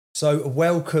So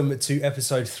welcome to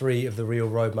episode 3 of the Real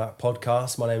Roadmap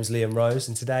podcast. My name is Liam Rose,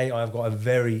 and today I've got a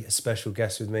very special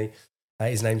guest with me.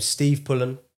 His name's Steve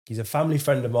Pullen. He's a family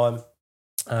friend of mine,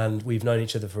 and we've known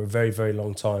each other for a very, very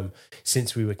long time,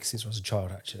 since I was a child,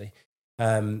 actually.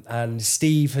 And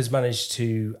Steve has managed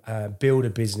to build a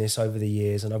business over the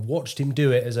years, and I've watched him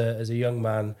do it as a young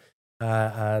man,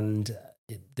 and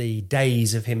the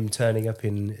days of him turning up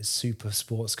in super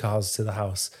sports cars to the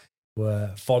house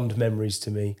were fond memories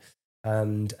to me.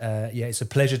 And it's a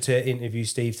pleasure to interview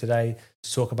Steve today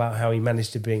to talk about how he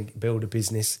managed to build a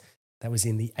business that was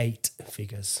in the 8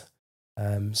 figures.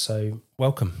 So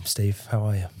welcome, Steve. How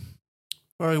are you?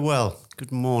 Very well.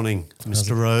 Good morning,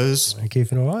 Mr. Rose. Are you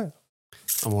keeping all right?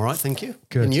 I'm all right, thank you.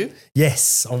 Good. And you?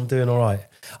 Yes, I'm doing all right.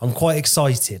 I'm quite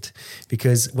excited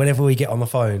because whenever we get on the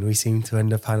phone, we seem to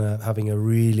end up having a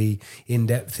really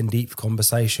in-depth and deep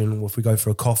conversation. If we go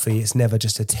for a coffee, it's never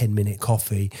just a 10-minute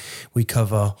coffee. We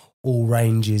cover all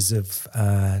ranges of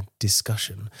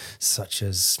discussion, such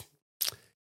as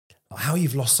how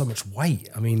you've lost so much weight.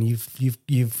 I mean, we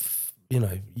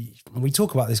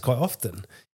talk about this quite often.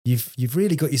 You've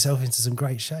really got yourself into some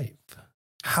great shape.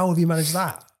 How have you managed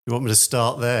that? You want me to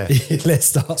start there? Let's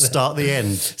start there. Start the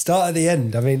end. Start at the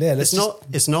end. I mean, yeah. It's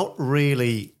not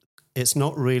really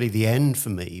the end for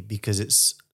me, because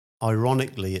it's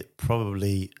ironically it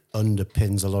probably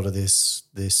underpins a lot of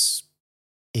this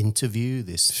interview,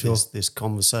 this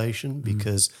conversation,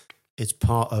 because it's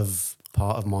part of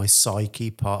my psyche,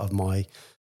 part of my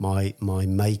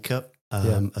makeup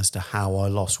as to how I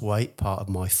lost weight, part of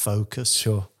my focus.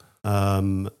 Sure.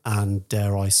 And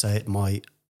dare I say it, my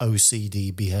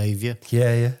OCD behaviour.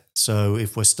 Yeah. So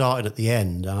if we're starting at the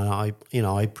end, and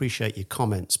I appreciate your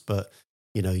comments, but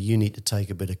you need to take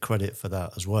a bit of credit for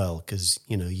that as well, because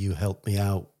you helped me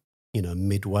out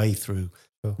midway through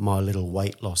my little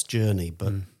weight loss journey.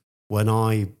 But when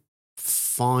I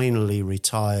finally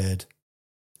retired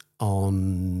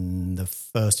on the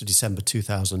 1st of December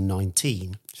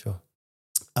 2019, sure,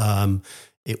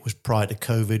 it was prior to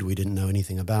COVID. We didn't know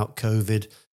anything about COVID.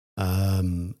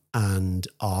 And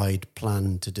I'd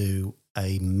planned to do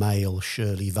a male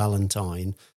Shirley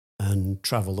Valentine and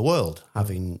travel the world,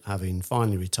 having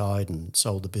finally retired and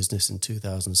sold the business in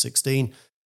 2016.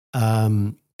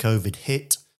 COVID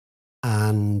hit,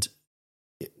 and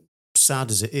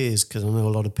sad as it is, because I know a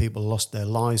lot of people lost their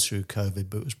lives through COVID,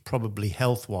 but it was probably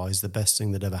health-wise the best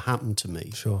thing that ever happened to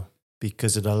me. Sure.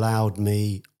 Because it allowed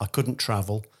me, I couldn't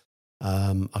travel,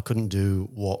 I couldn't do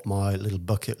what my little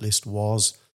bucket list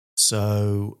was.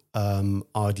 So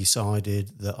I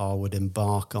decided that I would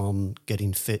embark on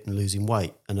getting fit and losing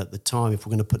weight. And at the time, if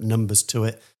we're going to put numbers to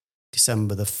it,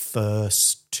 December the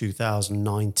 1st,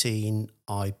 2019,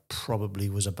 I probably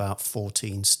was about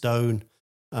 14 stone.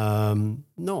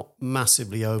 Not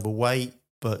massively overweight,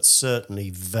 but certainly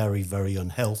very, very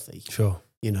unhealthy. Sure.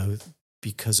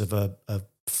 Because of a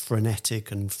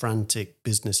frenetic and frantic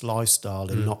business lifestyle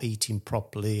and not eating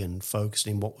properly and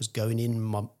focusing what was going in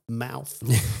my mouth,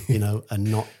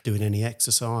 and not doing any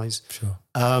exercise. Sure.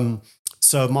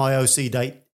 So my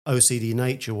OCD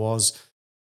nature was,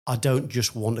 I don't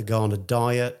just want to go on a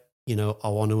diet. I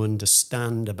want to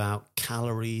understand about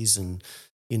calories and,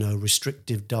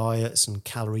 restrictive diets and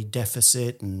calorie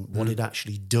deficit and what it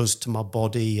actually does to my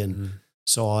body. And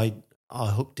so I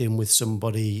hooked in with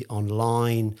somebody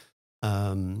online,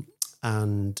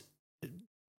 and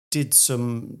did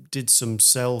some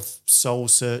soul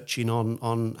searching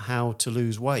on how to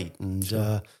lose weight. And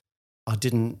sure. I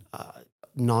didn't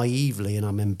naively, and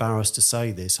I'm embarrassed to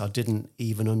say this, I didn't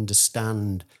even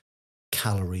understand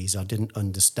calories. I didn't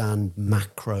understand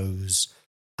macros.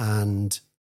 And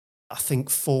I think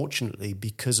fortunately,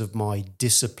 because of my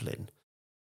discipline,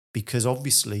 because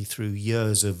obviously through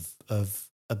years of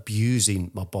abusing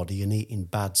my body and eating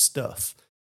bad stuff,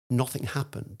 nothing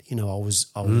happened. I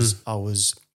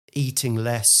was eating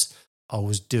less. I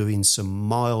was doing some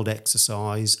mild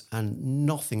exercise, and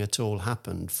nothing at all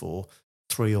happened for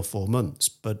 3 or 4 months.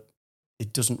 But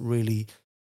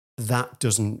that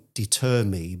doesn't deter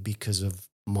me, because of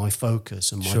my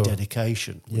focus and my sure.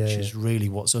 dedication, which is really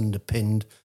what's underpinned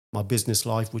my business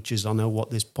life, which is, I know what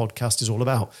this podcast is all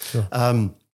about. Sure.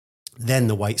 Then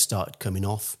the weight started coming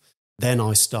off. Then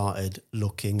I started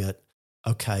looking at,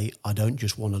 okay, I don't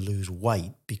just want to lose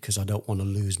weight because I don't want to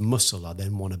lose muscle. I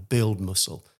then want to build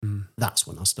muscle. That's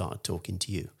when I started talking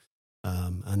to you.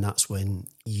 And that's when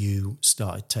you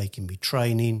started taking me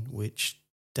training, which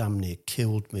damn near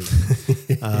killed me.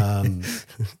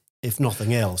 If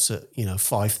nothing else, at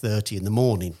 5:30 in the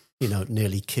morning,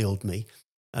 nearly killed me.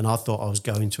 And I thought I was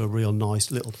going to a real nice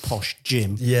little posh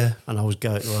gym. Yeah. And I was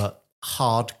going, well,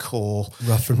 hardcore,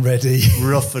 rough and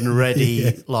ready,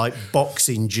 yeah. Like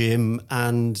boxing gym.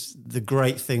 And the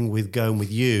great thing with going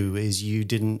with you is you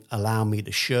didn't allow me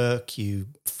to shirk. You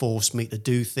forced me to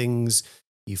do things.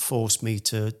 You forced me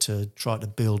to try to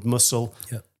build muscle.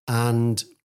 Yeah. And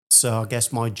so I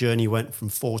guess my journey went from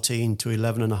 14 to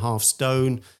 11 and a half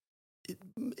stone.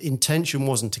 Intention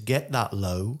wasn't to get that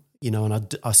low,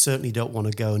 and I certainly don't want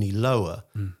to go any lower.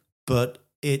 But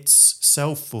it's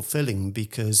self-fulfilling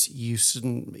because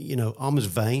I'm as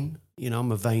vain,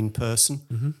 I'm a vain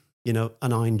person,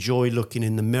 and I enjoy looking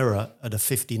in the mirror at a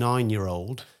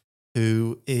 59-year-old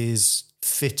who is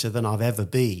fitter than I've ever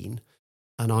been.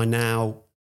 And I now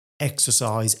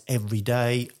exercise every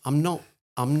day. I'm not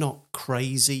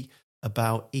crazy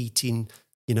about eating,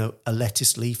 a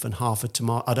lettuce leaf and half a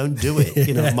tomato. I don't do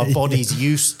it. My body's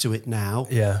used to it now.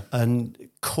 Yeah. And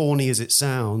corny as it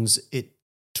sounds, it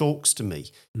talks to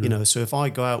me, so if I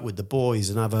go out with the boys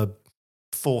and have a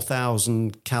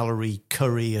 4,000 calorie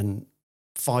curry and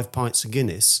 5 pints of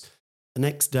Guinness, the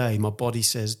next day my body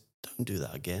says, don't do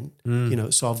that again.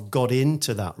 So I've got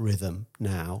into that rhythm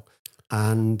now.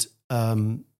 And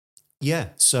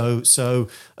so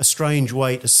a strange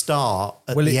way to start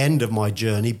at the end of my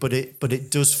journey, but it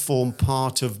does form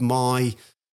part of my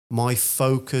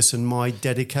focus and my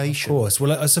dedication. Of course.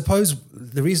 Well, I suppose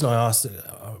the reason I asked,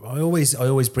 I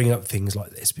always bring up things like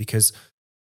this because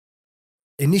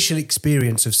initial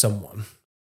experience of someone,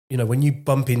 when you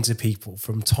bump into people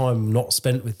from time not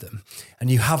spent with them and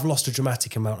you have lost a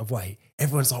dramatic amount of weight,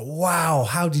 everyone's like, wow,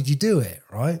 how did you do it?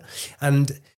 Right.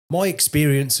 And my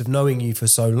experience of knowing you for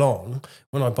so long,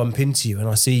 when I bump into you and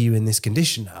I see you in this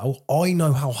condition now, I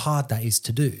know how hard that is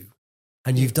to do.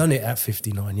 And you've done it at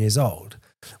 59 years old,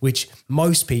 which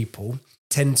most people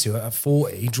tend to, at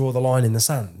 40, draw the line in the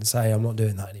sand and say, I'm not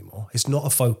doing that anymore. It's not a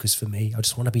focus for me. I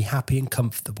just want to be happy and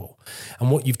comfortable. And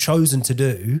what you've chosen to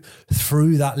do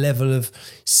through that level of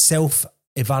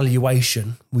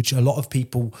self-evaluation, which a lot of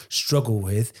people struggle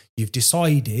with, you've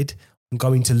decided, I'm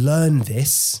going to learn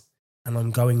this and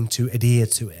I'm going to adhere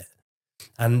to it.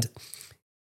 And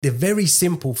the very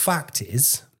simple fact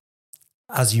is,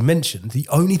 as you mentioned, the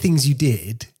only things you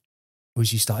did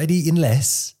was you started eating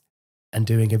less and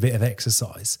doing a bit of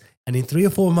exercise. And in 3 or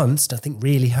 4 months, nothing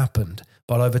really happened.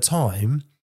 But over time,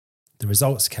 the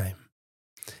results came.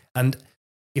 And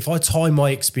if I tie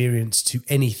my experience to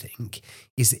anything,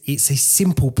 it's a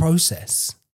simple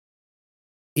process.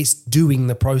 It's doing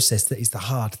the process that is the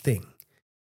hard thing.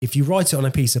 If you write it on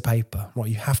a piece of paper, right,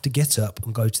 you have to get up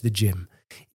and go to the gym.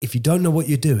 If you don't know what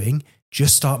you're doing,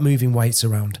 just start moving weights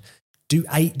around. Do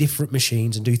 8 different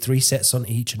machines and do 3 sets on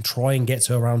each and try and get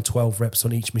to around 12 reps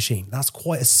on each machine. That's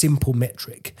quite a simple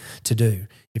metric to do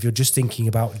if you're just thinking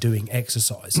about doing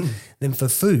exercise. Then for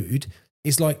food,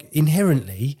 it's like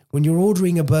inherently when you're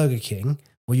ordering a Burger King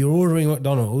or you're ordering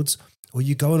McDonald's or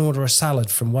you go and order a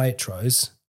salad from Waitrose,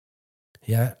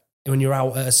 when you're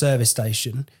out at a service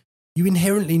station, you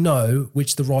inherently know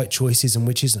which the right choice is and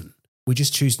which isn't. We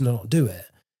just choose to not do it.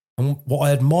 And what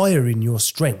I admire in your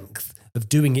strength of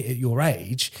doing it at your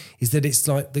age is that it's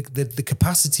like the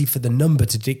capacity for the number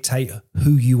to dictate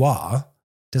who you are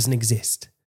doesn't exist.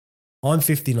 I'm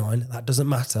 59. That doesn't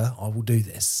matter. I will do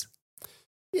this.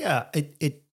 Yeah.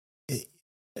 It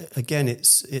again, it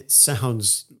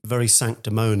sounds very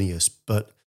sanctimonious,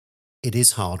 but it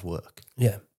is hard work.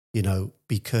 Yeah.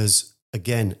 Because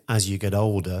again, as you get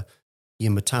older,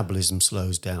 your metabolism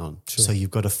slows down. Sure. So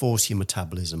you've got to force your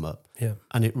metabolism up. Yeah.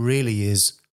 And it really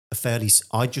is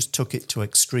I just took it to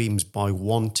extremes by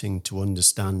wanting to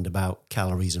understand about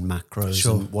calories and macros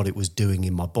Sure. and what it was doing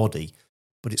in my body.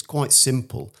 But it's quite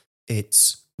simple.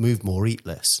 It's move more, eat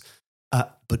less,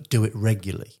 but do it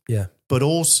regularly. Yeah. But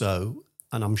also,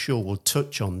 and I'm sure we'll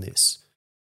touch on this,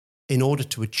 in order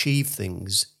to achieve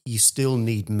things, you still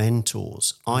need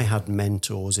mentors. I had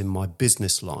mentors in my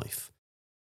business life.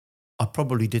 I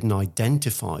probably didn't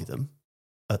identify them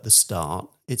at the start.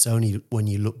 It's only when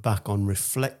you look back on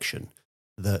reflection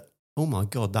that, oh my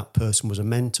God, that person was a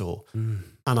mentor.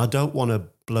 And I don't want to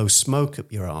blow smoke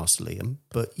up your arse, Liam,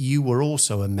 but you were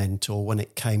also a mentor when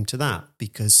it came to that,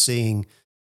 because seeing,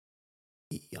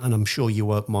 and I'm sure you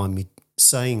won't mind me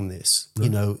saying this,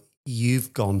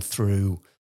 you've gone through,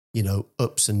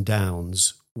 ups and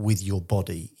downs with your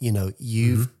body.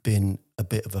 You've been a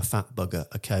bit of a fat bugger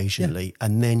occasionally,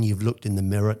 and then you've looked in the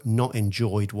mirror, not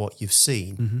enjoyed what you've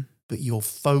seen, but your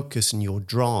focus and your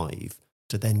drive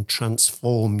to then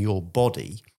transform your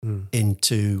body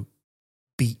into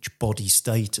beach body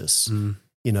status,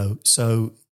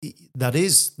 so that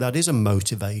is a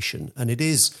motivation. And it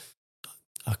is,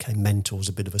 okay, mentor's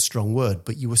a bit of a strong word,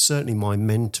 but you were certainly my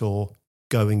mentor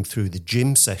going through the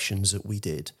gym sessions that we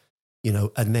did, you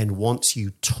know, and then once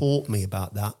you taught me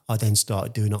about that, I then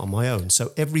started doing it on my own.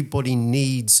 So everybody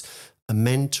needs a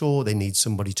mentor. They need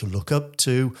somebody to look up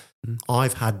to.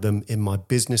 I've had them in my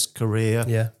business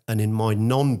career and in my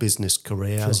non-business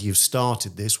career, as you've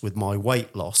started this with my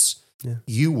weight loss. Yeah.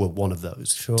 You were one of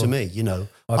those to me, you know.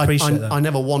 I appreciate that. I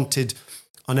never wanted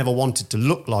to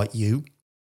look like you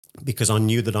because I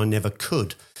knew that I never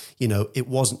could. You know, it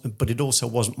wasn't, but it also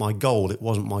wasn't my goal. It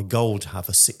wasn't my goal to have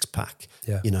a 6-pack,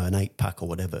 you know, an 8-pack or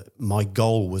whatever. My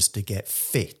goal was to get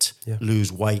fit,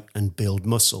 lose weight and build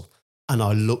muscle. And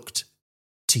I looked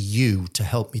to you to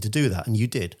help me to do that. And you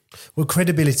did. Well,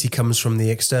 credibility comes from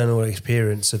the external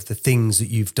experience of the things that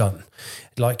you've done.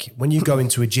 Like when you go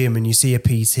into a gym and you see a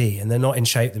PT and they're not in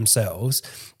shape themselves,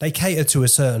 they cater to a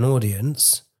certain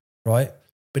audience, right?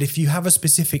 But if you have a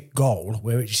specific goal,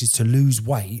 which is to lose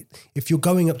weight, if you're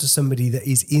going up to somebody that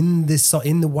is in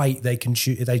the weight they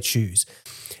choose,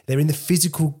 they're in the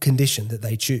physical condition that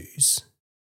they choose,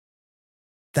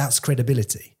 that's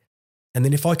credibility. And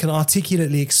then if I can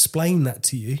articulately explain that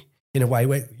to you in a way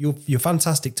where you're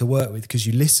fantastic to work with because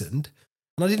you listened,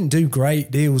 and I didn't do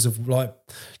great deals of like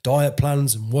diet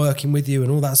plans and working with you and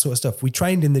all that sort of stuff. We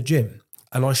trained in the gym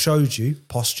and I showed you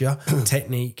posture,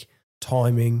 technique,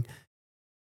 timing,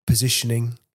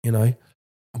 positioning, you know,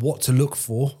 what to look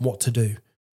for, what to do.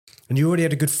 And you already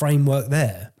had a good framework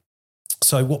there.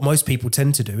 So what most people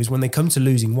tend to do is when they come to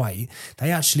losing weight,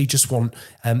 they actually just want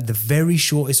the very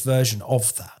shortest version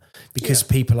of that because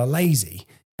people are lazy.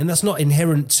 And that's not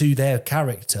inherent to their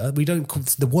character.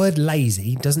 The word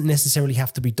lazy doesn't necessarily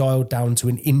have to be dialed down to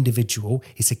an individual.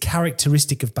 It's a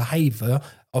characteristic of behavior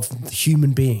of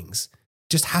human beings.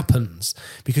 Just happens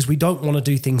because we don't want to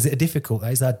do things that are difficult.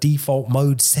 That is our default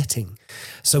mode setting.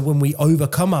 So when we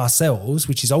overcome ourselves,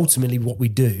 which is ultimately what we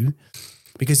do,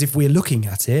 because if we're looking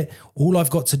at it, all I've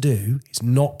got to do is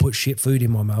not put shit food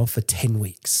in my mouth for 10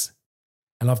 weeks.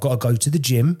 And I've got to go to the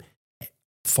gym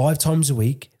 5 times a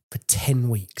week for 10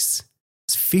 weeks.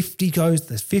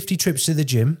 There's 50 trips to the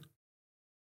gym.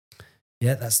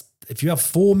 Yeah, that's if you have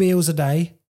 4 meals a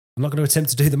day. I'm not going to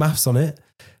attempt to do the maths on it,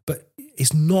 but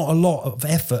it's not a lot of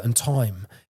effort and time.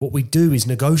 What we do is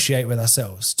negotiate with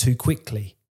ourselves too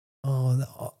quickly.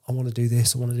 Oh, I want to do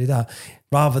this, I want to do that,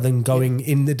 rather than going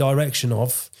in the direction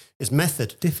of... It's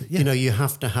method. You know, you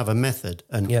have to have a method.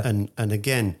 And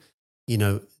again, you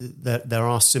know, there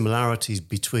are similarities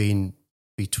between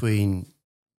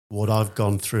what I've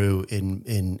gone through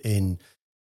in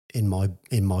my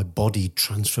body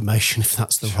transformation, if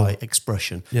that's the right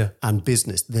expression, and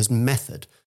business. There's method.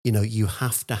 You know, you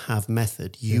have to have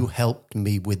method. You helped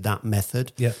me with that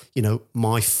method. Yeah. You know,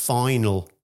 my final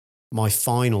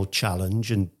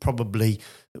challenge, and probably,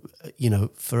 you know,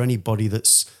 for anybody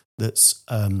that's got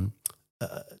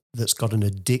an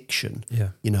addiction,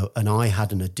 you know, and I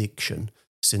had an addiction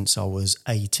since I was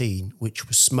 18, which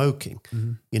was smoking,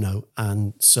 you know,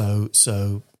 and so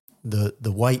the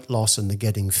weight loss and the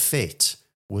getting fit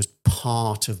was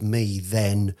part of me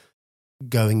then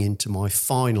going into my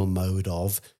final mode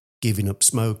of giving up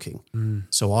smoking.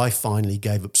 So I finally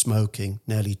gave up smoking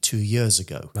nearly 2 years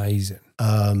ago. Amazing.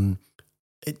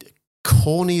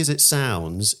 Corny as it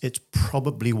sounds, it's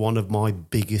probably one of my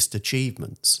biggest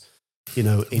achievements. You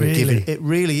know, it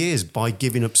really is. By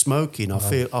giving up smoking,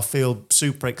 I feel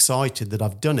super excited that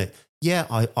I've done it. Yeah,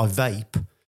 I vape,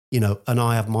 you know, and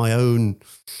I have my own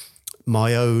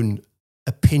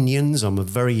opinions. I'm a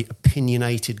very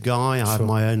opinionated guy. I have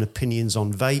my own opinions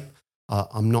on vape.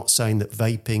 I'm not saying that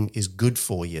vaping is good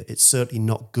for you. It's certainly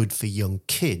not good for young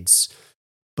kids.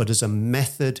 But as a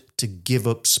method to give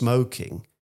up smoking,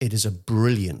 it is a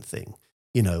brilliant thing.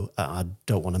 You know, I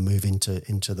don't want to move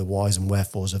into the whys and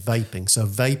wherefores of vaping. So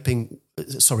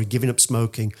giving up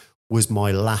smoking was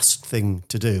my last thing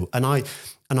to do. And I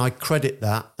credit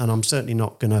that, and I'm certainly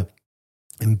not going to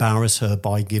embarrass her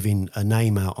by giving a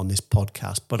name out on this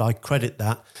podcast, but I credit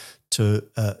that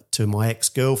to my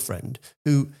ex-girlfriend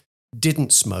who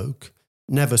didn't smoke,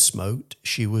 never smoked.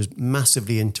 She was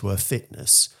massively into her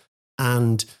fitness,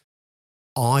 and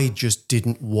I just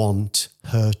didn't want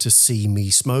her to see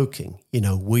me smoking. You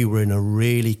know, we were in a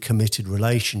really committed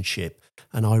relationship,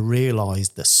 and I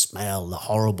realized the smell, the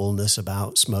horribleness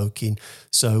about smoking.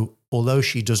 So although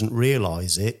she doesn't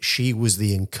realize it, she was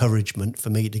the encouragement for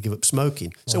me to give up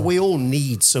smoking. So we all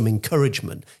need some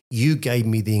encouragement. You gave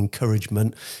me the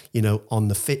encouragement, you know, on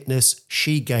the fitness.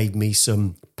 She gave me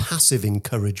some passive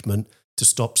encouragement to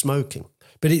stop smoking.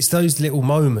 But it's those little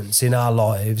moments in our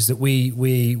lives that we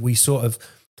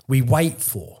wait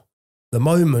for. The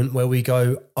moment where we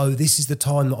go, oh, this is the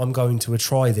time that I'm going to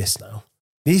try this now.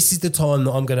 This is the time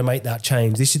that I'm going to make that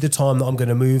change. This is the time that I'm going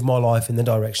to move my life in the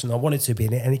direction I want it to be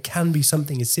in it. And it can be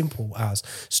something as simple as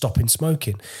stopping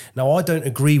smoking. Now, I don't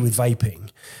agree with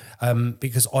vaping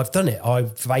because I've done it.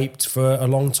 I've vaped for a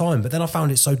long time, but then I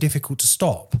found it so difficult to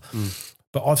stop.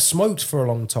 But I've smoked for a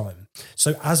long time.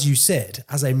 So as you said,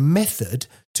 as a method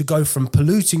to go from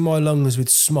polluting my lungs with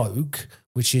smoke,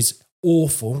 which is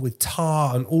awful, with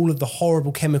tar and all of the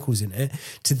horrible chemicals in it,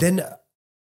 to then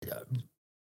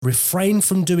refrain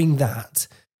from doing that,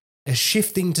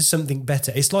 shifting to something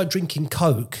better. It's like drinking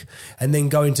Coke and then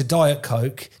going to Diet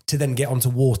Coke to then get onto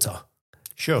water.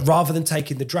 Sure. Rather than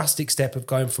taking the drastic step of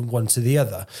going from one to the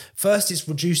other. First, it's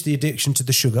reduce the addiction to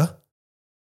the sugar.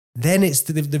 Then it's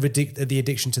the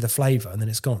addiction to the flavour, and then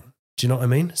it's gone. Do you know what I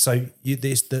mean? So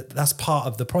that's part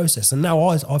of the process. And now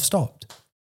I've stopped.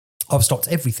 I've stopped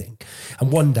everything.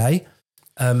 And one day,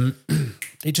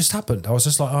 it just happened. I was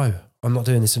just like, oh, I'm not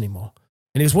doing this anymore.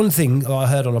 And it was one thing that I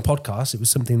heard on a podcast. It was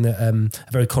something that a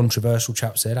very controversial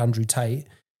chap said, Andrew Tate.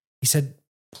 He said,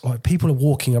 like, people are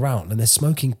walking around and they're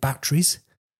smoking batteries.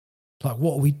 Like,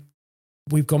 what are we?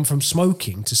 We've gone from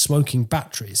smoking to smoking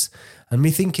batteries. And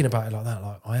me thinking about it like that,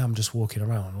 like, I am just walking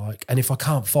around. Like, and if I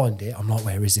can't find it, I'm like,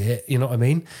 where is it? You know what I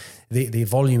mean? The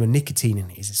volume of nicotine in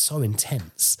it is so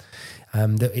intense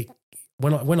that it,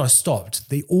 when I stopped,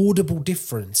 the audible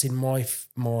difference in my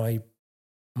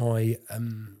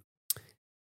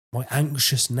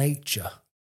anxious nature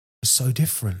was so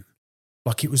different.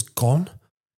 Like, it was gone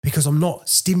because I'm not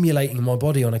stimulating my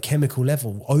body on a chemical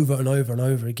level over and over and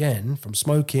over again from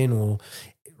smoking or,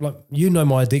 like, you know,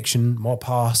 my addiction, my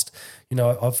past. You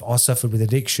know, I suffered with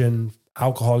addiction,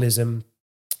 alcoholism,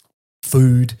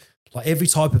 food, like every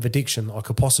type of addiction I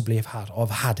could possibly have had. I've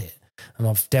had it and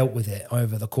I've dealt with it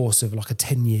over the course of like a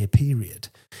 10-year period.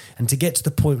 And to get to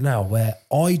the point now where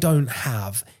I don't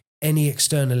have any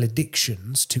external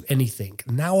addictions to anything.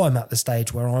 Now I'm at the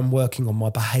stage where I'm working on my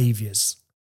behaviors.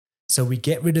 So we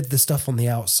get rid of the stuff on the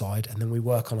outside and then we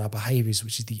work on our behaviors,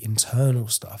 which is the internal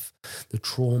stuff, the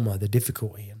trauma, the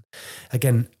difficulty. And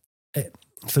again,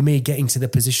 for me, getting to the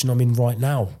position I'm in right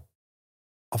now,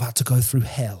 I've had to go through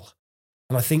hell.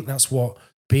 And I think that's what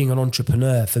being an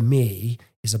entrepreneur for me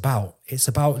is about. It's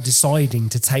about deciding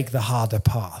to take the harder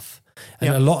path.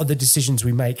 And a lot of the decisions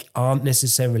we make aren't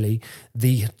necessarily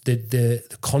the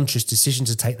conscious decision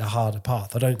to take the harder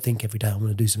path. I don't think every day I'm going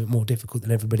to do something more difficult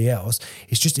than everybody else.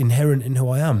 It's just inherent in who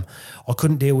I am. I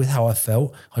couldn't deal with how I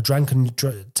felt. I drank and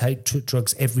took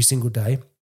drugs every single day.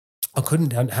 I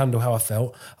couldn't handle how I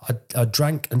felt. I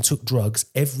drank and took drugs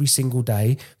every single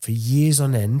day for years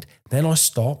on end. Then I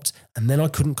stopped and then I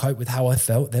couldn't cope with how I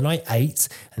felt. Then I ate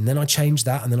and then I changed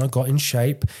that and then I got in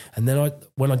shape. And then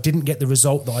when I didn't get the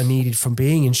result that I needed from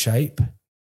being in shape,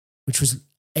 which was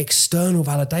external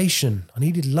validation, I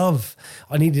needed love,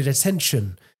 I needed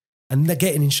attention. And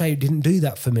getting in shape didn't do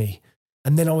that for me.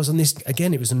 And then I was on this,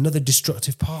 again, it was another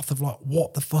destructive path of like,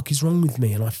 what the fuck is wrong with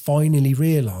me? And I finally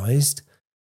realised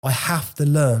I have to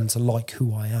learn to like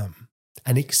who I am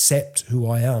and accept who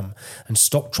I am and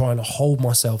stop trying to hold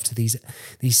myself to these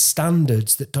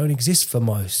standards that don't exist for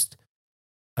most.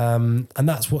 And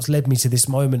that's what's led me to this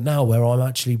moment now where I'm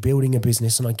actually building a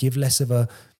business and I give less of a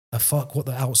fuck what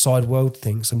the outside world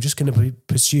thinks. I'm just going to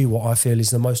pursue what I feel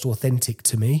is the most authentic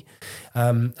to me.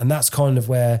 And that's kind of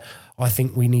where I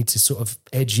think we need to sort of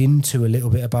edge into a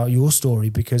little bit about your story,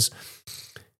 because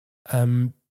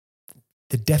the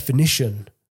definition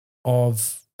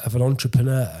of an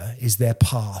entrepreneur is their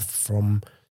path from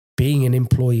being an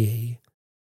employee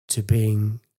to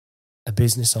being a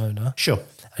business owner. Sure.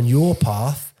 And your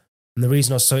path, and the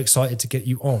reason I was so excited to get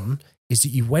you on, is that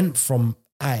you went from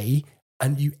A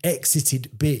and you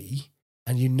exited B,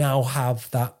 and you now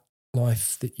have that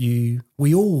life that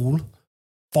we all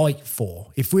fight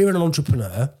for. If we're an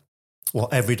entrepreneur, well,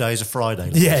 every day is a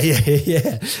Friday.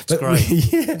 Yeah. But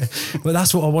great. But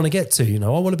that's what I want to get to. You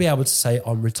know, I want to be able to say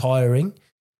I'm retiring.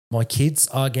 My kids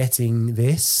are getting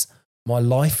this. My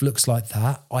life looks like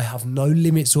that. I have no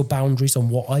limits or boundaries on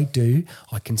what I do.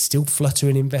 I can still flutter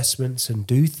in investments and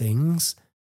do things,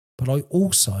 but I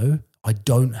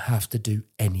don't have to do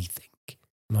anything.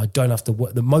 And I don't have to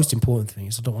work. The most important thing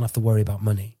is I don't want to have to worry about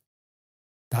money.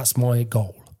 That's my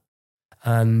goal.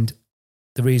 And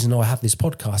the reason I have this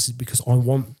podcast is because I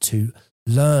want to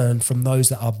learn from those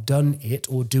that have done it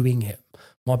or doing it.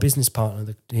 My business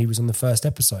partner, he was on the first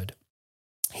episode.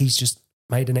 He's just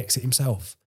made an exit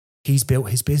himself. He's built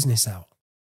his business out,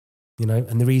 you know,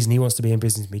 and the reason he wants to be in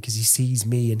business with me because he sees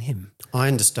me and him. I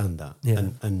understand that. Yeah.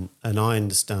 And I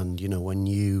understand, you know, when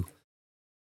you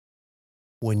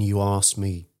asked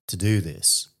me to do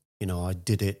this, you know, I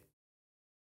did it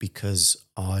because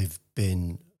I've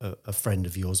been a friend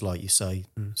of yours, like you say,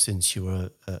 since you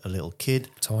were a little kid,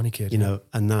 tiny kid, you know,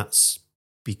 and that's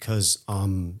because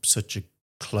I'm such a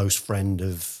close friend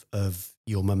of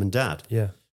your mum and dad. Yeah.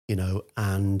 You know,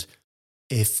 and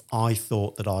if I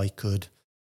thought that I could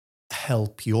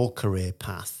help your career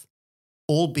path,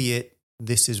 albeit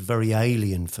this is very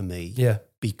alien for me. Yeah.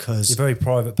 Because you're a very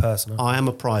private person. I am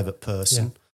a private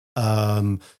person.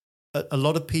 Yeah. A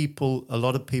lot of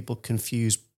people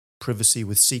confuse privacy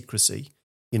with secrecy,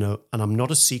 you know, and I'm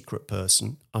not a secret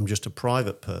person. I'm just a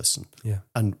private person. Yeah.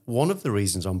 And one of the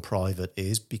reasons I'm private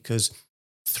is because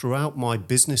throughout my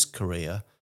business career,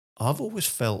 I've always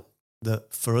felt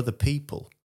that for other people,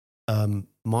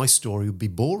 my story would be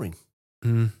boring.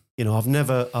 Mm. You know,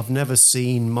 I've never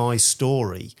seen my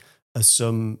story as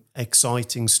some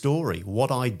exciting story.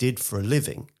 What I did for a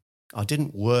living, I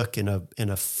didn't work in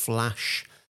a flash,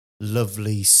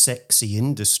 lovely, sexy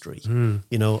industry. Mm.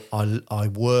 You know, I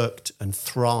worked and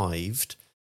thrived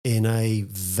in a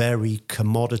very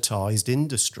commoditized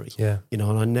industry. Yeah. You know,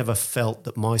 and I never felt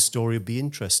that my story would be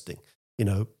interesting. You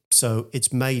know, so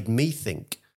it's made me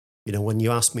think. You know, when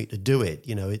you asked me to do it,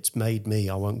 you know, it's made me.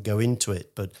 I won't go into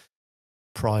it, but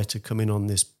prior to coming on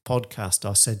this podcast,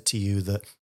 I said to you that,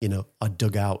 you know, I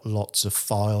dug out lots of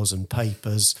files and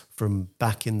papers from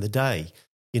back in the day,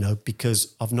 you know,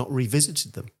 because I've not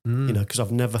revisited them, you know, because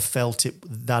I've never felt it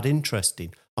that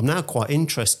interesting. I'm now quite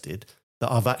interested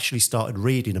that I've actually started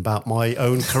reading about my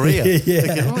own career. Yeah.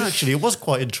 Thinking, oh, actually, it was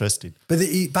quite interesting. But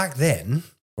back then,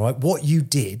 right, what you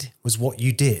did was what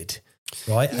you did.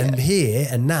 Right. Yeah. And here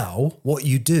and now, what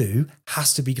you do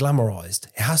has to be glamorized.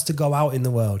 It has to go out in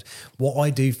the world. What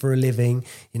I do for a living,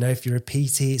 you know, if you're a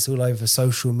PT, it's all over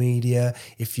social media.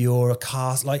 If you're a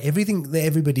cast, like everything that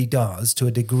everybody does to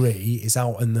a degree is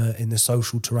out in the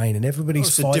social terrain, and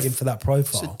everybody's fighting for that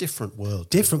profile. It's a different world.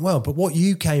 Different world. But what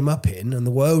you came up in and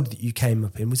the world that you came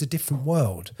up in was a different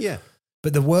world. Yeah.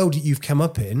 But the world that you've come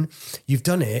up in, you've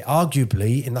done it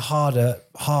arguably in the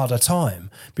harder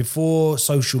time. Before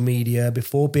social media,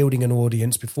 before building an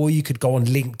audience, before you could go on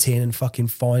LinkedIn and fucking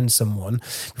find someone,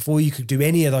 before you could do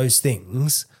any of those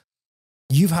things,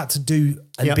 you've had to do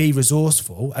and be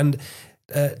resourceful. And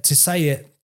to say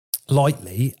it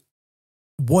lightly,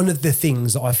 one of the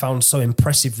things that I found so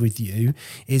impressive with you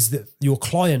is that your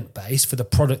client base for the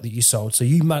product that you sold. So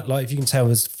you might, like, if you can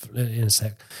tell us in a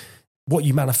sec, what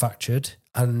you manufactured,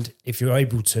 and if you're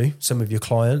able to, some of your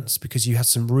clients, because you had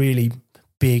some really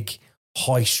big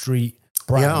high street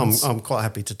brands. Yeah, I'm quite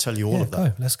happy to tell you all of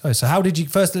that. Let's go. So how did you,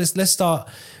 first, let's start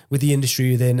with the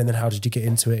industry you're in, and then how did you get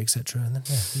into it, etc. And then,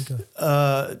 you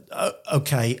go.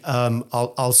 Okay,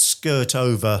 I'll skirt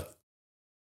over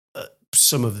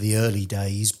some of the early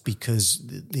days, because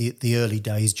the early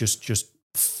days just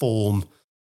form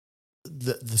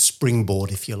the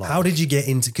springboard, if you like. How did you get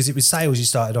into, because it was sales you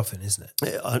started off in, isn't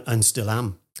it? And still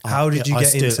am. How did you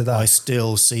get into that? I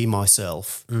still see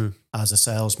myself as a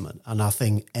salesman. And I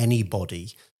think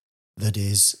anybody that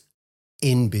is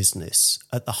in business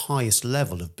at the highest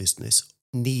level of business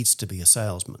needs to be a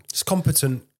salesman. It's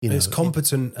competent. You know, it's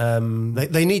competent.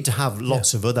 They need to have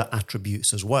lots of other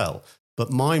attributes as well. But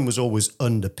mine was always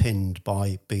underpinned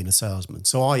by being a salesman.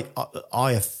 So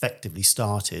I effectively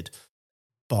started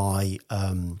by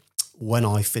when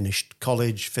I finished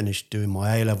college, finished doing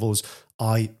my A-levels,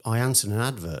 I answered an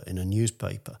advert in a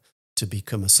newspaper to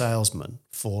become a salesman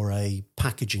for a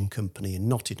packaging company in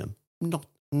Nottingham. Not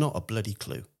a bloody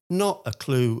clue. Not a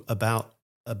clue about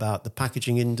the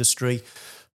packaging industry.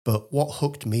 But what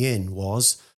hooked me in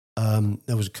was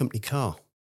there was a company car,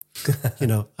 you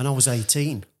know, and I was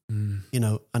 18, you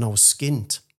know, and I was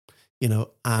skint, you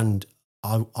know, and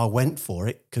I went for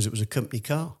it because it was a company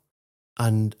car.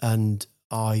 And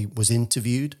I was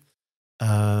interviewed,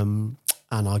 and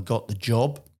I got the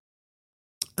job,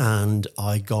 and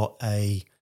I got a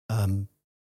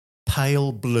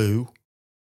pale blue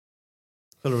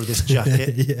colour of this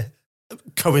jacket. Yeah.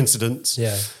 Coincidence.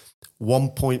 Yeah.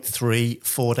 1.3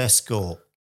 Ford Escort.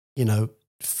 You know,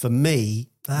 for me,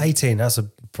 18. That's a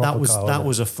proper car. That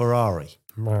was a Ferrari.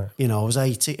 Right. You know, I was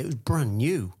 18. It was brand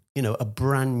new. You know, a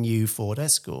brand new Ford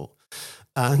Escort,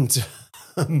 and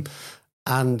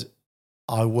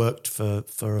I worked for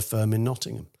a firm in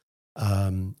Nottingham,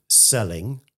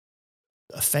 selling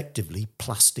effectively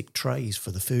plastic trays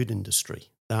for the food industry.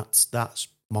 That's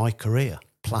my career.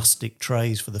 Plastic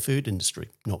trays for the food industry.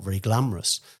 Not very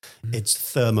glamorous. It's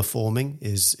thermoforming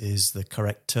is the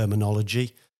correct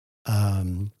terminology.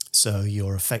 So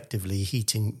you're effectively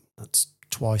heating. That's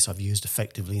twice I've used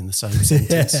effectively in the same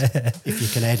sentence. If you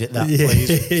can edit that,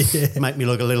 please. Make me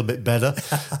look a little bit better.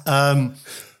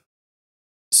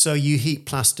 So you heat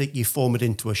plastic, you form it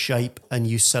into a shape, and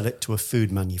you sell it to a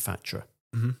food manufacturer.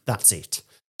 Mm-hmm. That's it.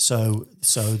 So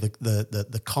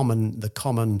the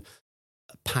common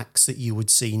packs that you would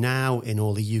see now in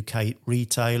all the UK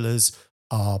retailers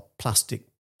are plastic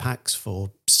packs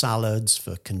for salads,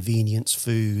 for convenience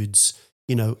foods,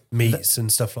 meats and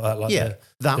stuff like that. Like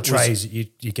the trays that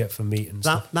you get for meat and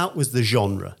stuff. That was the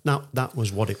genre. That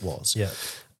was what it was. Yeah.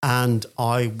 And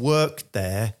I worked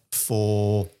there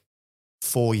for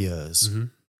 4 years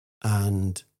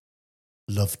and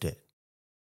loved it.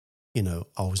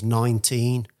 I was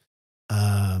 19.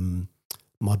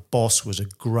 My boss was a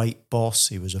great boss.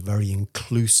 He was a very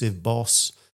inclusive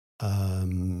boss.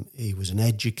 He was an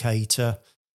educator.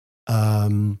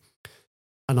 And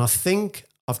I think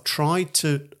I've tried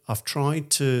to,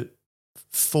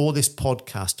 for this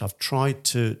podcast, I've tried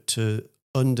to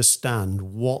understand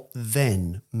what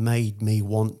then made me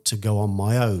want to go on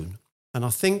my own. And I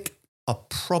think I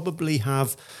probably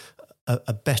have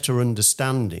a better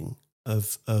understanding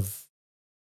of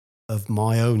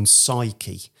my own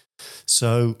psyche.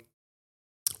 So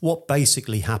what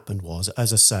basically happened was,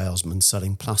 as a salesman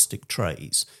selling plastic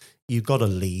trays, you got a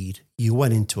lead, you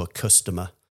went into a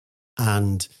customer,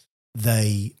 and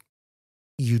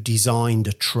you designed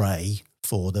a tray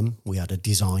for them. We had a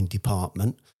design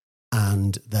department,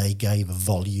 and they gave a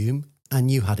volume,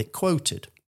 and you had it quoted.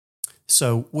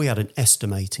 So we had an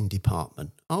estimating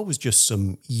department. I was just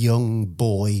some young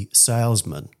boy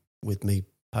salesman with me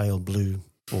pale blue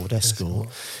Ford Escort,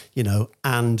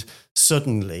 and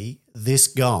suddenly this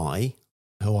guy,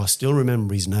 who I still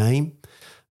remember his name,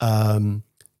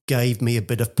 gave me a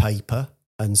bit of paper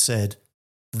and said,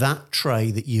 that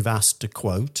tray that you've asked to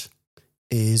quote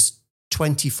is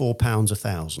 £24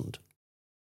 1,000.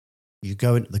 You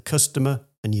go into the customer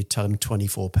and you tell them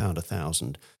 £24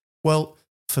 1,000. Well,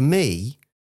 for me,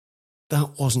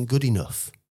 that wasn't good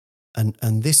enough.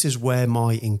 And this is where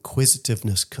my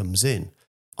inquisitiveness comes in.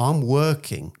 I'm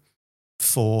working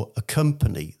for a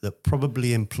company that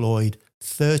probably employed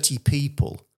 30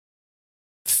 people,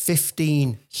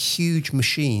 15 huge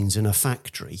machines in a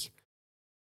factory,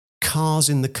 cars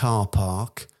in the car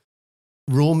park,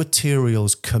 raw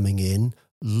materials coming in,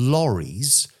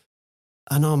 lorries.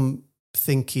 And I'm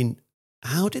thinking,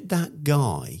 how did that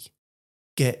guy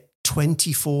get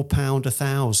 £24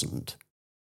 1,000,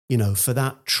 for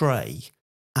that tray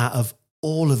out of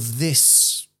all of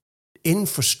this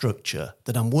infrastructure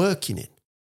that I'm working in?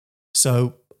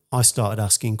 So I started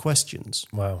asking questions.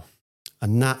 Wow.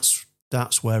 And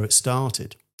that's where it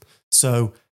started.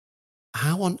 So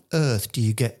how on earth do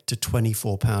you get to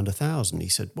 £24 1,000? He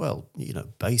said, well,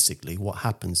 basically what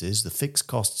happens is the fixed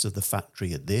costs of the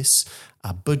factory are this.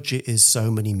 Our budget is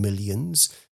so many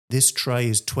millions. This tray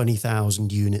is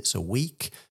 20,000 units a week.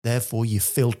 Therefore, you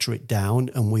filter it down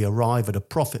and we arrive at a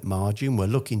profit margin. We're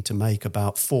looking to make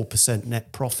about 4%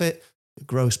 net profit, a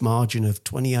gross margin of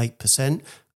 28%.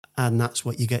 And that's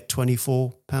what you get,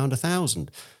 £24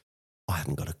 1,000. I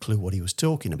hadn't got a clue what he was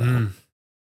talking about.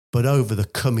 But over the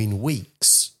coming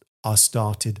weeks, I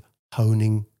started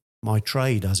honing my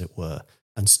trade, as it were,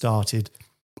 and started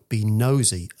being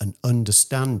nosy and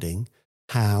understanding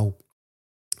how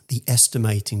the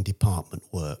estimating department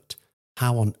worked.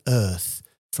 How on earth,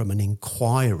 from an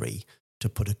inquiry to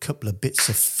put a couple of bits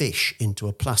of fish into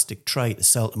a plastic tray to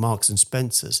sell to Marks and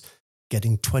Spencer's,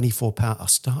 getting £24, I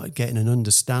started getting an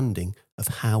understanding of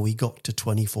how we got to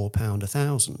 £24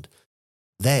 1,000.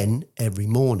 Then every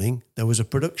morning there was a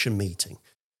production meeting,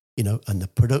 and the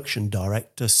production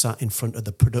director sat in front of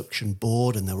the production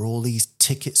board and there were all these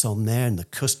tickets on there and the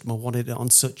customer wanted it on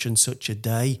such and such a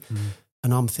day.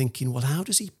 And I'm thinking, well, how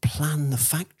does he plan the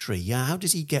factory? Yeah, how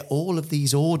does he get all of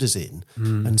these orders in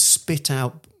and spit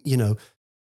out,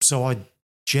 So I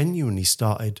genuinely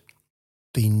started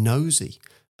being nosy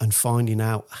and finding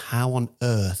out how on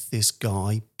earth this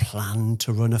guy planned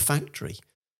to run a factory.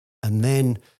 And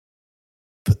then,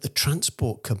 but the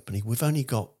transport company, we've only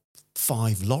got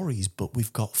 5 lorries, but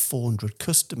we've got 400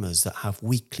 customers that have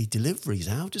weekly deliveries.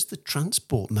 How does the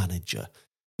transport manager,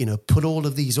 put all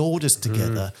of these orders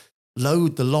together,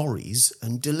 load the lorries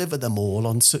and deliver them all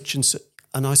on such and such?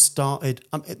 And I started,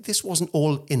 this wasn't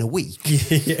all in a week.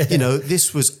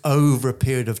 This was over a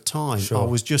period of time. Sure. I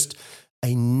was just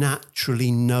a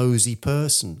naturally nosy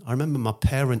person. I remember my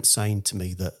parents saying to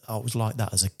me that I was like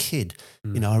that as a kid.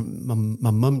 My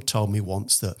mum told me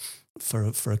once that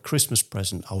for a Christmas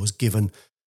present, I was given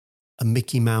a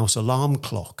Mickey Mouse alarm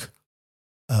clock.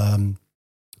 And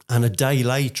And a day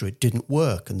later, it didn't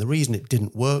work. And the reason it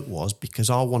didn't work was because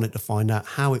I wanted to find out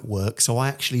how it worked. So I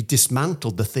actually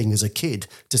dismantled the thing as a kid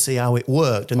to see how it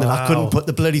worked. And then I couldn't put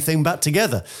the bloody thing back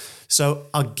together. So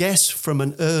I guess from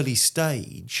an early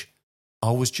stage,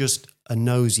 I was just a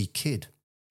nosy kid.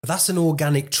 That's an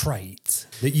organic trait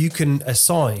that you can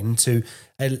assign to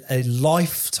a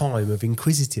lifetime of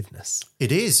inquisitiveness.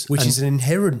 It is. Which is an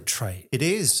inherent trait. It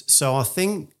is. So I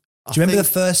think... Do you remember the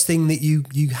first thing that you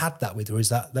had that with, or is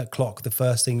that clock the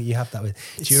first thing that you had that with?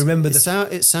 Do you remember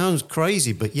it sounds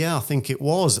crazy, but yeah, I think it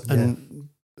was. And,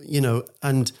 you know,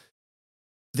 and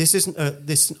this isn't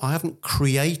I haven't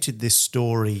created this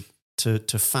story to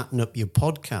fatten up your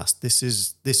podcast. This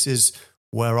is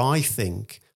where I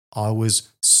think I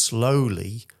was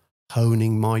slowly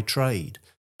honing my trade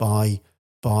by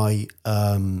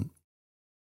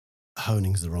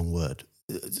honing's the wrong word,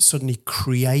 suddenly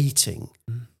creating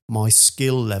my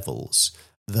skill levels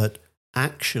that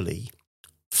actually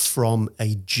from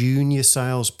a junior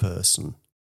salesperson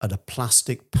at a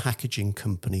plastic packaging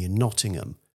company in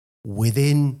Nottingham,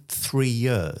 within 3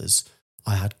 years,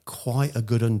 I had quite a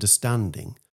good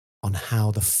understanding on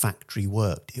how the factory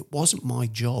worked. It wasn't my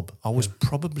job. I was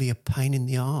probably a pain in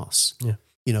the arse,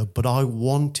 you know, but I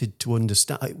wanted to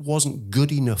understand. It wasn't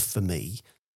good enough for me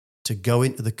to go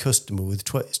into the customer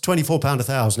with it's £24 a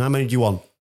thousand. How many do you want?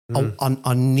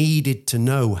 I needed to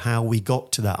know how we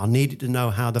got to that. I needed to know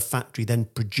how the factory then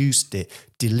produced it,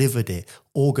 delivered it,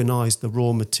 organised the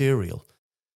raw material.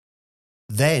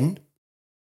 Then,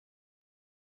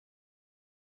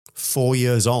 4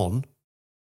 years on,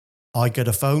 I get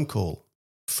a phone call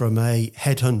from a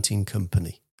headhunting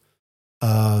company.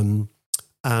 And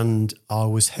I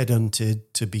was headhunted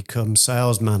to become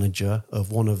sales manager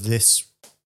of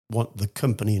the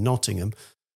company in Nottingham,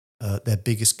 their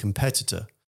biggest competitor,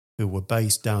 who were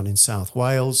based down in South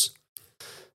Wales.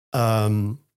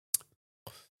 But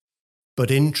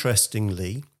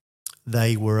interestingly,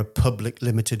 they were a public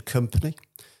limited company.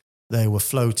 They were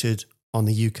floated on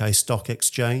the UK Stock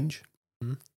Exchange,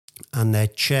 and their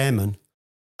chairman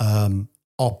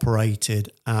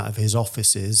operated out of his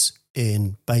offices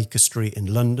in Baker Street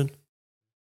in London.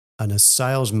 And as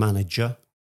sales manager,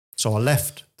 so I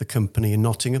left the company in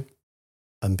Nottingham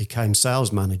and became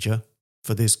sales manager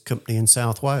for this company in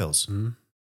South Wales.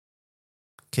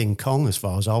 King Kong, as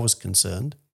far as I was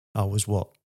concerned. I was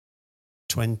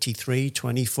 23,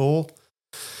 24.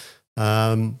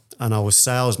 And I was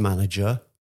sales manager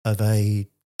of a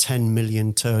 10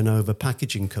 million turnover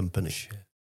packaging company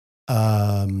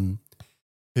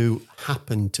who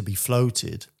happened to be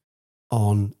floated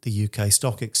on the UK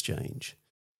Stock Exchange.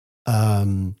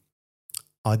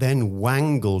 I then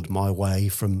wangled my way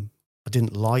from, I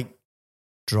didn't like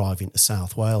driving to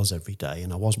South Wales every day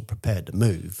and I wasn't prepared to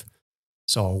move.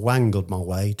 So I wangled my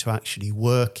way to actually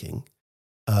working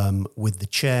with the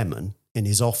chairman in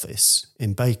his office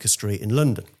in Baker Street in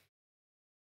London.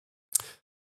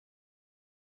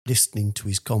 Listening to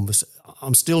his conversation.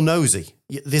 I'm still nosy.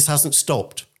 This hasn't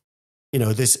stopped. You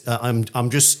know, this. I'm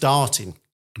just starting.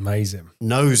 Amazing.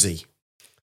 Nosy.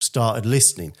 Started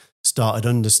listening. Started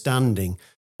understanding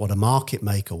what a market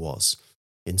maker was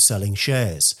in selling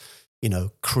shares. You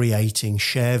know, creating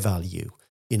share value.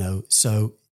 You know,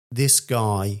 so this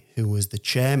guy who was the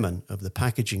chairman of the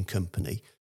packaging company,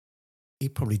 he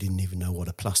probably didn't even know what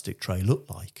a plastic tray looked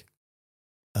like.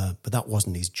 But that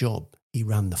wasn't his job. He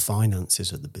ran the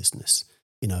finances of the business.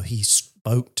 You know, he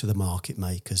spoke to the market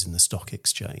makers in the stock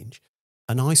exchange.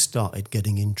 And I started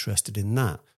getting interested in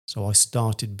that. So I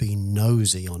started being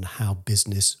nosy on how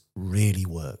business really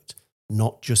worked,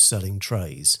 not just selling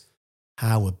trays,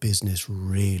 how a business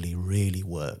really, really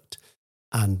worked.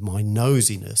 And my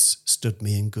nosiness stood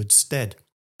me in good stead.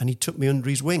 And he took me under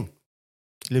his wing.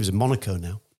 He lives in Monaco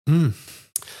now.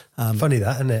 Funny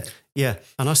that, isn't it? Yeah.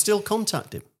 And I still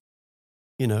contact him.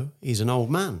 You know, he's an old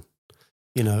man,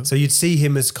 you know. So you'd see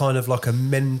him as kind of like a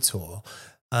mentor.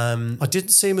 I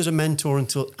didn't see him as a mentor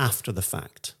until after the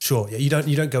fact. Sure. Yeah,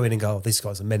 you don't go in and go, oh, this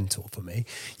guy's a mentor for me.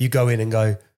 You go in and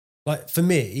go, like, for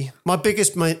me. My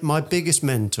biggest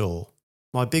mentor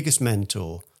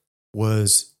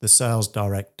was the sales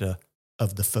director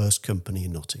of the first company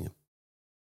in Nottingham.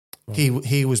 Right.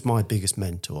 He was my biggest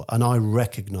mentor, and I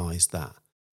recognised that,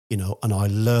 you know, and I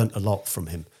learned a lot from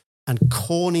him. And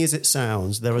corny as it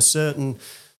sounds, there are certain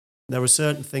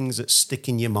things that stick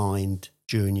in your mind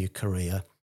during your career.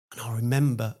 And I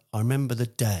remember the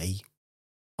day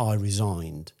I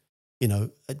resigned. You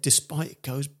know, despite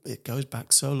it goes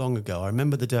back so long ago. I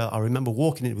remember the day. I remember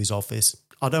walking into his office.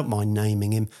 I don't mind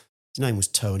naming him. His name was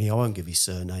Tony. I won't give his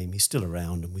surname. He's still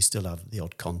around, and we still have the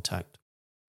odd contact.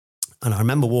 And I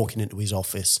remember walking into his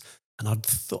office, And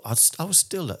I was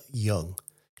still young.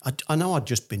 I know I'd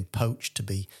just been poached to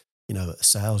be, a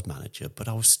sales manager, but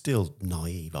I was still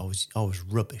naive. I was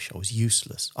rubbish. I was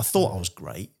useless. I thought I was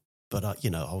great, but I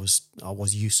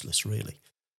was useless really.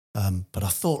 But I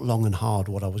thought long and hard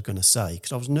what I was going to say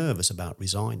because I was nervous about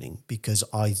resigning because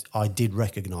I did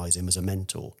recognise him as a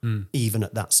mentor, even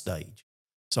at that stage.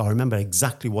 So I remember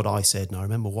exactly what I said, and I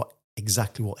remember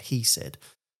exactly what he said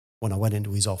when I went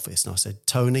into his office. And I said,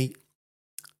 Tony,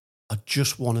 I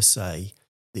just want to say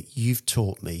that you've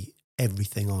taught me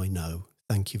everything I know.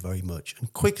 Thank you very much.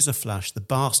 And quick as a flash, the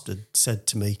bastard said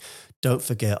to me, don't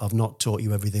forget, I've not taught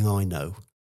you everything I know.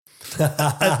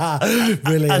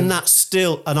 Brilliant. And that's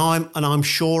still, and I'm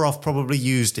sure I've probably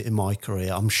used it in my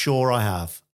career. I'm sure I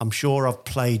have. I'm sure I've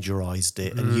plagiarized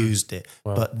it and used it.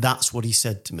 Wow. But that's what he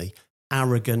said to me.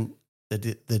 Arrogant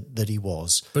that he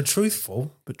was, but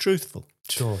truthful.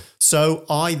 Sure. So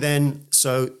I then,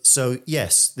 so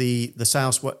yes, the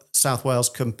South Wales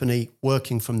company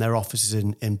working from their offices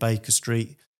in Baker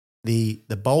Street. The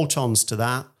bolt-ons to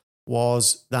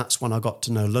that's when I got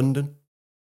to know London.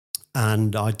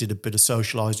 And I did a bit of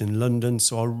socialising in London.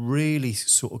 So I really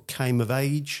sort of came of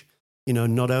age.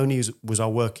 Not only was I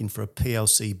working for a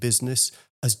PLC business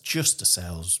as just a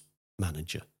sales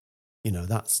manager.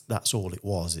 That's all it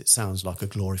was. It sounds like a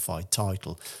glorified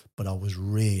title, but I was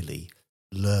really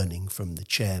learning from the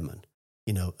chairman,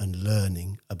 and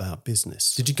learning about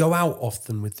business. Did you go out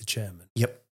often with the chairman?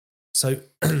 Yep. So,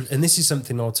 and this is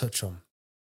something I'll touch on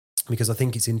because I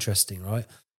think it's interesting, right?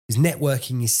 Is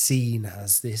networking is seen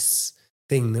as this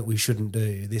thing that we shouldn't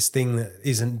do, this thing that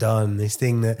isn't done, this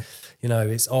thing that,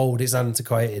 it's old, it's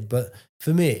antiquated. But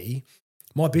for me,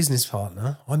 my business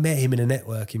partner, I met him in a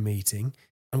networking meeting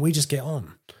and we just get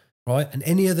on, right? And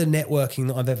any other networking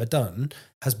that I've ever done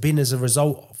has been as a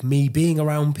result of me being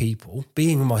around people,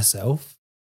 being myself,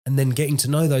 and then getting to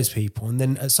know those people. And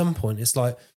then at some point it's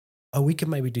like, oh, we can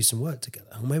maybe do some work together,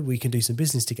 or maybe we can do some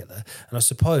business together. And I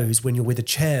suppose when you're with a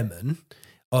chairman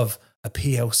of a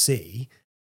PLC,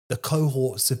 the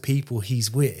cohorts of people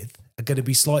he's with are going to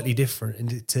be slightly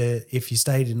different to if you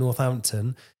stayed in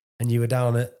Northampton and you were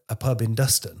down at a pub in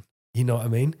Dustin. You know what I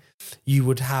mean? You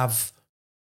would have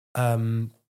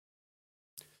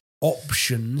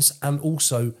options and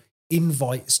also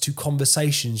invites to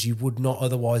conversations you would not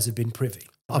otherwise have been privy.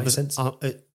 That makes sense?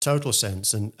 Total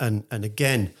sense. And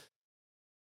again,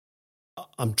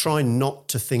 I'm trying not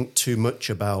to think too much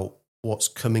about what's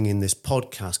coming in this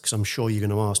podcast because I'm sure you're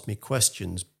going to ask me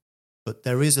questions, but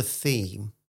there is a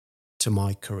theme to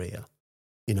my career,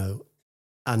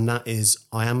 and that is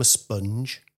I am a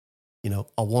sponge. I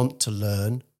want to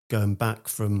learn, going back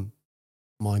from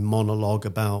my monologue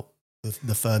about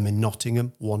the firm in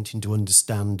Nottingham, wanting to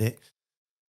understand it,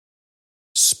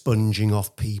 sponging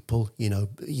off people,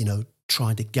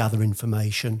 trying to gather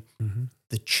information. Mm-hmm.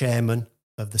 The chairman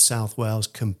of the South Wales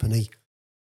company,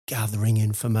 gathering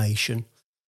information.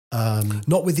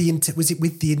 Not with the intent. Was it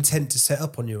with the intent to set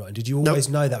up on your own? Did you always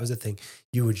know that was a thing?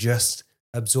 You were just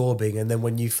absorbing, and then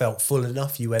when you felt full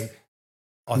enough, you went,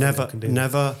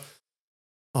 Never.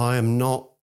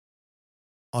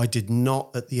 I did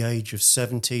not at the age of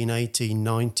 17, 18,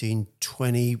 19,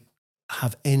 20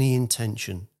 have any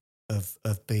intention of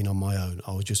being on my own.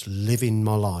 I was just living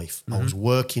my life. Mm-hmm. I was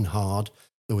working hard.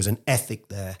 There was an ethic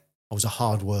there. I was a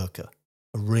hard worker,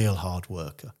 a real hard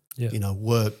worker. Yeah.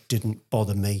 Work didn't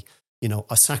bother me.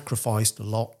 I sacrificed a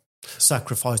lot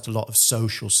of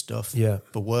social stuff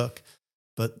for work,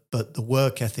 but the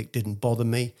work ethic didn't bother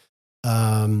me.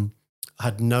 I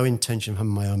had no intention of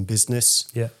having my own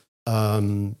business. Yeah.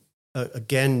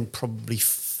 Again, probably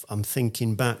I'm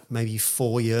thinking back maybe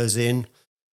 4 years in,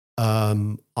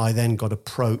 I then got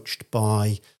approached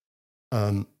by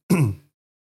a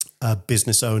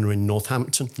business owner in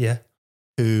Northampton. Yeah.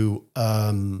 Who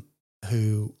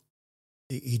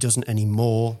he doesn't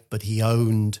anymore, but he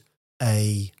owned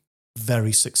a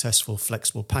very successful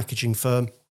flexible packaging firm.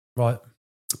 Right.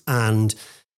 And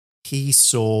he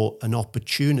saw an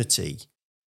opportunity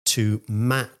to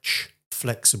match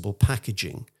flexible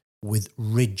packaging with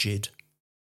rigid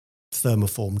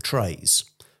thermoform trays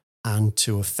and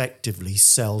to effectively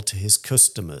sell to his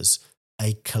customers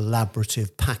a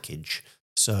collaborative package.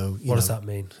 So, what does that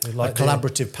mean? Like a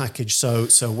collaborative package. So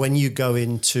when you go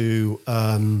into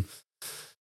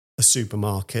a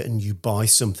supermarket and you buy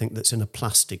something that's in a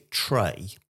plastic tray,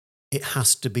 it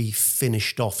has to be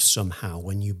finished off somehow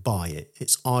when you buy it.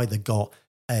 It's either got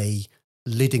a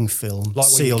lidding film like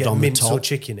sealed on the top, or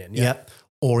chicken in,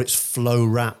 or it's flow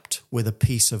wrapped with a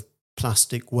piece of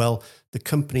plastic. Well, the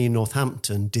company in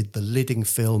Northampton did the lidding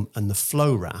film and the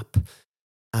flow wrap,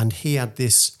 and he had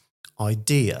this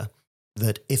idea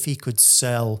that if he could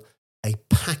sell a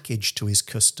package to his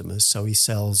customers, so he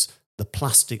sells the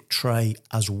plastic tray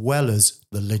as well as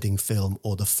the lidding film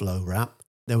or the flow wrap,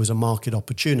 there was a market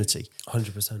opportunity.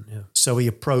 100%, yeah. So he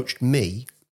approached me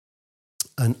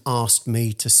and asked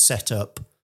me to set up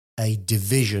a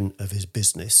division of his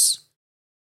business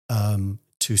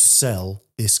to sell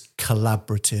this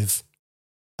collaborative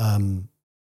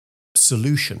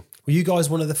solution. Were you guys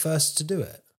one of the first to do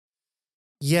it?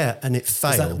 Yeah, and it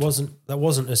failed. That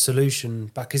wasn't a solution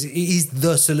back, because it is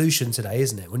the solution today,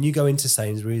 isn't it? When you go into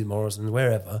Sainsbury's, Morrison's,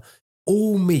 wherever,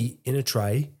 all meat in a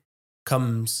tray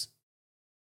comes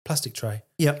plastic tray.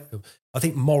 Yep. I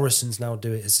think Morrison's now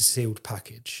do it as a sealed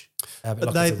package.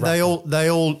 But they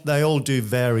all do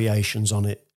variations on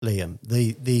it, Liam.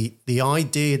 The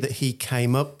idea that he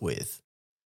came up with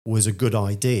was a good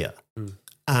idea,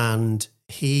 and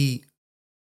he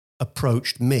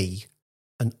approached me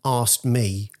and asked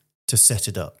me to set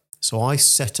it up. So I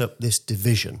set up this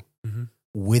division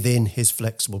within his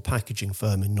flexible packaging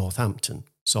firm in Northampton.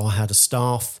 So I had a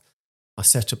staff, I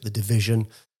set up the division,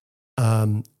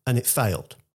 and it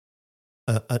failed.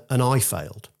 And I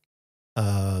failed.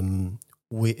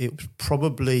 It was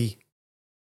probably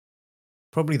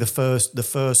the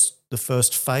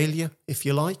first failure, if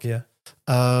you like. Yeah.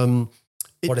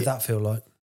 What did that feel like?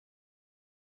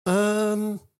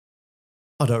 I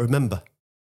don't remember.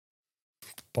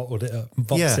 Bottled it up.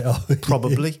 It up.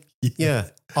 Probably. Yeah.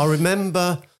 I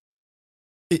remember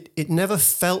it never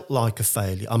felt like a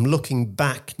failure. I'm looking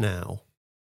back now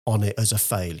on it as a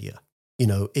failure. You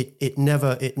know, it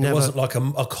never wasn't like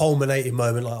a culminating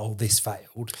moment like, oh, this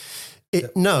failed.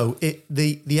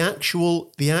 The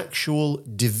actual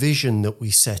division that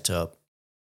we set up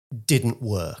didn't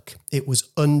work. It was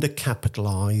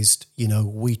undercapitalized. You know,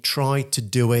 we tried to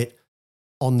do it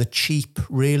on the cheap,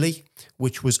 really,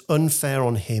 which was unfair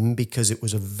on him because it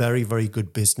was a very, very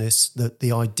good business.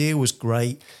 The idea was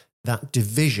great. That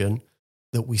division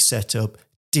that we set up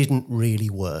didn't really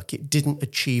work. It didn't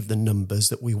achieve the numbers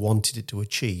that we wanted it to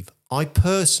achieve. I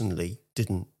personally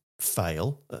didn't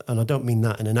fail, and I don't mean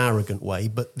that in an arrogant way,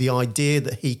 but the idea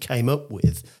that he came up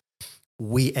with,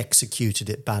 we executed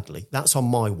it badly. That's on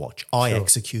my watch. I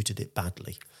executed it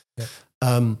badly. Yeah.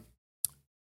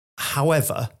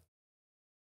 However,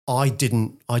 I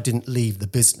didn't leave the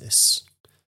business.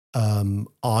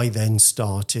 I then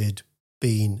started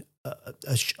being,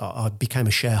 I became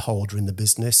a shareholder in the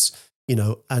business, you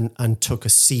know, and took a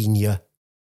senior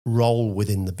role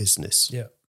within the business. Yeah.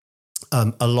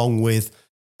 Along with,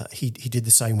 he did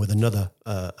the same with another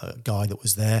guy that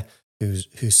was there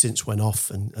who since went off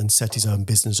and set his own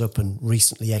business up and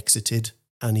recently exited,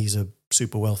 and he's a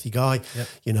super wealthy guy. Yep.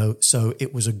 You know, so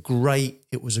it was a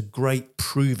great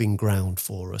proving ground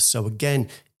for us. So again,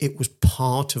 it was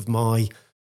part of my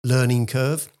learning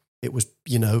curve. It was,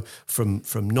 you know, from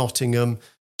Nottingham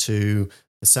to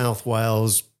the South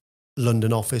Wales,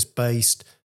 London office based,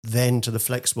 then to the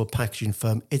flexible packaging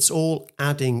firm. It's all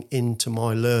adding into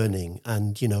my learning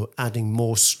and, you know, adding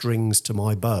more strings to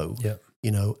my bow. Yeah. You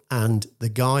know, and the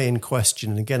guy in question,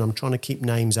 and again, I'm trying to keep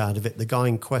names out of it. The guy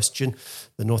in question,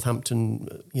 the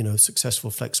Northampton, you know,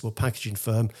 successful flexible packaging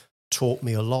firm, taught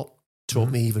me a lot, taught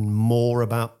me even more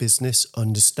about business,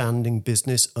 understanding,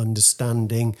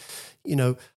 you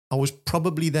know, I was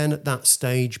probably then at that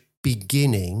stage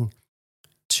beginning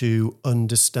to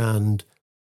understand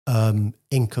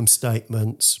income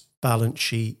statements, balance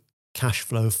sheet, cash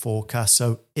flow forecast.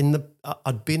 So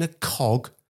I'd been a cog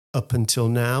up until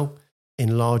now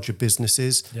in larger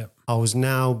businesses. Yep. I was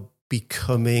now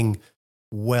becoming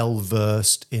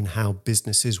well-versed in how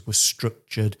businesses were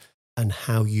structured and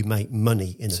how you make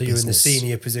money in a business. So you're in the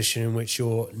senior position in which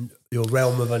your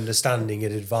realm of understanding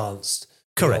had advanced.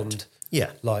 Correct. Beyond,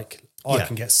 yeah. Like, I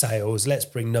can get sales, let's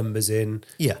bring numbers in.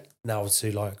 Yeah. Now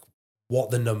to like what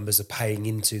the numbers are paying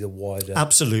into the wider.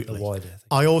 Absolutely. The wider thing.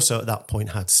 I also at that point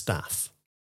had staff.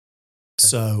 Okay.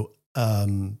 So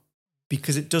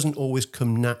because it doesn't always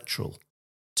come natural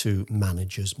to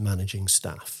managers managing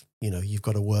staff. You know, you've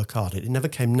got to work hard. It never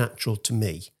came natural to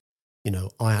me. You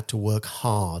know, I had to work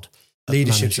hard.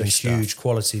 Leadership's a huge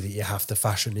quality that you have to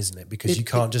fashion, isn't it? Because you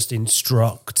can't just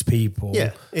instruct people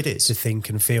it is. to think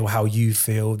and feel how you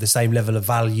feel, the same level of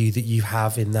value that you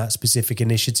have in that specific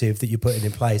initiative that you're putting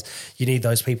in place. You need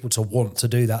those people to want to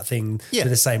do that thing to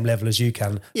the same level as you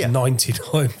can.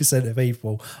 99% of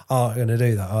people aren't going to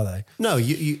do that, are they? No,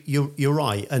 you're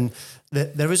right. And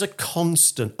there is a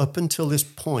constant, up until this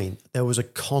point, there was a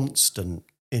constant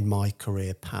in my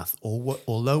career path.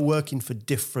 Although working for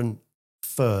different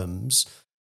firms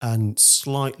and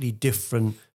slightly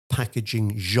different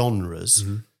packaging genres,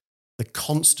 the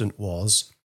constant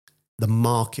was the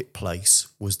marketplace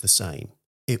was the same.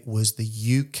 It was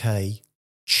the UK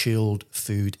chilled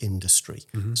food industry.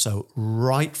 Mm-hmm. So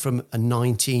right from a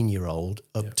 19-year-old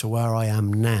up to where I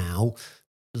am now,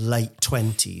 late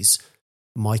 20s,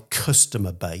 my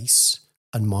customer base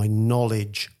and my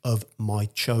knowledge of my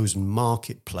chosen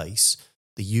marketplace,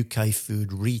 the UK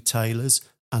food retailers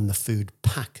and the food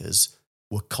packers,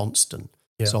 were constant.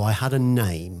 Yeah. So I had a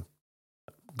name,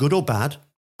 good or bad,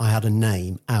 I had a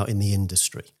name out in the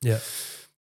industry. Yeah.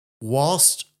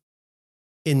 Whilst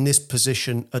in this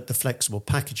position at the flexible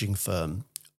packaging firm,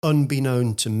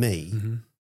 unbeknown to me, Mm-hmm.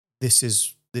 this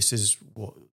is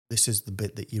the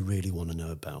bit that you really want to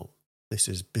know about. This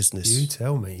is business. You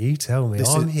tell me.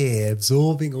 This I'm here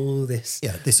absorbing all this.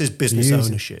 Yeah, this is business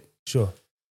ownership. Sure.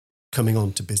 Coming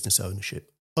on to business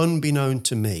ownership. Unbeknown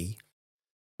to me,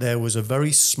 there was a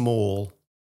very small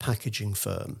packaging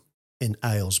firm in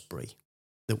Aylesbury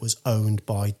that was owned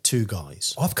by two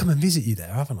guys. I've come and visit you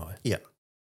there, haven't I? Yeah.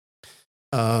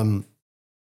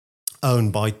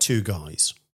 Owned by two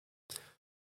guys.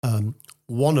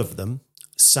 One of them,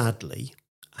 sadly,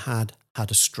 had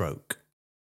a stroke,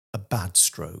 a bad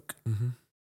stroke. Mm-hmm.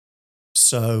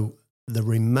 So the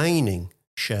remaining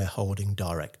shareholding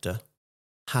director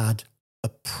had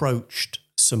approached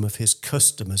some of his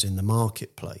customers in the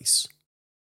marketplace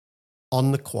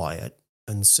on the quiet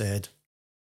and said,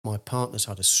 my partner's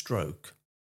had a stroke.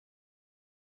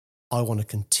 I want to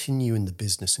continue in the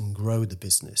business and grow the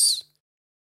business,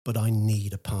 but I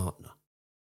need a partner.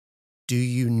 Do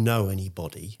you know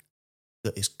anybody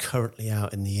that is currently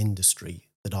out in the industry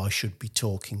that I should be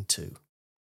talking to?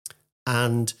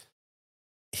 And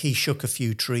he shook a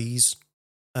few trees,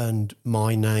 and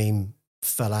my name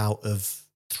fell out of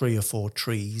 3 or 4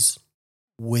 trees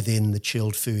within the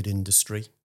chilled food industry.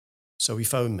 So he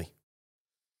phoned me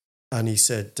and he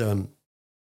said,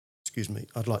 excuse me,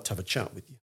 I'd like to have a chat with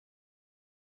you.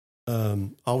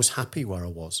 I was happy where I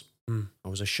was. I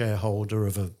was a shareholder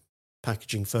of a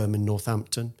packaging firm in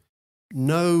Northampton.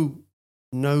 No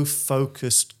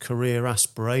focused career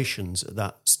aspirations at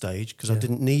that stage because I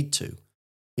didn't need to.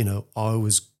 You know, I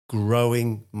was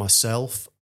growing myself.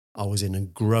 I was in a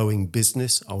growing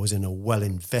business. I was in a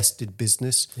well-invested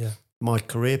business. Yeah. My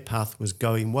career path was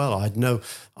going well. I had no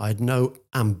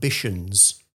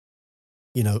ambitions,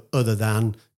 you know, other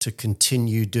than to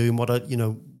continue doing what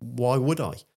why would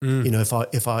I? You know, if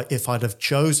I'd have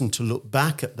chosen to look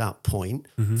back at that point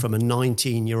from a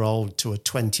 19-year-old to a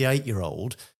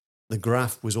 28-year-old, the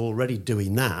graph was already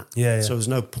doing that. Yeah. So there's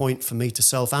no point for me to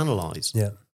self-analyze. Yeah.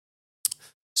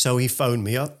 So he phoned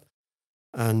me up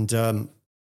and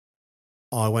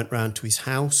I went round to his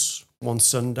house one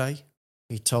Sunday.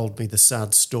 He told me the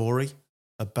sad story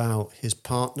about his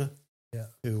partner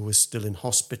who was still in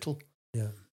hospital.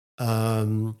 Yeah.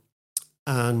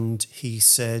 And he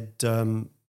said,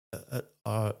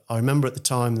 I remember at the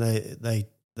time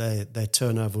their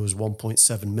turnover was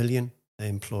 1.7 million. They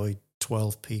employed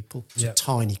 12 people. It's a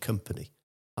tiny company.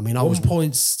 I mean, I was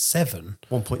 1.7?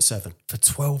 1.7. For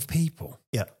 12 people?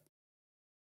 Yeah.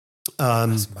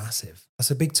 That's massive.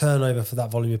 That's a big turnover for that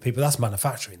volume of people. That's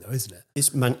manufacturing though, isn't it?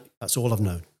 That's all I've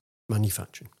known,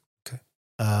 manufacturing. Okay.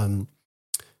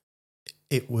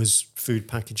 It was food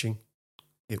packaging.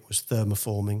 It was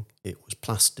thermoforming. It was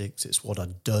plastics. It's what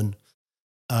I'd done.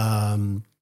 And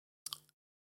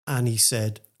he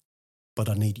said, but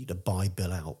I need you to buy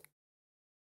Bill out.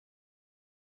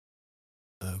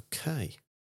 Okay.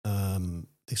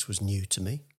 This was new to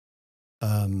me.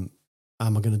 Am I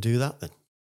going to do that then?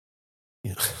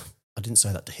 You know, I didn't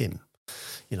say that to him.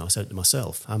 You know, I said it to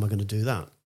myself. How am I going to do that?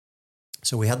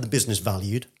 So we had the business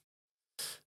valued,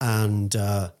 and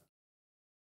the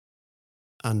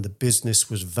business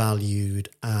was valued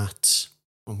at.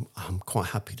 I'm quite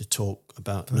happy to talk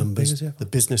about numbers. Figures, yeah. The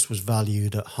business was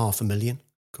valued at £500,000.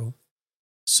 Cool.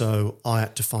 So I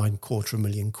had to find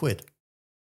 £250,000.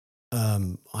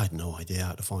 I had no idea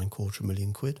how to find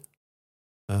 £250,000.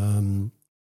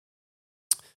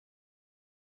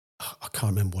 I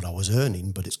can't remember what I was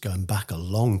earning, but it's going back a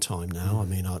long time now. I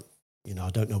mean, I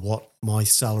don't know what my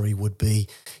salary would be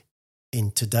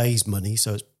in today's money,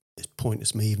 so it's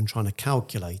pointless me even trying to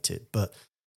calculate it. But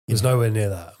it was nowhere near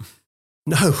that.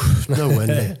 No, nowhere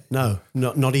near. No,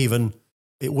 not even.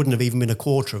 It wouldn't have even been a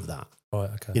quarter of that. Right.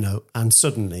 Okay. You know, and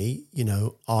suddenly, you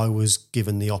know, I was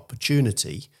given the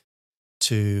opportunity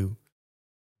to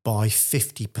buy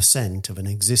 50% of an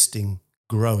existing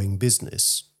growing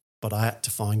business, but I had to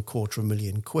find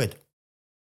 £250,000.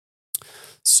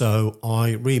 So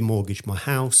I remortgaged my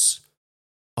house.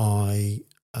 I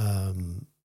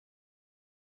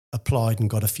applied and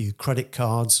got a few credit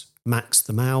cards, maxed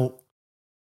them out,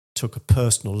 took a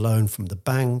personal loan from the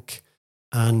bank,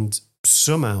 And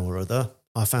somehow or other,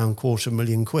 I found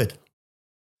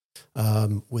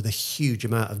 £250,000 with a huge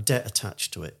amount of debt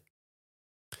attached to it.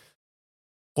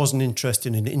 Wasn't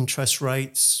interested in interest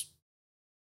rates,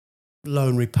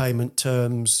 loan repayment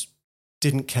terms,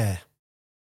 didn't care.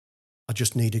 I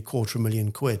just needed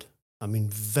 £250,000. I mean,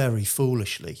 very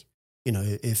foolishly. You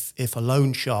know, if a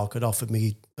loan shark had offered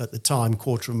me at the time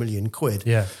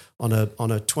 £250,000 on a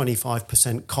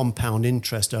 25% compound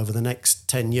interest over the next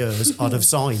 10 years, I'd have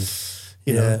signed,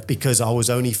 you know, because I was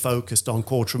only focused on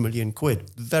 £250,000,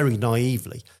 very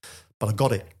naively, but I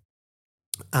got it.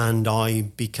 And I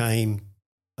became,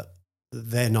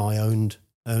 then I owned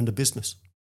a business.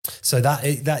 So that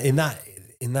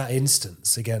in that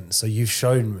instance, again, so you've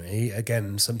shown me,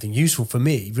 again, something useful for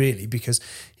me, really, because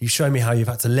you've shown me how you've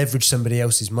had to leverage somebody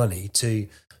else's money to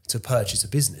purchase a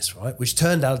business, right? Which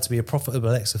turned out to be a profitable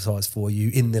exercise for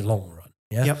you in the long run.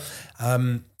 Yeah. Yep.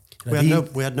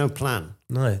 We had no plan.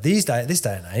 No. This day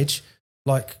and age,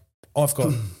 like I've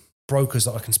got brokers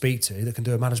that I can speak to that can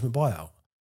do a management buyout.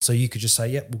 So you could just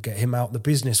say, we'll get him out. The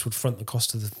business would front the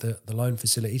cost of the loan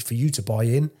facility for you to buy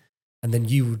in. And then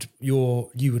you would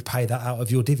pay that out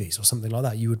of your divvies or something like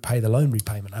that. You would pay the loan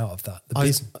repayment out of that.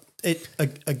 That's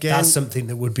something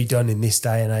that would be done in this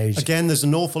day and age. Again, there's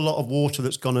an awful lot of water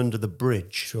that's gone under the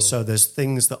bridge. Sure. So there are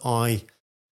things that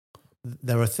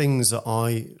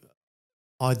I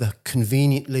either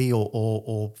conveniently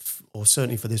or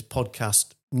certainly for this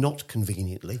podcast, not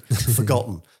conveniently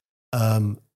forgotten.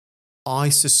 I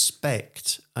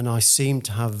suspect, and I seem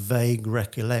to have vague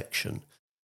recollection,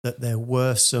 that there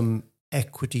were some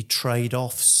equity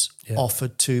trade-offs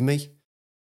offered to me,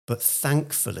 but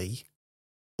thankfully,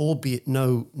 albeit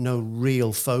no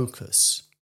real focus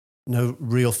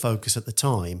at the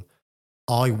time,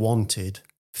 I wanted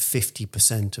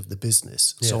 50% of the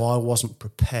business. Yeah. So I wasn't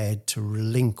prepared to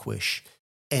relinquish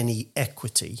any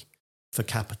equity for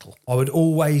capital. I would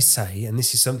always say, and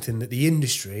this is something that the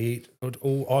industry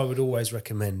I would always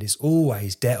recommend, is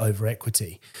always debt over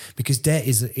equity, because debt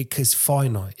is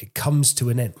finite. It comes to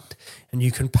an end and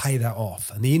you can pay that off.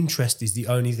 And the interest is the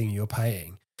only thing you're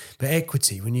paying. But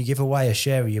equity, when you give away a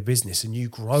share of your business and you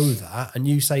grow that, and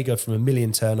you say go from 1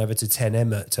 million turnover to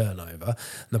 10M turnover,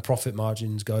 and the profit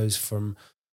margins goes from,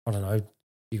 I don't know,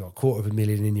 you got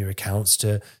 $250,000 in your accounts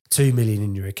to 2 million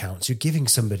in your accounts. You're giving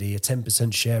somebody a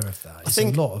 10% share of that. It's a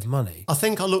lot of money. I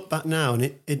think I look back now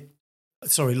and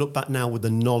look back now with the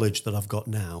knowledge that I've got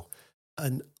now.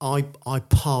 And I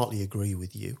partly agree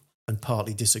with you and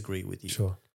partly disagree with you.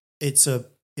 Sure. It's a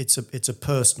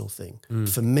personal thing.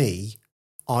 For me,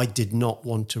 I did not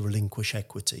want to relinquish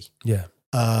equity. Yeah.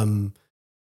 Not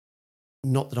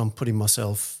that I'm putting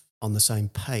myself on the same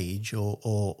page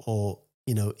or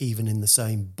you know, even in the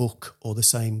same book or the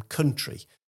same country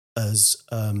as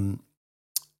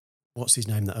what's his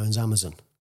name that owns Amazon?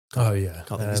 Oh yeah,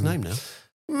 Can't think of his name now.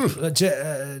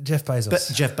 Jeff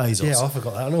Bezos. Jeff Bezos. Yeah, I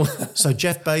forgot that one. So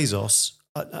Jeff Bezos,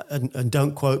 and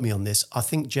don't quote me on this, I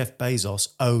think Jeff Bezos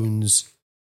owns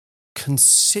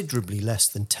considerably less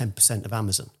than 10% of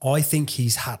Amazon. I think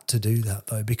he's had to do that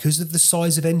though because of the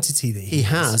size of entity that he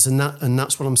has, and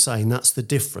that's what I'm saying. That's the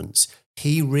difference.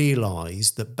 He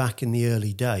realised that back in the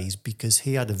early days, because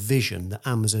he had a vision that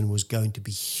Amazon was going to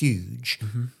be huge,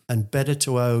 and better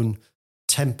to own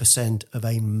 10% of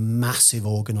a massive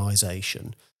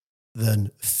organisation than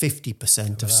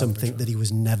 50% of something that he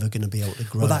was never going to be able to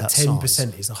grow. Well, that 10%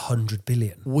 size. is 100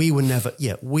 billion. We were never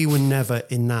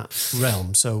in that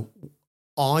realm. So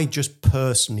I just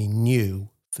personally knew,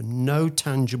 for no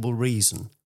tangible reason.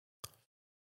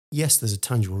 Yes, there's a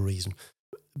tangible reason,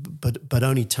 but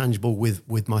only tangible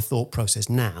with my thought process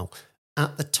now.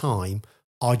 At the time,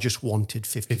 I just wanted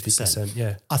 50%.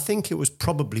 Yeah. I think it was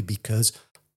probably because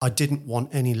I didn't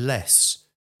want any less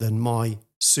than my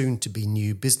soon-to-be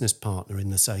new business partner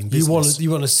in the same business. You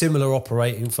want a similar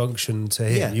operating function to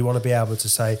him. Yeah. You want to be able to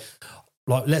say,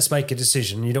 like, let's make a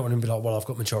decision. You don't want to be like, well, I've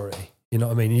got majority. You know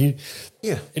what I mean?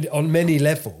 On many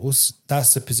levels,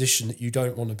 that's a position that you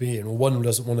don't want to be in, or one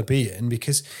doesn't want to be in,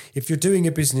 because if you're doing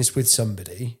a business with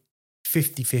somebody,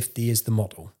 50-50 is the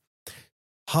model.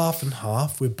 Half and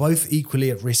half, we're both equally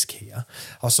at risk here.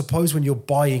 I suppose when you're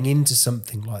buying into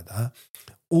something like that,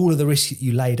 all of the risks that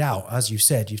you laid out, as you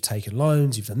said, you've taken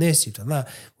loans, you've done this, you've done that,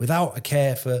 without a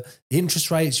care for the interest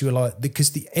rates. You were like,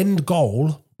 because the end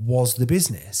goal was the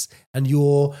business, and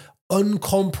your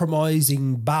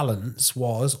uncompromising balance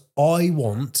was, I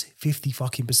want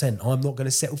 50%. I'm not going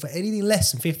to settle for anything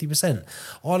less than 50%.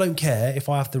 I don't care if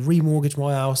I have to remortgage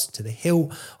my house to the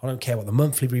hilt. I don't care what the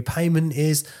monthly repayment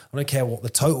is. I don't care what the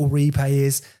total repay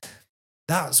is.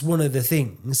 That's one of the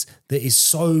things that is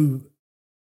so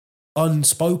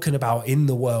unspoken about in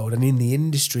the world and in the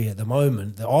industry at the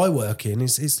moment that I work in.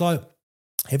 It's like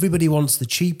everybody wants the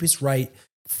cheapest rate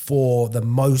for the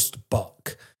most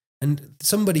buck. And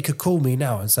somebody could call me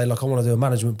now and say, like, I want to do a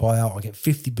management buyout. I get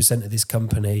 50% of this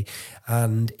company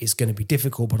and it's going to be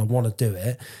difficult, but I want to do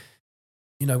it.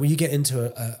 You know, when you get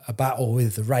into a battle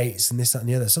with the rates and this, that, and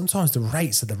the other, sometimes the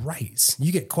rates are the rates.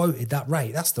 You get quoted that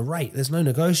rate, that's the rate. There's no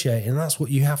negotiating. That's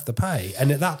what you have to pay.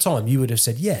 And at that time, you would have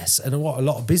said yes. And what a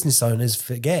lot of business owners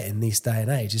forget in this day and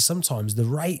age is sometimes the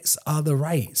rates are the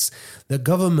rates. The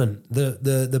government,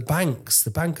 the banks,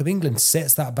 the Bank of England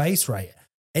sets that base rate.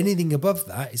 Anything above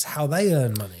that is how they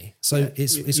earn money. So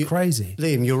it's crazy.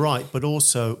 Liam, you're right, but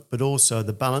also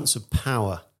the balance of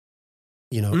power,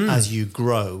 you know, as you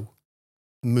grow,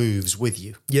 moves with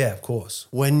you. Yeah, of course.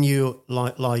 When you're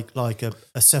like a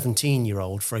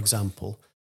 17-year-old, for example,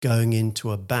 going into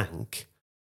a bank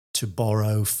to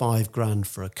borrow $5,000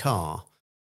 for a car,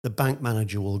 the bank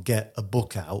manager will get a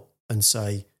book out and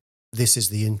say, this is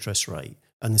the interest rate.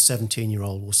 And the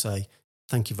 17-year-old will say,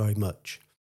 thank you very much.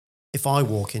 If I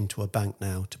walk into a bank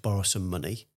now to borrow some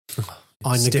money,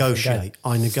 I negotiate.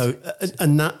 And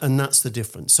that's the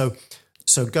difference.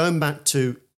 So going back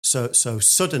to so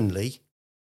suddenly,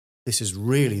 this is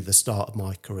really the start of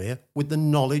my career. With the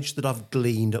knowledge that I've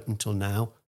gleaned up until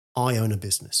now, I own a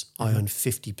business. I own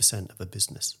 50% of a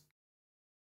business.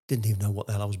 Didn't even know what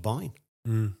the hell I was buying.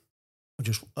 I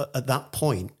just at that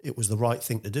point, it was the right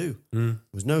thing to do. There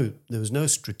was no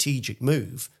strategic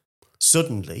move.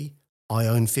 Suddenly, I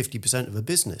own 50% of a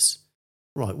business.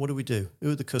 Right, what do we do?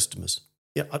 Who are the customers?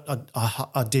 Yeah,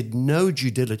 I did no due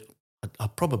diligence. I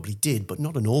probably did, but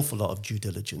not an awful lot of due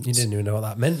diligence. You didn't even know what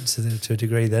that meant to a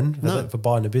degree then for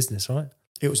buying a business, right?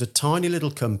 It was a tiny little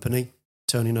company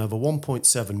turning over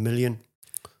 1.7 million,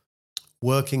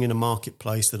 working in a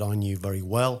marketplace that I knew very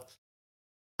well.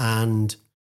 And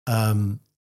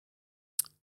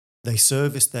they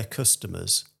serviced their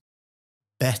customers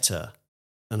better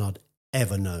than I'd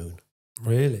ever known.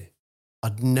 Really?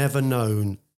 I'd never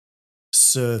known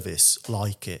service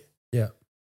like it. Yeah.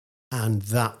 And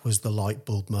that was the light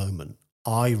bulb moment.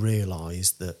 I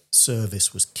realised that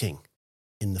service was king.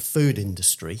 In the food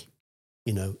industry,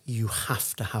 you know, you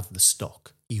have to have the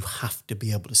stock. You have to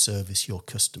be able to service your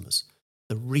customers.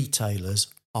 The retailers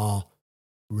are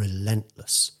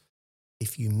relentless.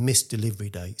 If you miss delivery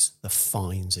dates, the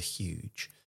fines are huge.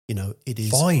 You know, it is...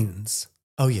 Fines?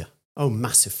 Oh, yeah. Oh,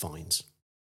 massive fines.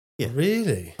 Yeah.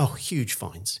 Really? Oh, huge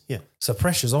fines. Yeah. So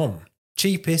pressure's on.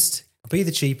 Cheapest, be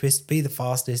the cheapest, be the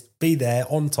fastest, be there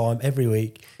on time every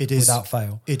week without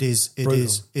fail. It is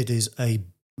a,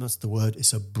 that's the word,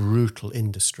 it's a brutal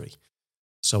industry.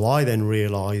 So I then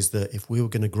realised that if we were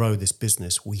going to grow this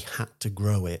business, we had to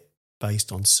grow it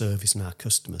based on servicing our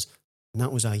customers. And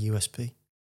that was our USP.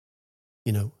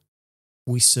 You know,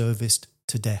 we serviced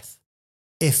to death.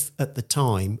 If at the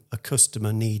time a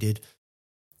customer needed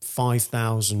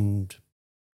 5,000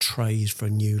 trays for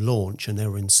a new launch and they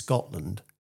were in Scotland,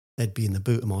 they'd be in the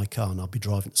boot of my car and I'd be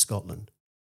driving to Scotland.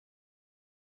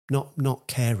 Not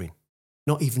caring,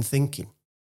 not even thinking.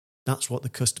 That's what the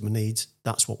customer needs.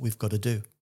 That's what we've got to do.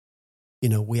 You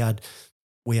know, we had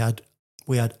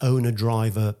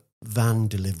owner-driver van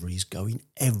deliveries going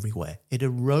everywhere. It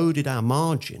eroded our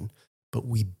margin, but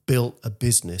we built a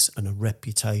business and a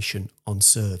reputation on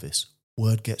service.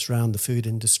 Word gets round the food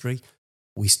industry,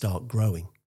 we start growing.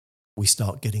 We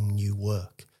start getting new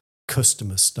work.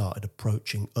 Customers started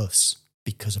approaching us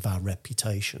because of our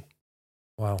reputation.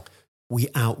 Wow. We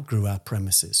outgrew our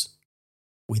premises.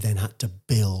 We then had to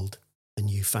build a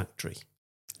new factory.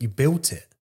 You built it?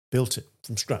 Built it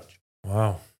from scratch.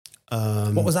 Wow.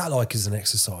 What was that like as an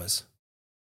exercise?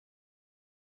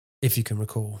 If you can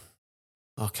recall.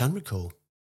 I can recall.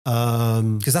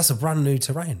 Because that's a brand new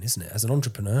terrain, isn't it? As an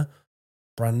entrepreneur,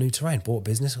 brand new terrain. Bought a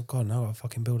business. Oh, God, no, I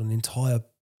fucking build an entire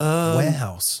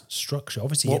warehouse structure.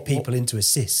 Obviously, get people in to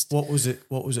assist. What was it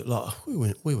like?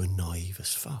 We were naive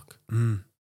as fuck.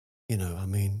 You know, I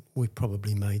mean, we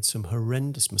probably made some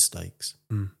horrendous mistakes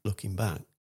looking back.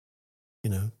 You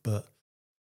know, but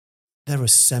there are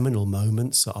seminal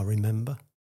moments that I remember.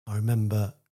 I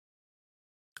remember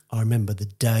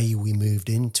the day we moved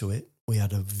into it. We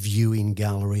had a viewing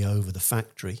gallery over the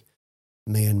factory.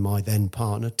 Me and my then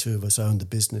partner, two of us owned the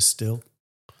business still.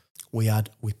 We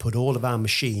put all of our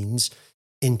machines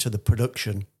into the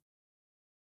production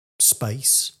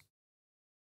space.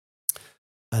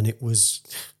 And it was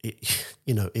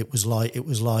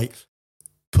like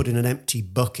putting an empty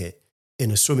bucket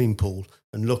in a swimming pool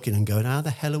and looking and going, how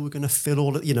the hell are we going to fill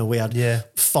all of, you know, we had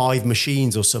 5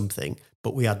 machines or something,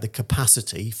 but we had the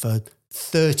capacity for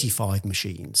 35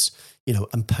 machines,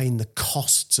 and paying the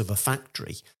costs of a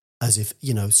factory as if,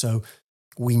 so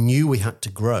we knew we had to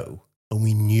grow, and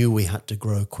we knew we had to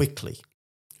grow quickly.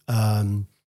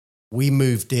 We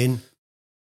moved in,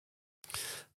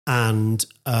 and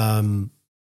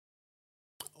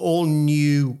all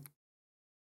new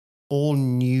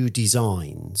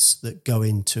designs that go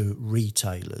into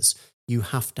retailers, you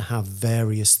have to have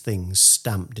various things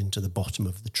stamped into the bottom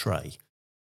of the tray.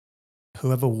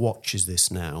 Whoever watches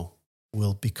this now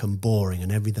will become boring,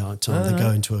 and every time they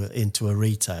go into a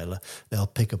retailer, they'll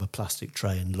pick up a plastic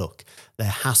tray and look. There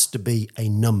has to be a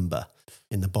number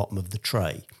in the bottom of the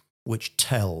tray which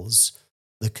tells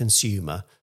the consumer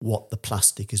what the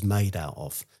plastic is made out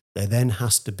of. There then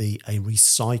has to be a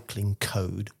recycling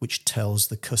code which tells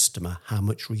the customer how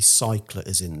much recycler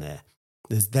is in there.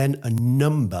 There's then a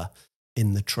number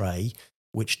in the tray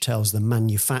which tells the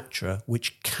manufacturer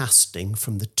which casting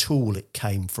from the tool it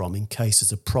came from in case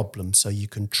there's a problem, so you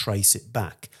can trace it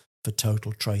back for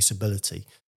total traceability.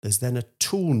 There's then a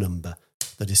tool number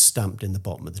that is stamped in the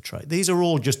bottom of the tray. These are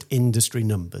all just industry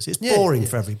numbers. It's boring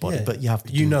for everybody, but you have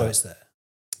to do it's there.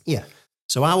 Yeah.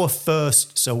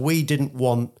 So we didn't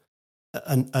want,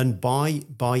 and by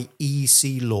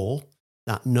EC law,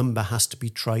 that number has to be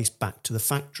traced back to the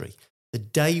factory. The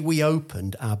day we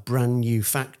opened our brand new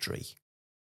factory,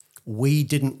 we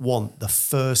didn't want the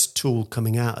first tool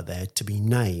coming out of there to be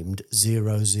named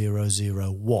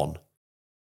 0001.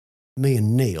 Me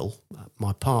and Neil,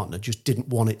 my partner, just didn't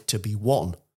want it to be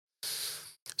 1.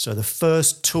 So the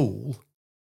first tool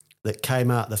that came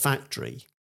out of the factory,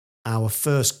 our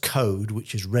first code,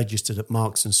 which is registered at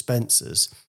Marks and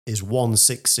Spencer's, is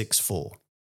 1664.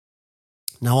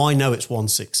 Now, I know it's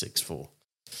 1664.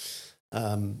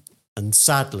 And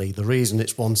sadly, the reason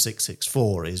it's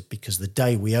 1664 is because the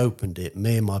day we opened it,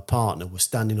 me and my partner were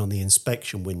standing on the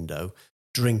inspection window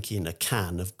drinking a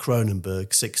can of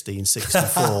Kronenberg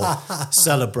 1664,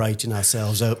 celebrating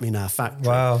ourselves opening our factory.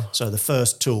 Wow. So the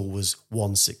first tool was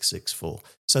 1664.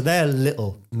 So they're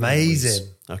little amazing.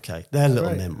 Memories. Okay, they're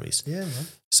little memories. Yeah, man.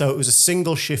 So it was a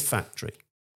single shift factory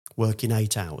working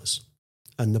 8 hours.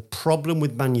 And the problem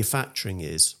with manufacturing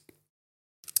is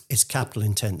it's capital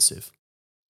intensive,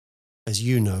 as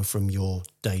you know from your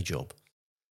day job.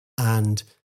 And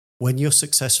when you're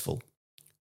successful,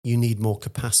 you need more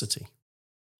capacity,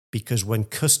 because when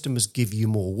customers give you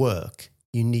more work,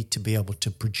 you need to be able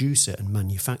to produce it and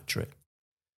manufacture it.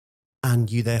 And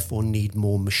you therefore need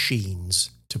more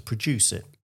machines to produce it.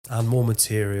 And more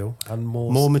material. And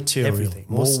more material, everything.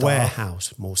 more staff.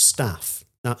 warehouse, more staff.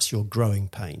 That's your growing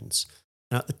pains.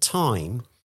 Now, at the time,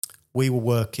 we were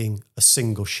working a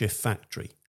single shift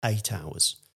factory, 8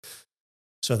 hours.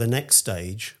 So the next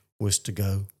stage was to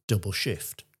go double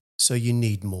shift. So you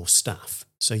need more staff.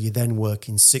 So you then work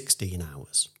in 16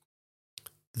 hours.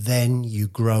 Then you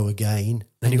grow again.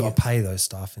 Then you've got to pay those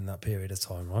staff in that period of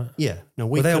time, right? Yeah. Now,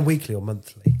 were they on weekly or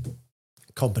monthly?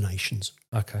 Combinations.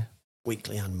 Okay.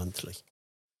 Weekly and monthly.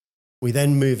 We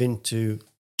then move into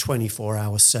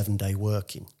 24-hour, 7-day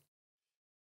working.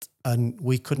 And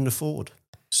we couldn't afford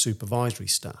supervisory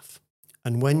staff.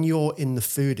 And when you're in the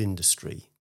food industry,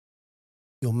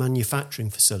 your manufacturing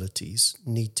facilities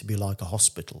need to be like a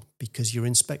hospital, because you're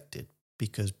inspected,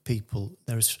 because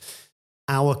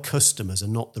our customers are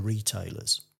not the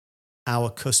retailers. Our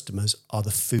customers are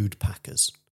the food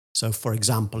packers. So, for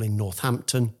example, in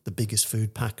Northampton, the biggest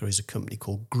food packer is a company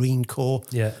called Greencore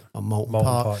on Moulton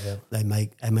Park. Yeah. They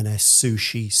make M&S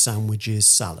sushi, sandwiches,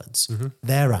 salads. Mm-hmm.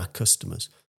 They're our customers.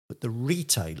 But the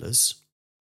retailers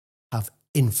have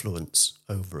influence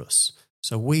over us.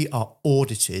 So we are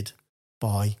audited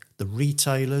by the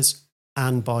retailers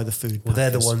and by the food packers. Well,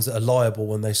 they're the ones that are liable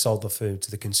when they sold the food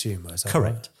to the consumer. Is that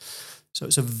correct? Right? So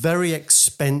it's a very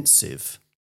expensive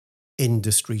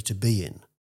industry to be in,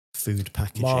 food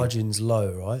packaging. Margin's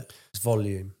low, right? It's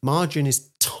volume. Margin is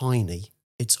tiny.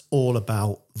 It's all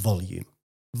about volume.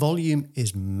 Volume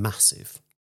is massive.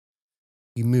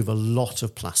 You move a lot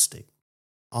of plastic.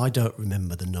 I don't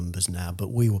remember the numbers now,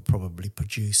 but we were probably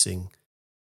producing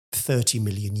 30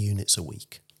 million units a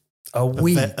week. A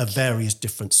week? Of various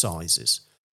different sizes.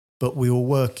 But we were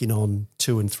working on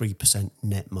 2 and 3%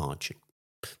 net margin.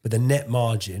 But the net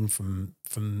margin from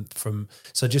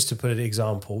so just to put an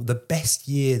example, the best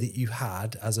year that you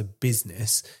had as a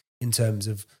business in terms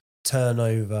of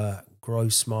turnover,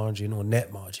 gross margin or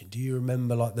net margin, do you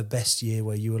remember like the best year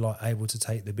where you were like able to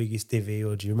take the biggest divvy,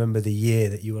 or do you remember the year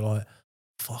that you were like,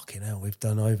 fucking hell, we've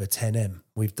done over 10M.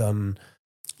 We've done...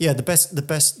 Yeah,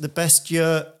 the best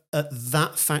year at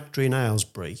that factory in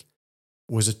Aylesbury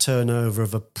was a turnover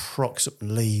of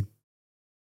approximately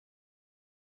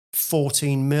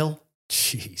 14 mil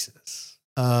Jesus.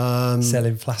 Yeah,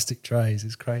 Selling plastic trays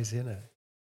is crazy, isn't it?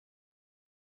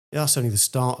 that's only the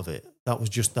start of it. That was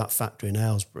just that factory in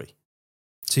Aylesbury.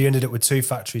 So you ended up with 2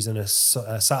 factories and a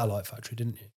satellite factory,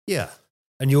 didn't you? Yeah,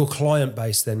 And your client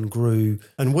base then grew.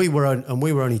 and we were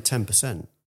only 10%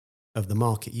 of the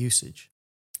market usage,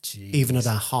 Jeez. even at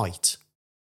our height.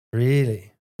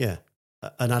 Really? Yeah,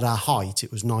 and at our height,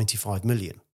 it was 95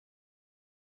 million.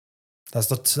 That's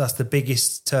the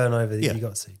biggest turnover that Yeah. you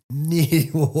got to.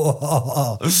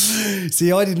 Wow.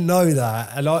 See, I didn't know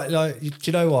that, and do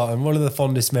you know what? And one of the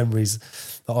fondest memories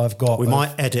that I've got. We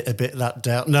might edit a bit of that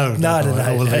down. No, No,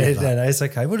 it's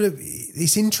okay. Well,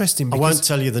 it's interesting. I Because, won't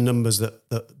tell you the numbers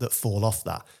that fall off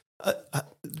that. At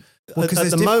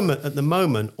there's the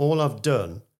moment, all I've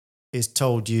done is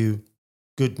told you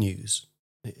good news.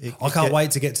 I can't wait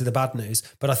to get to the bad news,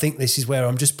 but I think this is where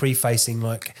I'm just prefacing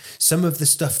like some of the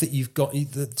stuff that you've got,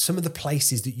 some of the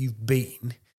places that you've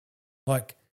been,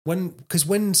 like when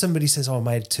somebody says, "Oh, I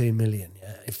made 2 million,"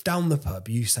 yeah. If down the pub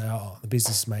you say, "Oh, the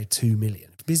business has made 2 million,"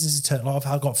 if the business has turned. Like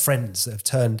I've got friends that have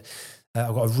turned.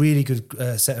 I've got a really good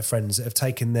set of friends that have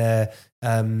taken their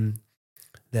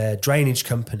drainage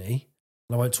company.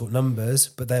 And I won't talk numbers,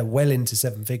 but they're well into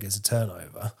 7 figures of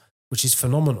turnover, which is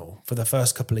phenomenal for the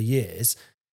first couple of years.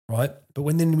 Right. But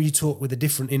when you talk with a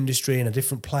different industry and a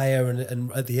different player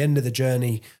and at the end of the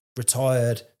journey,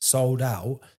 retired, sold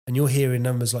out, and you're hearing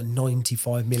numbers like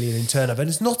 95 million in turnover. And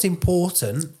it's not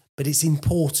important, but it's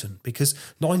important because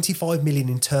 95 million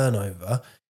in turnover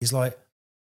is like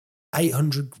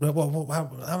 800.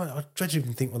 I dread to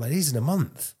even think what that is in a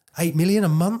month. 8 million a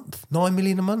month, 9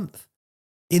 million a month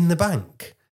in the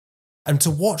bank. And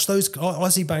to watch those, I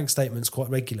see bank statements quite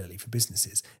regularly for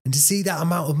businesses, and to see that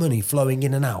amount of money flowing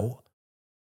in and out,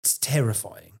 it's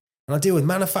terrifying. And I deal with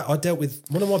I dealt with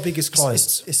one of my biggest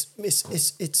clients. It's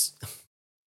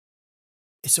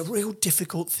a real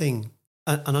difficult thing,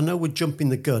 and I know we're jumping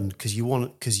the gun because you're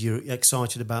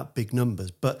excited about big numbers,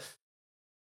 but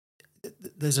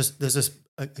there's a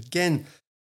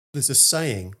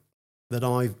saying that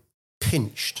I've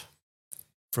pinched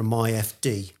from my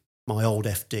FD, my old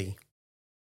FD,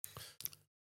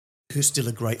 who's still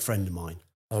a great friend of mine.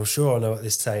 I'm sure I know what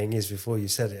this saying is before you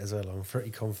said it as well. I'm pretty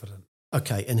confident.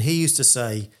 Okay, and he used to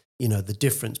say, the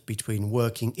difference between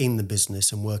working in the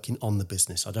business and working on the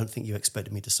business. I don't think you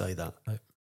expected me to say that. No.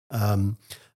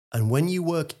 And when you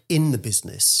work in the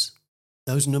business,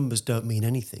 those numbers don't mean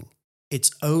anything.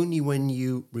 It's only when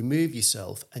you remove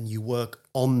yourself and you work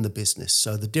on the business.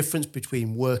 So the difference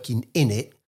between working in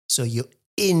it, so you're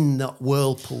in that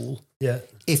whirlpool. Yeah.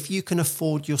 If you can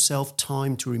afford yourself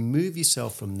time to remove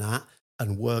yourself from that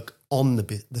and work on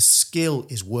the skill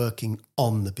is working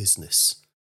on the business.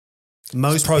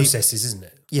 Most processes, isn't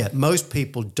it? Yeah, most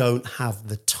people don't have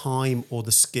the time or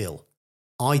the skill.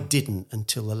 I didn't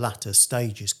until the latter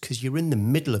stages because you're in the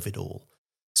middle of it all.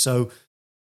 So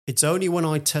it's only when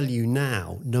I tell you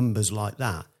now numbers like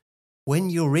that, when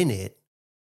you're in it,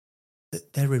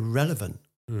 they're irrelevant.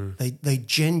 They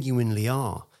genuinely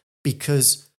are,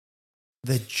 because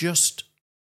they're just,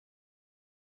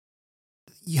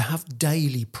 you have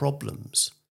daily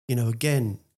problems.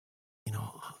 Again,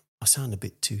 I sound a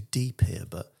bit too deep here,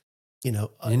 but you're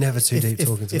never too deep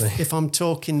talking to me.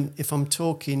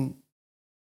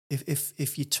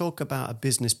 If you talk about a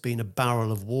business being a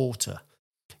barrel of water,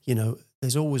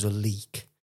 there's always a leak.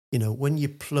 When you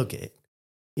plug it,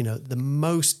 the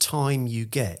most time you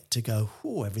get to go,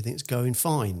 oh, everything's going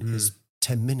fine is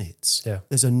 10 minutes. Yeah.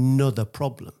 There's another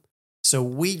problem.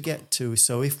 So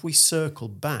if we circle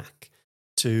back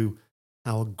to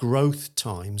our growth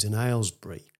times in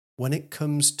Aylesbury, when it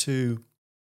comes to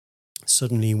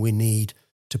suddenly we need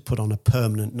to put on a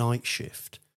permanent night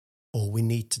shift, or we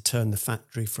need to turn the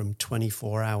factory from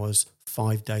 24 hours,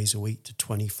 5 days a week to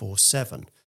 24/7,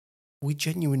 we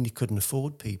genuinely couldn't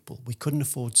afford people. We couldn't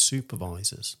afford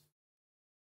supervisors.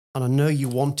 And I know you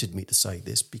wanted me to say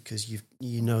this because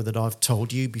you know that I've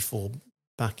told you before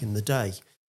back in the day.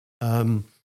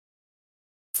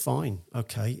 Fine,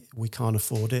 okay, we can't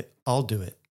afford it. I'll do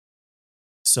it.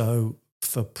 So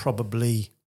for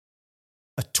probably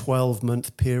a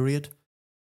 12-month period,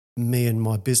 me and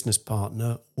my business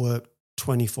partner worked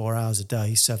 24 hours a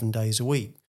day, 7 days a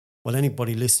week. Well,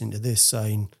 anybody listening to this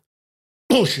saying,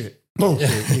 bullshit,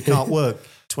 you can't work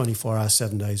 24 hours,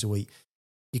 7 days a week.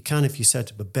 You can if you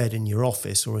set up a bed in your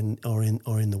office or in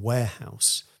the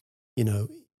warehouse.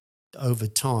 Over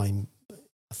time,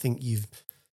 I think you've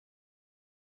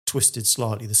twisted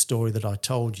slightly the story that I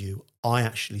told you. I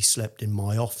actually slept in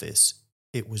my office.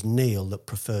 It was Neil that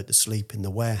preferred to sleep in the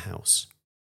warehouse.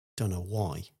 Don't know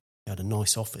why. He had a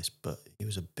nice office, but he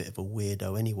was a bit of a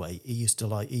weirdo anyway. He used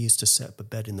to set up a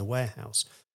bed in the warehouse,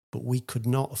 but we could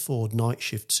not afford night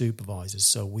shift supervisors.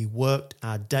 So we worked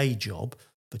our day job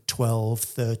for 12,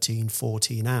 13,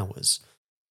 14 hours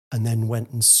and then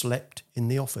went and slept in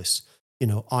the office. You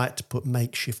know, I had to put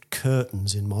makeshift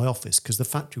curtains in my office because the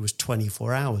factory was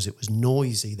 24 hours. It was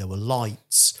noisy. There were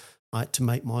lights. I had to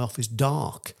make my office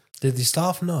dark. Did the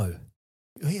staff know?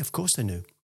 Oh, yeah, of course they knew.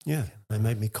 Yeah, they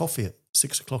made me coffee at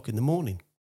 6 o'clock in the morning.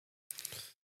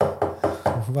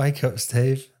 Wake up,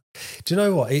 Steve. Do you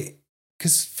know what?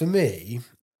 Because for me,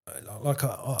 like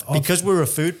because we're a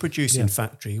food producing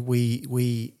factory,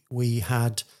 we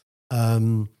had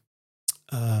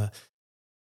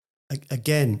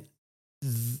again.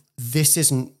 This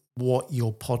isn't what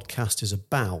your podcast is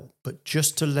about, but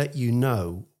just to let you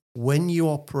know, when you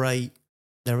operate,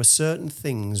 there are certain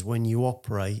things when you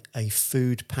operate a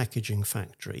food packaging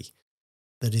factory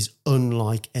that is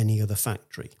unlike any other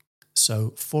factory.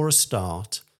 So for a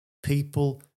start,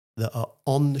 people that are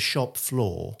on the shop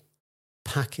floor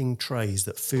packing trays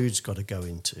that food's got to go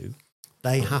into,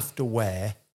 they have to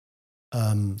wear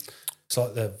it's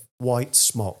like the white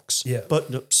smocks, Yeah.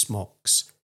 button-up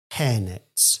smocks,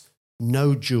 hairnets,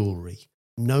 no jewellery,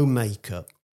 no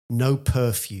makeup, no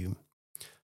perfume,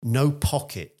 no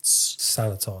pockets,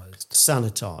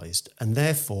 sanitized, and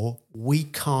therefore we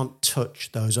can't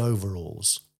touch those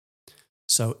overalls.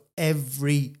 So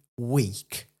every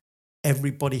week,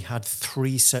 everybody had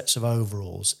 3 sets of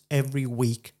overalls. Every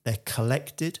week they're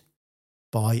collected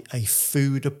by a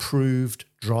food-approved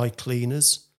dry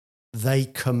cleaners. They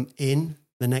come in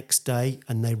the next day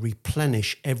and they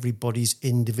replenish everybody's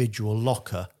individual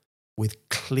locker with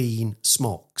clean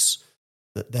smocks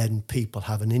that then people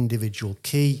have an individual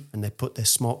key and they put their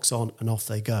smocks on and off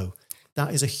they go.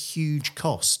 That is a huge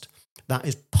cost. That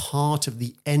is part of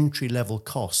the entry-level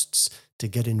costs to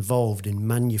get involved in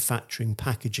manufacturing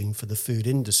packaging for the food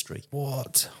industry.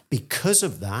 What? Because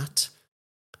of that,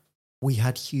 we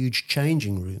had huge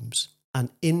changing rooms.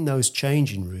 And in those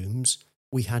changing rooms,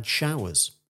 we had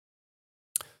showers.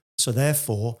 So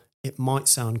therefore, it might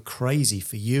sound crazy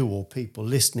for you or people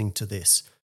listening to this.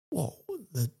 What?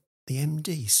 The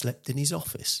MD slept in his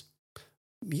office.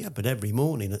 Yeah, but every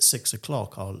morning at 6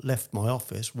 o'clock, I left my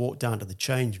office, walked down to the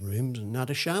changing rooms and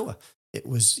had a shower. It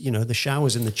was, the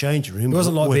showers in the changing room. It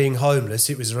wasn't like being homeless.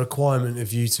 It was a requirement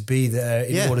of you to be there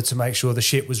in order to make sure the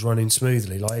ship was running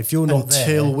smoothly. Like if you're not there...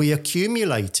 Until we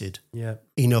accumulated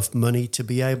enough money to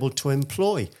be able to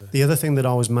employ. The other thing that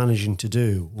I was managing to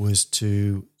do was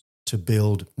to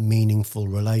build meaningful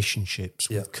relationships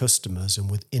with customers and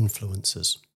with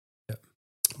influencers.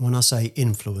 When I say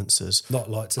influencers... Not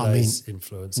like today's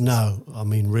influencers. No, I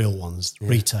mean real ones,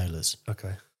 retailers.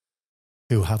 Okay.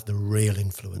 Who have the real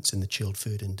influence in the chilled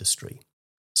food industry.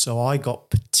 So I got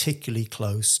particularly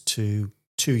close to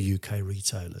 2 UK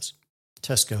retailers,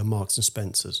 Tesco and Marks and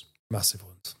Spencer's. Massive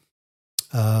ones.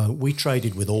 We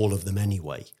traded with all of them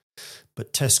anyway,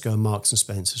 but Tesco and Marks and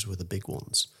Spencer's were the big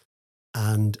ones.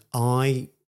 And I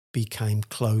became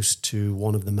close to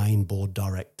one of the main board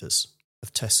directors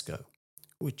of Tesco,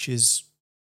 which is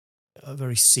a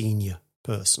very senior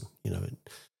person,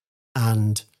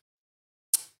 and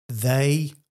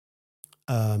they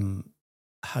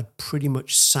had pretty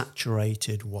much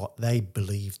saturated what they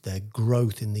believed their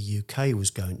growth in the UK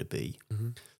was going to be.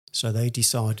 Mm-hmm. So they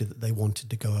decided that they wanted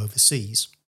to go overseas.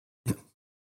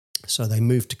 So they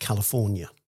moved to California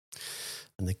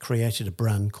and they created a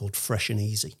brand called Fresh and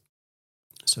Easy.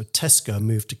 So Tesco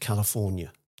moved to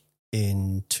California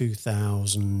in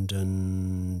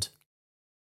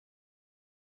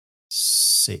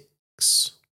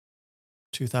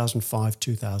 2005,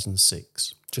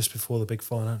 2006. Just before the big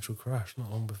financial crash,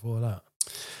 not long before that.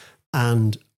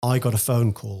 And I got a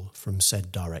phone call from said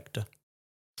director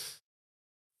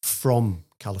from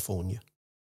California.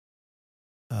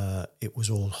 It was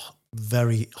all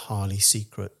very highly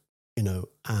secret,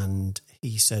 and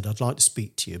he said, I'd like to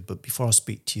speak to you, but before I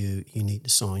speak to you, you need to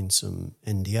sign some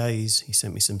NDAs. He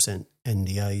sent me some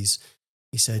NDAs.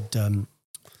 He said,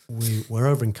 we're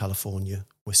over in California.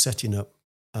 We're setting up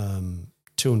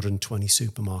 220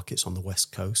 supermarkets on the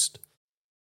West Coast,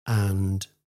 and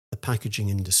the packaging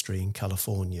industry in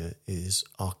California is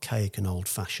archaic and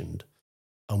old-fashioned,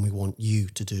 and we want you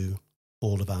to do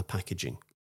all of our packaging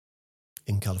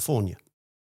in California.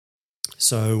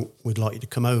 So we'd like you to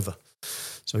come over.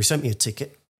 So he sent me a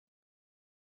ticket,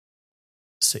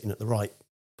 sitting at the right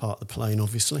part of the plane,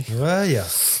 obviously. Were you?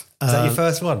 Is that your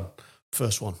first one?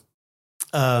 First one.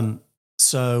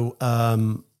 So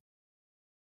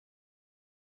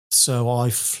I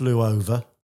flew over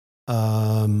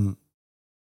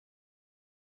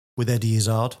with Eddie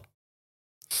Izzard,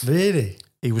 Really?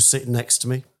 He was sitting next to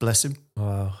me, bless him.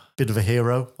 Wow. Bit of a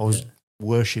hero. I was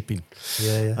worshipping.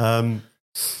 Yeah.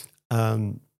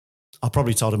 I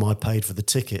probably told him I paid for the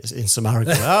tickets in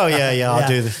Samaritan. Oh yeah, I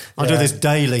do this. I do this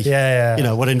daily. Yeah. You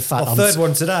know, when in fact Well, third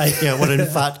one today. Yeah, when in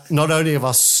fact, not only have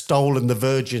I stolen the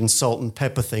Virgin salt and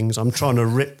pepper things, I'm trying to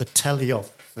rip the telly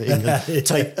off and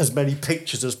take as many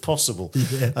pictures as possible.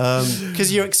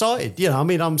 Because you're excited. You know, I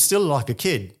mean, I'm still like a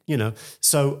kid, you know.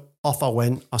 So off I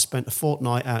went. I spent a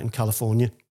fortnight out in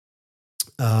California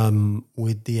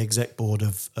with the exec board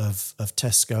of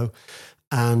Tesco,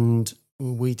 and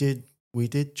we did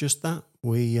just that.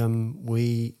 We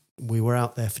were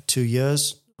out there for 2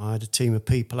 years. I had a team of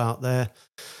people out there.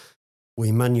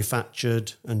 We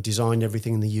manufactured and designed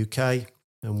everything in the UK,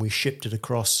 and we shipped it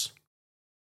across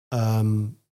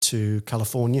to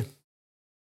California.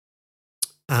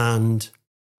 And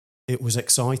it was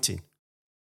exciting.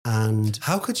 And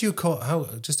how could you?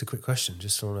 Just a quick question,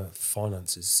 just on the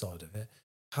finances side of it.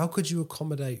 How could you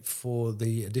accommodate for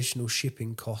the additional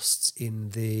shipping costs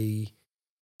in the?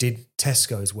 Did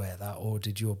Tesco's wear that, or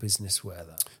did your business wear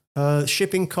that?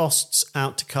 Shipping costs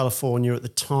out to California at the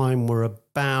time were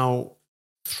about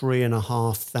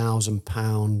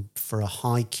 £3,500 for a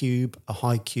high cube. A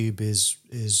high cube is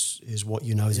what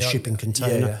you know is a shipping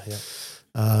container.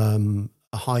 A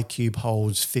high cube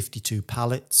holds 52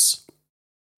 pallets.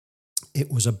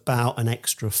 It was about an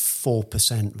extra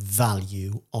 4%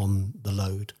 value on the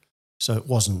load, so it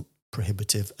wasn't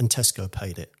prohibitive, and Tesco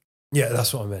paid it. Yeah,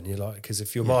 that's what I meant. You're like, because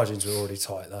if your margins were already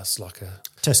tight, that's like a...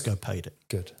 Tesco paid it.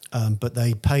 Good. But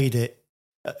they paid it...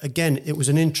 Again, it was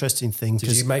an interesting thing.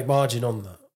 Did you make margin on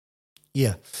that?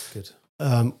 Yeah. Good.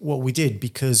 Well, we did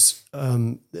because,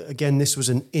 again, this was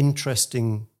an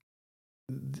interesting...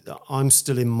 I'm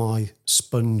still in my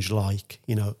sponge-like,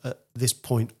 you know, at this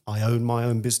point, I own my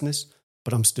own business,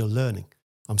 but I'm still learning.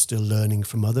 I'm still learning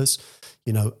from others,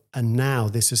 you know, and now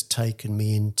this has taken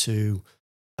me into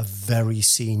a very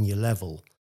senior level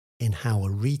in how a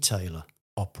retailer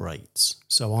operates.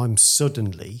 So I'm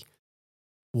suddenly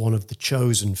one of the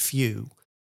chosen few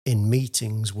in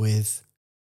meetings with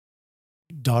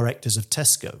directors of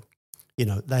Tesco. You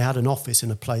know, they had an office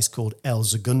in a place called El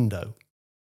Segundo,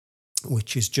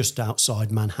 which is just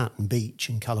outside Manhattan Beach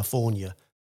in California.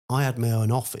 I had my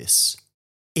own office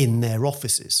in their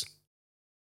offices.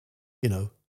 You know,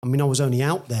 I mean, I was only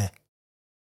out there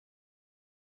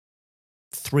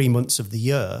 3 months of the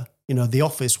year. You know, the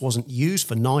office wasn't used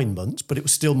for 9 months, but it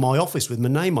was still my office with my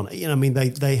name on it. You know, I mean,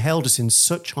 they held us in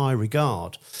such high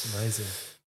regard. Amazing.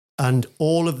 And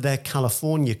all of their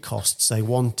California costs, they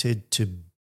wanted to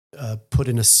put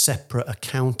in a separate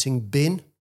accounting bin.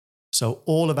 So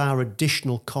all of our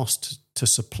additional costs to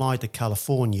supply to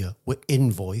California were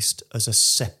invoiced as a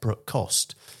separate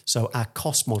cost. So our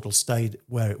cost model stayed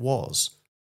where it was.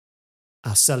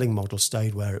 Our selling model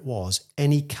stayed where it was.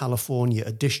 Any California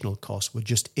additional costs were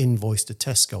just invoiced to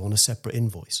Tesco on a separate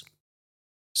invoice.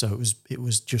 So it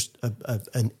was just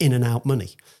an in and out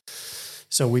money.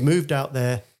 So we moved out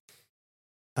there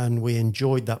and we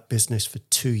enjoyed that business for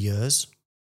 2 years.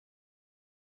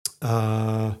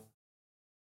 Have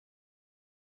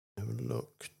a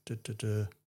look.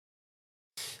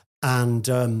 And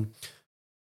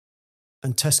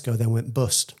Tesco then went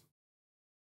bust.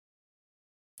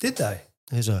 Did they?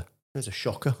 There's a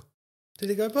shocker. Did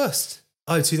it go bust?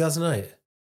 Oh, 2008?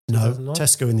 No,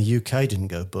 Tesco in the UK didn't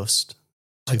go bust.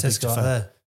 Tesco out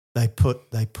there? They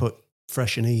put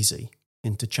Fresh and Easy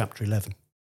into Chapter 11.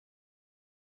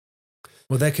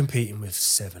 Well, they're competing with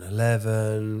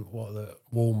 7-Eleven,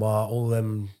 Walmart, all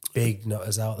them big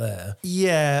nutters out there.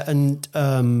 Yeah, and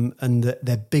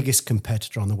their biggest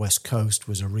competitor on the West Coast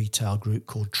was a retail group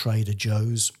called Trader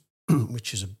Joe's,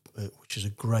 which is a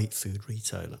great food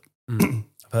retailer. I've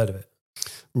heard of it.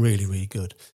 Really, really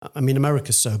good. I mean,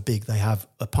 America's so big, they have,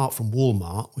 apart from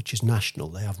Walmart, which is national,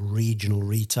 they have regional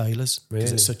retailers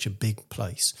because it's such a big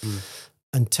place.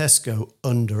 And Tesco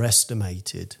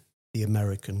underestimated the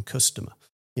American customer.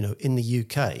 You know, in the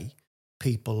UK,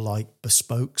 people like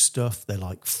bespoke stuff. They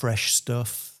like fresh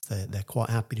stuff. They're quite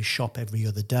happy to shop every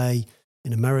other day.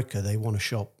 In America, they want to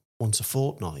shop once a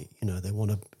fortnight. You know, they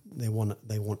want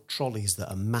trolleys that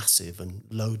are massive and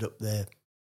load up their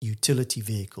utility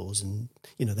vehicles, and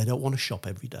you know they don't want to shop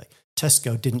every day.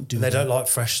 Tesco didn't do. They don't like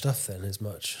fresh stuff then as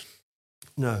much.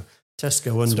 No, Tesco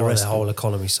underestimated. That's why their whole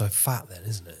economy's so fat then,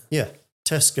 isn't it? Yeah,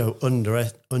 Tesco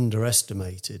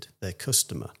underestimated their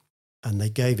customer, and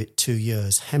they gave it 2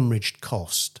 years, hemorrhaged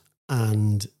cost,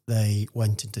 and they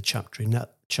went into chapter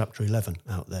 11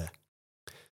 out there.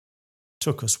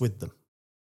 Took us with them.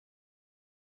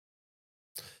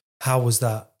 How was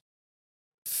that?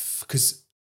 Because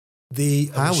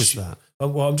How was that?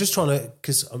 Well, I'm just trying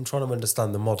to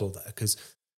understand the model there, because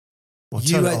Well,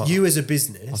 you as a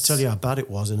business, I'll tell you how bad it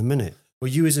was in a minute. well,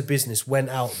 you as a business went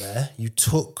out there, you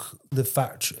took the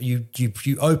factory,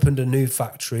 you opened a new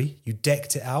factory, you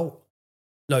decked it out.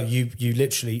 No, you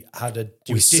literally had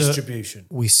distribution.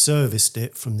 We serviced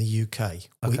it from the UK.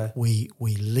 Okay. We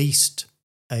leased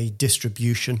a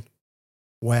distribution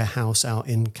warehouse out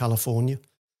in California,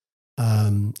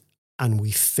 and we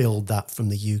filled that from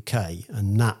the UK,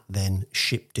 and that then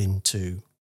shipped into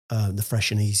the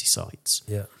Fresh and Easy sites.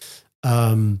 Yeah.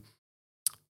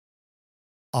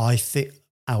 I think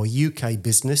our UK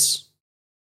business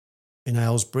in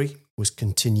Aylesbury was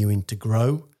continuing to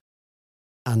grow,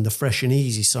 and the Fresh and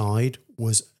Easy side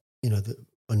was,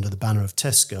 under the banner of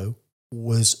Tesco,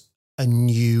 was a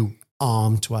new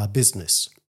arm to our business,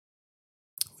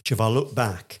 which, if I look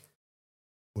back,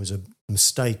 was a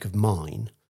mistake of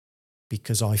mine,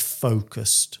 because I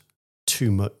focused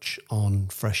too much on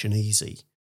Fresh and Easy,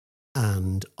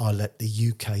 and I let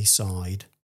the UK side,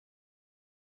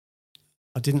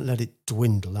 I didn't let it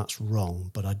dwindle, that's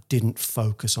wrong, but I didn't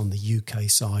focus on the UK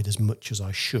side as much as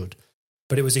I should.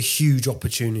 But it was a huge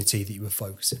opportunity that you were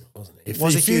focusing on, wasn't it?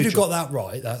 If you'd have got that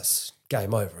right, that's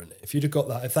game over, isn't it? If you'd have got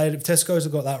that, if Tesco's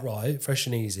have got that right, Fresh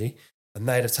and Easy, and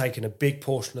they'd have taken a big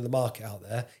portion of the market out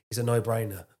there, it's a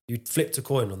no-brainer. You flipped a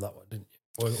coin on that one, didn't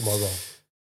you? Or am I wrong?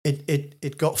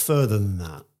 It got further than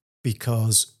that,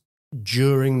 because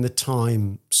during the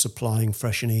time supplying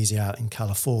Fresh and Easy out in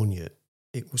California,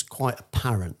 it was quite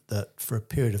apparent that for a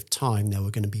period of time they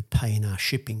were going to be paying our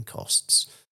shipping costs.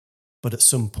 But at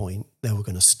some point, they were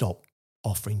going to stop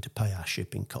offering to pay our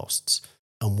shipping costs,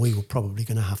 and we were probably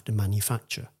going to have to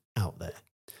manufacture out there.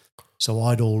 So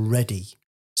I'd already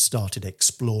started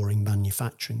exploring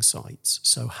manufacturing sites.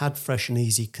 So had Fresh and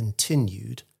Easy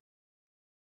continued,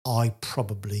 I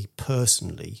probably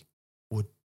personally would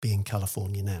be in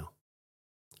California now.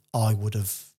 I would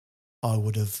have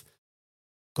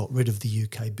got rid of the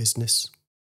UK business,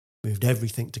 moved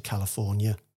everything to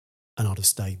California, and I'd have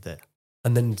stayed there.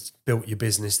 And then built your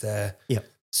business there. Yep.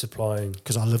 Supplying.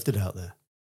 Because I loved it out there.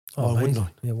 Oh, why wouldn't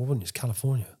I? Yeah, why wouldn't you? It's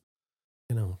California.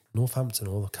 Northampton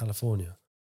or California.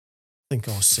 I think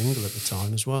I was single at the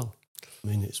time as well. I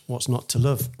mean, it's what's not to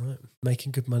love. Right.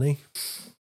 Making good money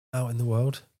out in the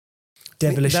world.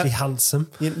 Devilishly handsome.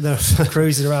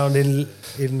 Cruising around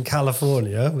in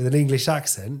California with an English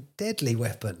accent. Deadly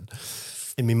weapon.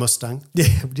 In my Mustang. Yeah.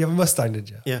 Do you have a Mustang, did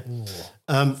you? Yeah.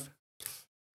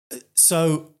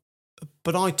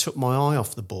 But I took my eye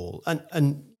off the ball,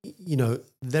 and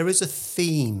there is a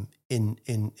theme in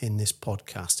this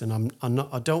podcast, and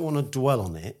I don't want to dwell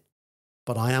on it,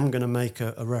 but I am going to make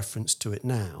a reference to it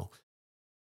now.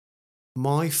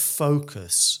 My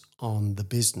focus on the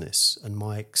business and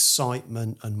my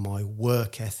excitement and my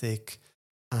work ethic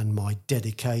and my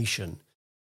dedication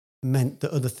meant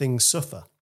that other things suffer.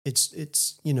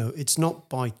 It's not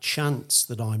by chance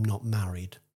that I'm not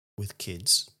married with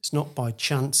kids. It's not by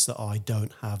chance that I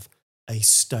don't have a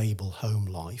stable home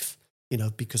life,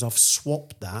 because I've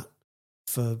swapped that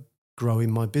for growing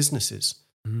my businesses.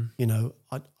 Mm.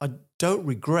 I don't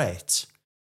regret,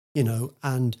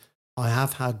 and I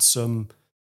have had some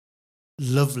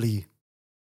lovely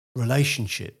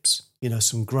relationships,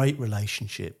 some great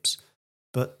relationships,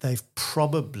 but they've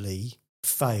probably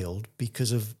failed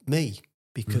because of me,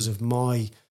 because of my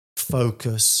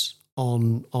focus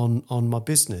on my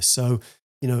business. So,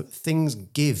 things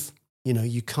give,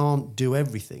 you can't do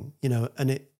everything,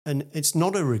 and it's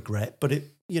not a regret, but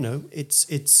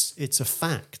it's a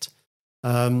fact.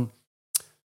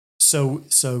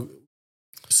 So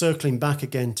circling back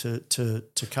again to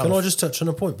California. Can I just touch on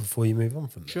a point before you move on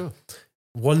from there? Sure.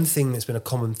 One thing that's been a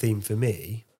common theme for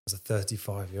me as a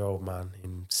 35-year-old man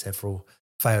in several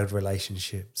failed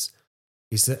relationships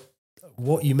is that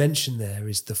what you mentioned there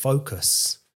is the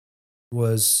focus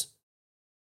was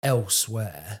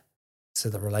elsewhere, so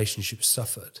the relationship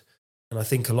suffered. And I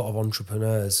think a lot of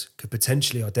entrepreneurs could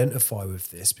potentially identify with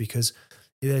this, because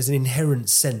there's an inherent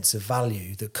sense of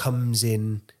value that comes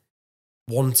in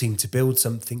wanting to build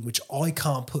something which I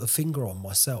can't put a finger on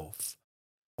myself.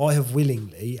 I have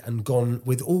willingly and gone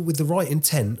with the right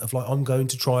intent of I'm going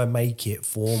to try and make it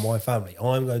for my family.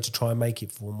 I'm going to try and make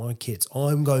it for my kids.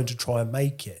 I'm going to try and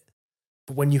make it.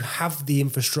 But when you have the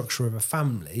infrastructure of a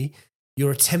family,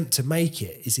 your attempt to make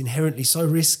it is inherently so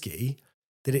risky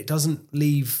that it doesn't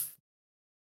leave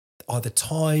either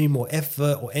time or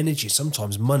effort or energy,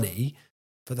 sometimes money,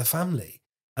 for the family.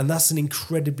 And that's an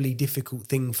incredibly difficult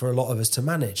thing for a lot of us to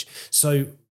manage. So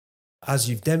as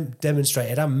you've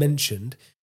demonstrated and mentioned,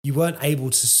 you weren't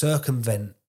able to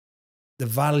circumvent the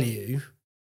value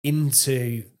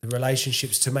into the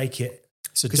relationships to make it?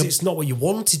 So Because it's not what you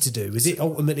wanted to do. Is it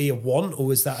ultimately a want, or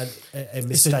was that a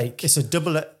mistake? It's a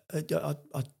double. I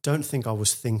don't think I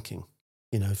was thinking.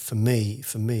 For me,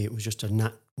 it was just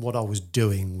what I was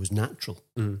doing was natural.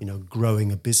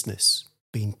 Growing a business,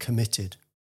 being committed.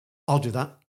 I'll do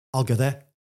that. I'll go there.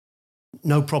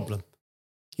 No problem.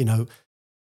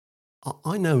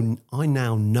 I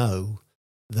now know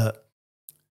that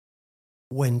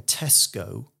when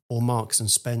Tesco or Marks and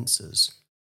Spencer's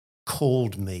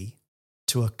called me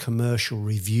to a commercial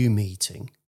review meeting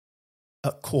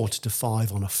at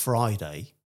 4:45 on a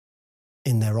Friday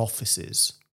in their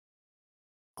offices,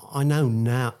 I know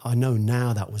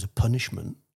now that was a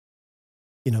punishment.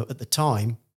 At the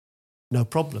time, no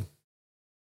problem.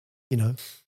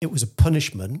 It was a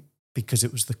punishment because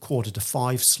it was the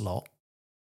 4:45 slot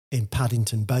in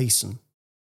Paddington Basin,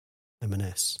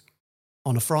 M&S,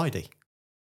 on a Friday.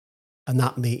 And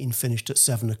that meeting finished at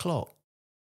 7:00.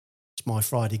 It's my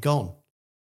Friday gone.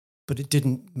 But it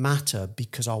didn't matter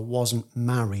because I wasn't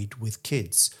married with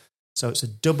kids. So it's a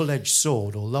double-edged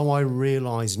sword, although I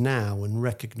realise now and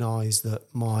recognise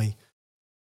that my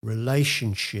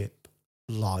relationship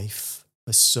life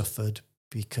has suffered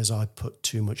because I put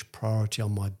too much priority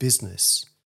on my business.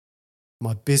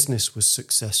 My business was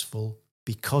successful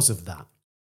because of that,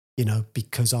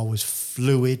 because I was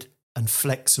fluid and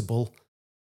flexible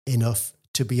enough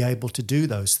to be able to do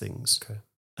those things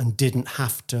and didn't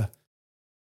have to,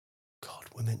 God,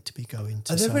 we're meant to be going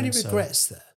to. Are there any regrets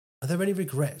there? Are there any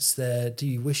regrets there? Do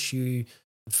you wish you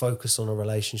focused on a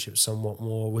relationship somewhat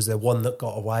more? Was there one that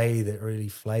got away that really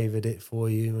flavoured it for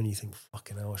you and you think,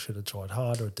 fucking hell, I should have tried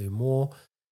harder or do more?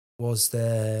 Is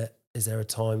there a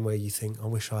time where you think, I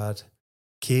wish I had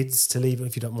kids to leave,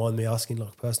 if you don't mind me asking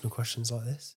like personal questions like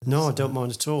this? No, I don't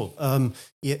mind at all.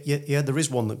 Yeah, there is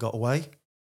one that got away.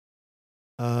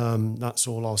 That's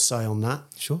all I'll say on that.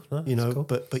 Sure, no, cool.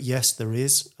 but yes, there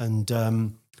is, and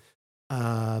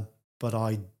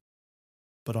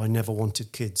but I never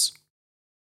wanted kids.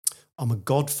 I'm a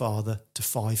godfather to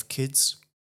 5 kids,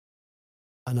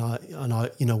 and I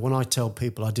when I tell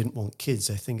people I didn't want kids,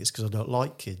 they think it's because I don't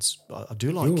like kids. I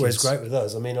do like kids. You're always great with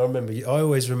us. I mean, I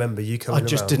always remember you coming. I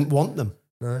just didn't want them.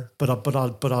 No, but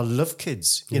I love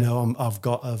kids. I've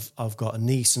got a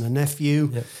niece and a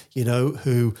nephew. Yeah.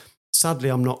 Who sadly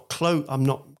I'm not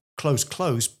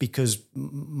close because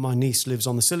my niece lives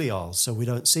on the Scilly Isles, so we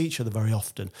don't see each other very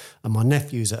often. And my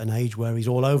nephew's at an age where he's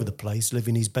all over the place,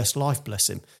 living his best life, bless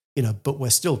him. But we're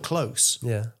still close.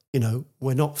 Yeah.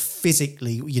 We're not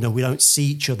physically. We don't see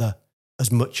each other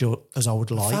as much as I would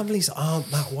like. Families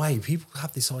aren't that way. People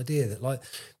have this idea that, like,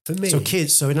 for me. So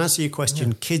kids. So in answer to your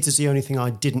question, kids is the only thing I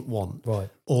didn't want. Right.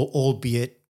 Or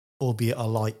albeit I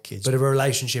like kids. But a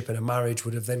relationship and a marriage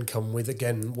would have then come with,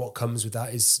 again, what comes with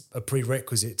that is a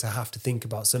prerequisite to have to think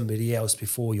about somebody else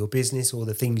before your business or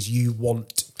the things you want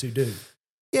to do.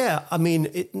 Yeah, I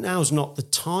mean, now's not the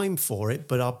time for it,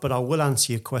 but I will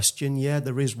answer your question. Yeah,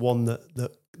 there is one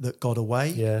that got away.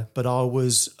 Yeah. But I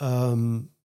was, I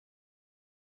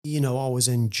was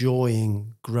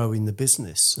enjoying growing the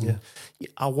business. And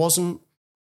I wasn't,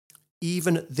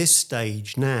 even at this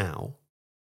stage now,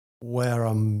 where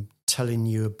I'm telling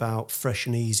you about Fresh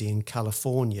and Easy in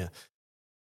California,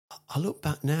 I look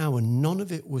back now and none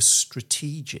of it was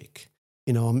strategic.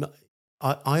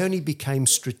 I only became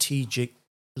strategic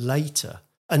later,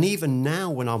 and even now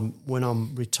when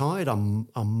I'm retired, I'm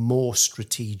more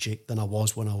strategic than I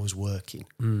was when I was working.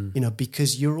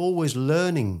 Because you're always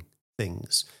learning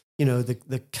things.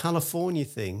 The California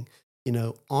thing.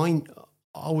 I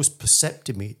was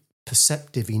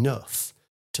perceptive enough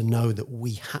to know that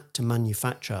we had to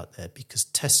manufacture out there because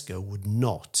Tesco would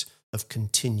not have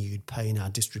continued paying our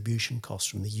distribution costs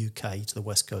from the UK to the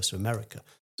West Coast of America.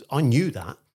 I knew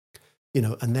that,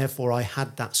 and therefore I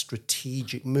had that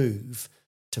strategic move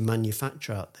to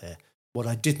manufacture out there. What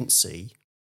I didn't see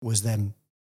was them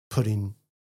putting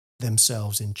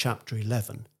themselves in Chapter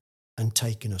 11 and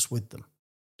taking us with them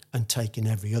and taking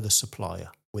every other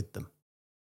supplier with them.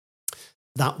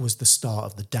 That was the start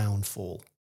of the downfall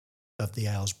of the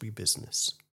Aylesbury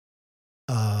business.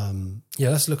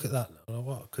 Let's look at that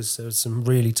now. Because there were some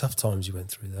really tough times you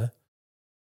went through there.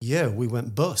 Yeah, we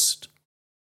went bust.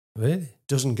 Really? It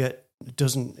doesn't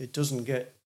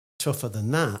get tougher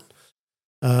than that.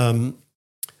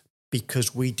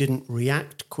 Because we didn't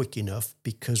react quick enough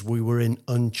because we were in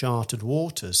uncharted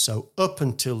waters. So up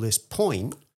until this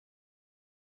point,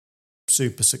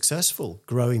 super successful,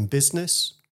 growing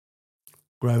business,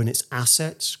 growing its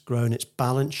assets, growing its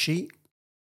balance sheet.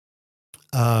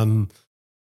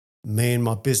 Me and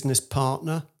my business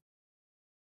partner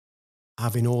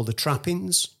having all the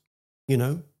trappings,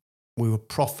 We were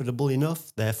profitable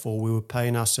enough. Therefore, we were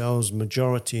paying ourselves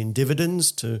majority in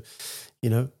dividends to,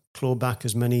 claw back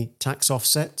as many tax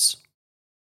offsets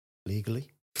legally.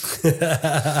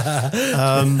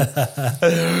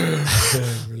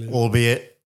 Albeit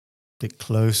a bit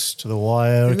close to the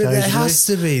wire occasionally. It has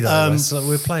to be, though. It's like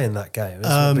we're playing that game.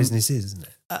 That's what business is, isn't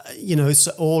it?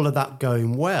 So all of that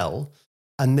going well.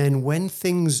 And then when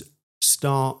things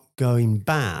start going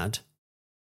bad,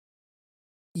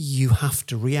 you have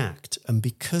to react. And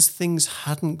because things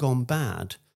hadn't gone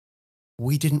bad,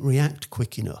 we didn't react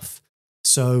quick enough.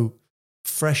 So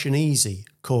Fresh and Easy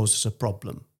caused us a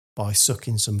problem by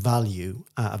sucking some value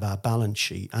out of our balance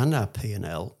sheet and our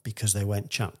P&L because they went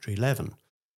Chapter 11.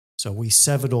 So we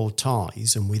severed all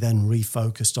ties and we then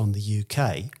refocused on the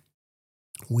UK.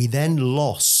 We then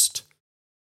lost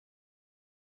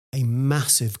a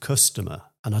massive customer,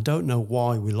 and I don't know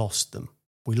why we lost them.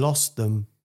 We lost them,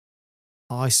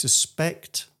 I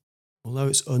suspect, although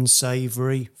it's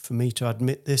unsavoury for me to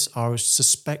admit this, I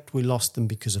suspect we lost them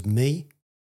because of me,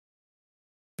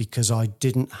 because I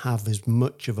didn't have as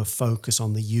much of a focus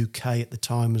on the UK at the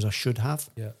time as I should have.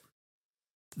 Yeah.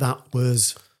 That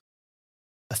was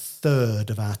a third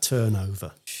of our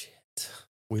turnover. Shit.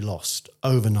 We lost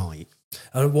overnight.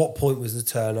 And at what point was the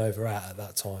turnover at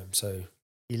that time? So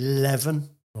 11,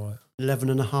 right, 11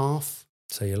 and a half.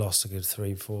 So you lost a good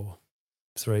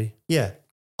 3. Yeah.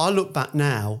 I look back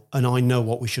now and I know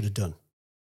what we should have done.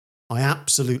 I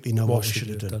absolutely know what we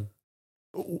should have done.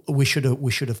 We should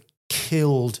have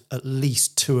killed at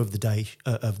least 2 of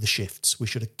the shifts. We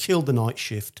should have killed the night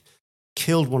shift,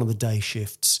 killed one of the day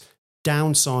shifts,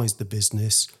 downsized the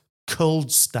business,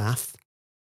 culled staff,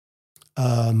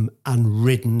 and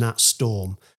ridden that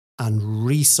storm and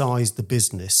resized the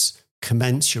business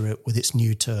commensurate with its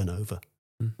new turnover.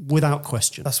 Without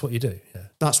question. That's what you do, yeah.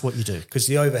 That's what you do. Because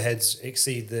the overheads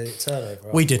exceed the turnover.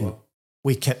 We didn't.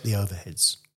 We kept the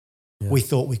overheads. Yeah. We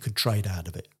thought we could trade out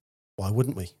of it. Why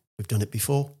wouldn't we? We've done it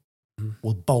before.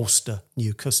 We'll bolster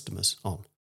new customers on.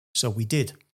 So we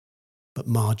did. But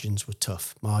margins were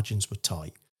tough. Margins were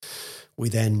tight. We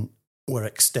then were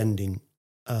extending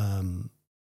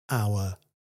our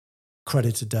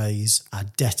creditor days. Our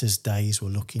debtors days were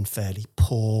looking fairly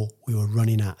poor. We were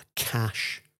running out of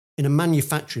cash. In a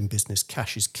manufacturing business,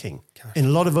 cash is king. In a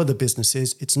lot of other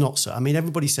businesses, it's not so. I mean,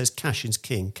 everybody says cash is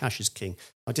king, cash is king.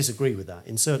 I disagree with that.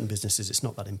 In certain businesses, it's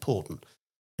not that important.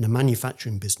 In a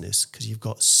manufacturing business, because you've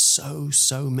got so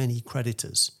many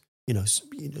creditors,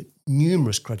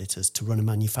 numerous creditors to run a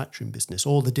manufacturing business,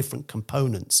 all the different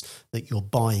components that you're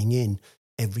buying in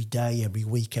every day, every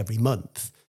week, every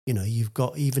month. You've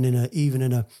got even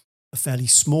in a fairly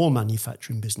small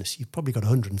manufacturing business, you've probably got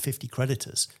 150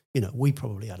 creditors. We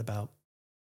probably had about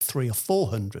 300 or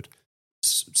 400.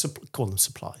 Call them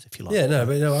suppliers, if you like. Yeah,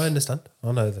 I understand.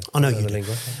 I know you the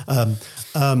lingo.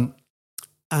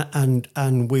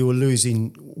 And we were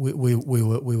losing.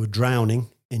 We were drowning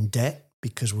in debt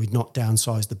because we'd not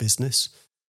downsized the business.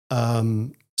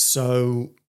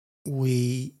 So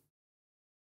we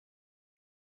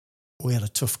had a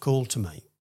tough call to make.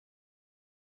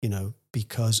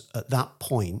 Because at that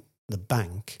point, the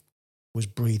bank was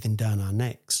breathing down our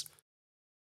necks.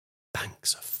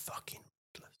 Banks are fucking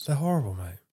ruthless. They're horrible,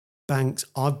 mate. Banks,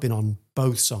 I've been on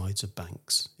both sides of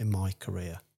banks in my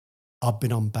career. I've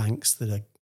been on banks that are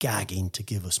gagging to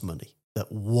give us money, that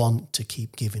want to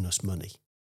keep giving us money,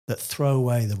 that throw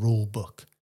away the rule book,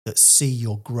 that see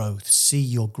your growth, see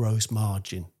your gross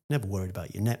margin, never worried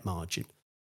about your net margin.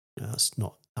 That's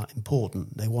not that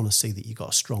important. They want to see that you've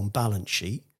got a strong balance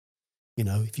sheet.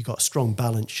 If you've got a strong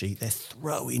balance sheet, they're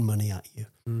throwing money at you.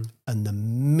 And the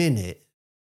minute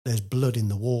there's blood in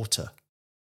the water,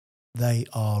 they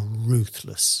are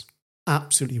ruthless,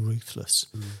 absolutely ruthless.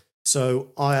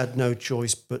 So I had no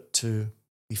choice but to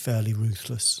be fairly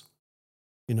ruthless,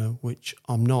 which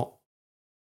I'm not,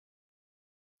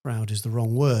 proud is the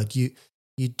wrong word. You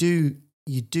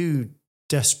do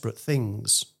desperate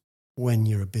things when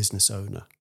you're a business owner.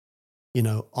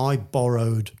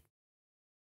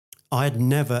 I had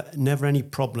never any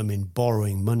problem in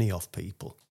borrowing money off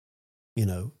people.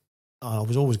 I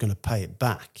was always going to pay it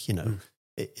back,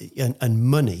 and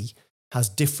money has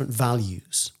different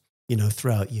values,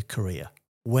 throughout your career.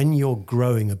 When you're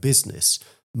growing a business,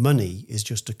 money is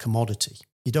just a commodity.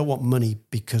 You don't want money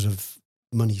because of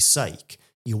money's sake.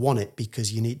 You want it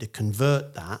because you need to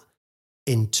convert that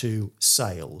into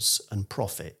sales and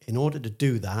profit. In order to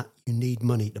do that, you need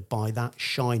money to buy that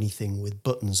shiny thing with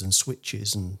buttons and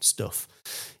switches and stuff,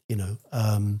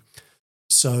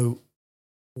 So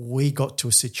we got to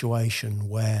a situation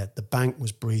where the bank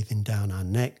was breathing down our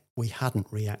neck. We hadn't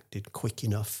reacted quick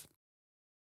enough.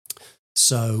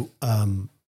 So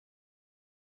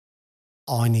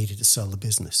I needed to sell the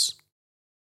business,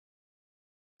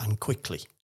 and quickly.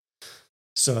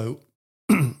 So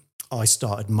I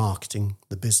started marketing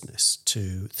the business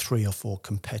to 3 or 4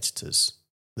 competitors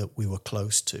that we were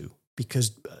close to,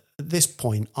 because at this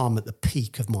point I'm at the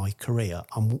peak of my career.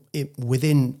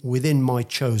 Within my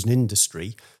chosen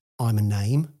industry, I'm a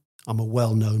name. I'm a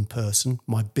well-known person.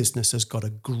 My business has got a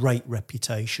great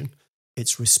reputation.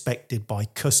 It's respected by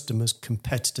customers,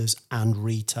 competitors, and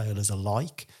retailers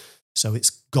alike. So it's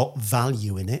got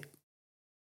value in it.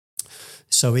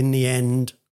 So in the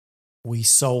end, we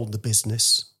sold the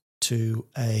business to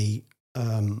a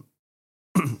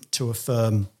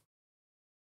firm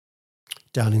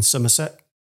down in Somerset.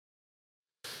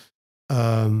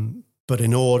 But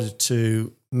in order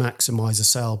to maximise the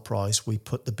sale price, we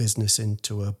put the business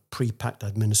into a pre-packed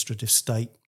administrative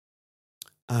state,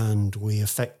 and we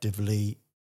effectively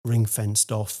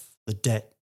ring-fenced off the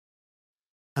debt,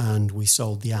 and we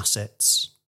sold the assets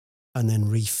and then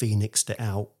re-phoenixed it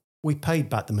out. We paid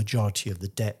back the majority of the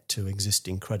debt to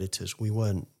existing creditors. We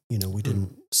weren't, we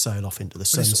didn't sail off into the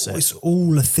sunset. It's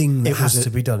all a thing that has to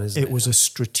be done, isn't it? It was a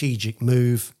strategic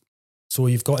move. It's all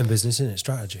you've got in business, isn't it?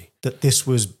 Strategy. That this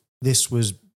was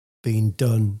being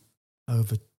done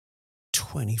over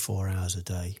 24 hours a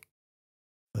day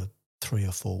for 3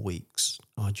 or 4 weeks.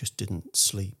 I just didn't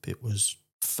sleep. It was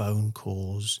phone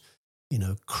calls,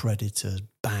 creditors,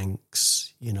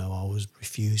 banks. I was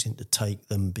refusing to take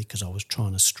them because I was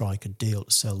trying to strike a deal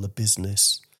to sell the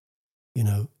business.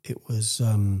 It was...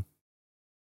 And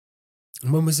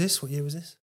when was this? What year was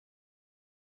this?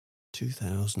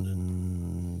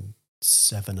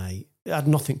 2007, 8. It had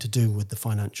nothing to do with the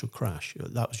financial crash.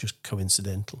 That was just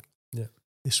coincidental. Yeah.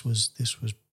 This was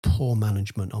poor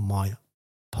management on my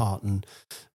part and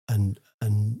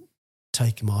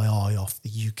taking my eye off the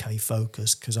UK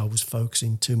focus, because I was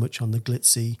focusing too much on the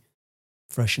glitzy,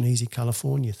 fresh and easy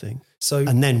California thing.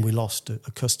 And then we lost a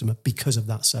customer because of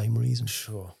that same reason.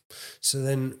 Sure. So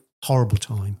then... Horrible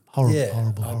time.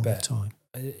 Horrible time.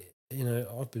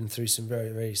 I've been through some very,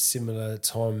 very similar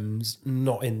times,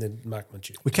 not in the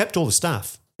magnitude. We kept all the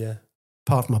staff. Yeah.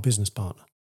 Apart from my business partner.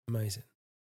 Amazing.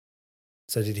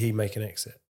 So did he make an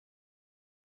exit?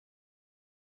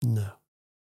 No.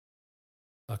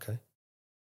 Okay.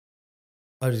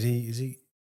 Oh, did he? Is he?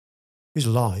 He's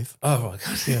alive. Oh, my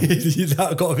God. Yeah.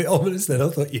 That got a bit ominous then. I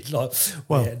thought you'd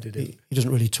he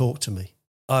doesn't really talk to me.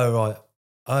 Oh, right.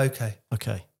 Okay.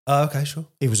 Okay. Oh, okay, sure.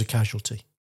 He was a casualty.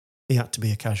 He had to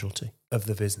be a casualty of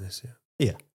the business.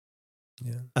 Yeah.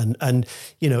 And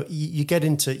you get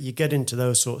into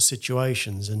those sort of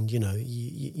situations, and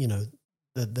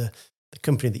the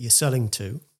company that you're selling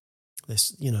to,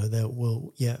 this they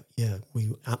will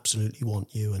we absolutely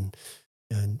want you, and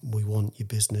we want your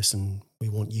business, and we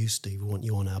want you, Steve. We want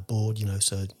you on our board.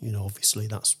 So obviously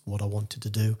that's what I wanted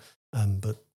to do.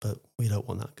 But we don't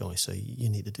want that guy. So you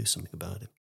need to do something about it.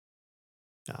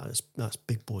 That's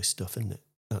big boy stuff, isn't it?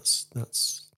 That's the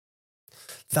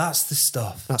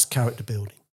stuff. That's character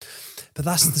building. But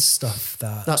that's the stuff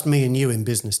that's me and you in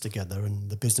business together, and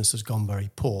the business has gone very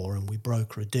poor, and we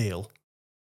broker a deal.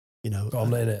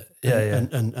 I'm in it. Yeah.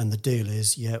 And the deal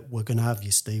is, we're going to have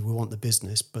you, Steve. We want the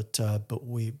business, but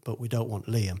we don't want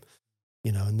Liam.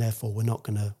 And therefore we're not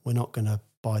going to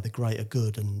buy the greater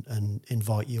good and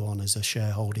invite you on as a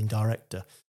shareholding director.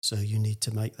 So you need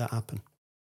to make that happen.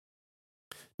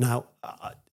 Now,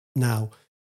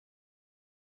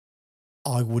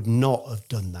 I would not have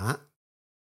done that.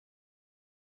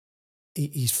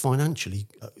 He's financially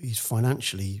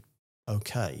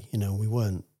okay. We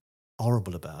weren't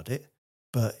horrible about it,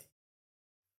 but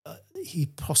he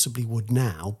possibly would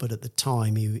now. But at the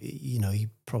time, he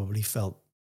probably felt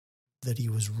that he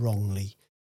was wrongly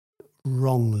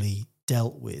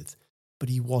dealt with, but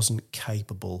he wasn't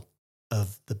capable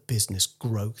of the business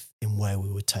growth in where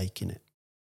we were taking it.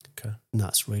 Okay, and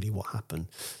that's really what happened.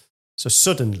 So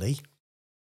suddenly,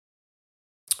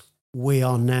 we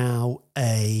are now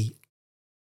a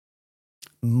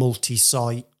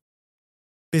multi-site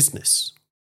business,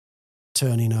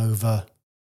 turning over,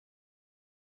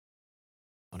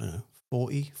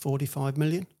 45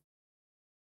 million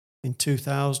in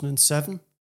 2007,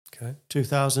 okay,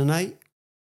 2008.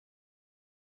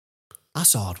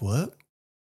 That's hard work.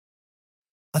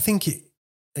 I think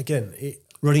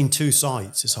running 2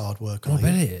 sites is hard work. I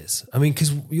bet it is. I mean,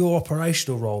 because your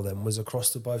operational role then was across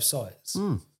to both sites.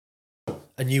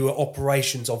 And you were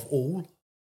operations of all?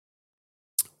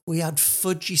 We had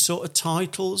fudgy sort of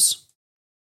titles,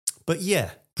 but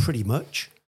yeah, pretty much.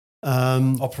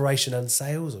 Operation and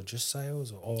sales, or just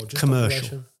sales, or just commercial?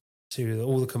 Operation? So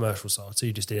all the commercial side. So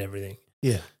you just did everything.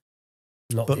 Yeah.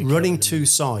 Not But the running accountant. 2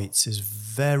 sites is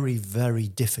very, very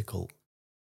difficult.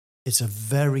 It's a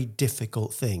very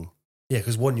difficult thing. Yeah,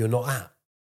 because one you're not at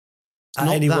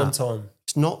not any that. one time.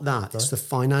 It's not that. It's the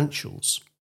financials,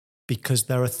 because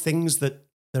there are things that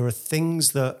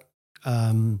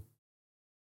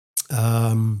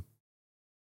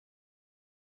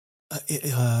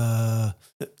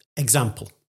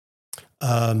example.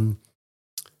 I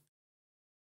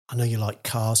know you like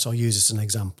cars, so I'll use this as an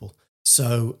example.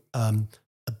 So a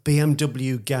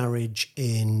BMW garage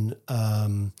in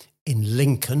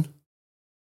Lincoln,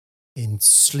 in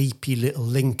sleepy little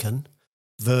Lincoln,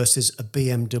 versus a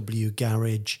BMW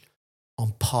garage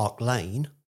on Park Lane,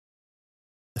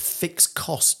 the fixed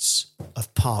costs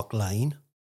of Park Lane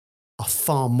are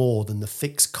far more than the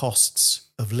fixed costs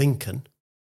of Lincoln,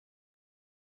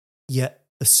 yet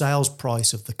the sales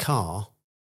price of the car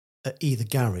at either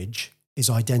garage is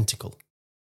identical.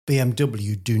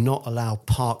 BMW do not allow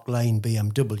Park Lane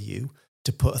BMW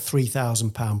to put a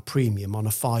 £3,000 premium on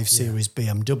a 5 Series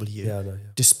BMW, Yeah, I know, yeah.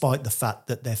 despite the fact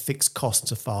that their fixed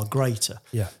costs are far greater.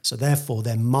 Yeah. So therefore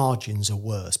their margins are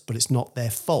worse, but it's not their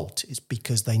fault. It's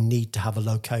because they need to have a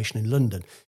location in London.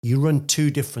 You run 2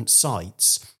 different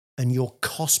sites and your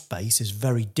cost base is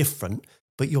very different,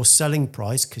 but your selling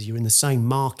price, because you're in the same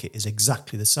market, is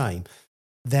exactly the same.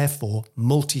 Therefore,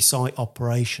 multi-site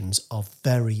operations are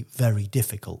very, very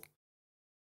difficult.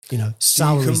 You know,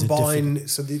 salaries Do you are difficult. combine,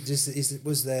 so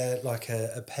was there like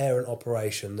a parent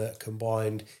operation that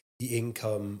combined the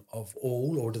income of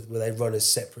all, or were they run as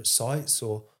separate sites?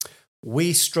 Or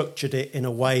We structured it in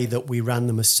a way that we ran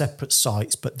them as separate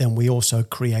sites, but then we also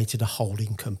created a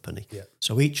holding company. Yeah.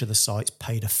 So each of the sites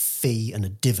paid a fee and a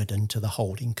dividend to the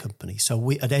holding company. So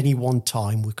we, at any one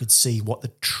time, we could see what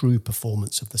the true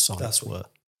performance of the sites were.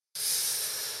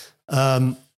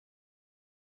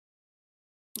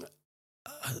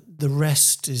 The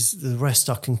rest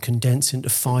I can condense into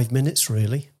 5 minutes,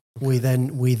 really.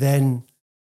 Okay.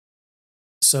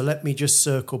 So let me just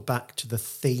circle back to the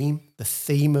theme. The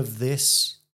theme of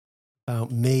this about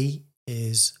me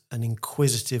is an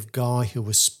inquisitive guy who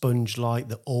was sponge-like,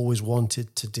 that always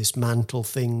wanted to dismantle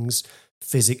things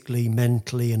physically,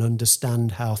 mentally, and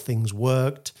understand how things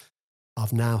worked.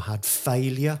 I've now had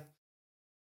failure.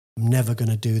 I'm never going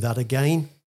to do that again.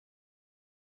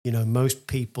 You know, most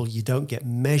people, you don't get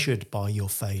measured by your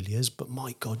failures, but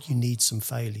my God, you need some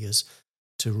failures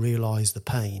to realize the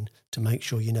pain, to make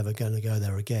sure you're never going to go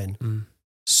there again. Mm.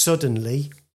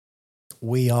 Suddenly,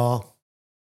 we are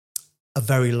a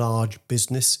very large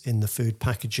business in the food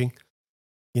packaging,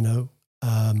 you know,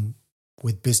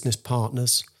 with business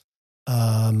partners.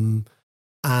 And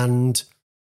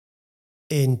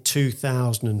in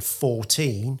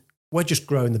 2014, we're just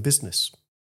growing the business.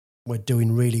 We're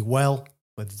doing really well.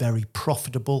 We're very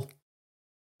profitable.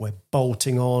 We're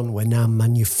bolting on. We're now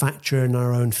manufacturing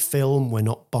our own film. We're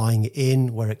not buying it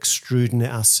in. We're extruding it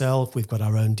ourselves. We've got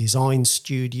our own design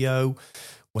studio.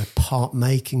 We're part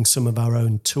making some of our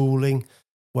own tooling.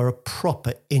 We're a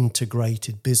proper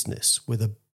integrated business with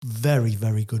a very,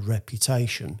 very good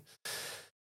reputation.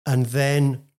 And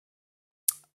then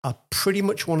I pretty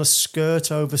much want to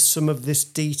skirt over some of this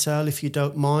detail, if you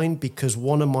don't mind, because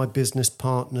one of my business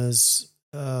partners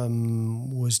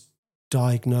was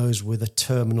diagnosed with a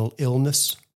terminal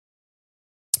illness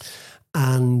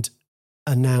and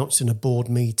announced in a board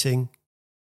meeting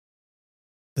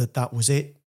that that was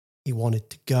it. He wanted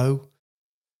to go.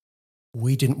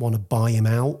 We didn't want to buy him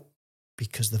out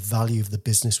because the value of the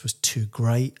business was too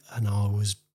great, and I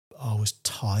was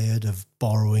tired of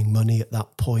borrowing money at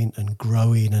that point and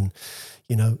growing, and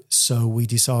you know, so we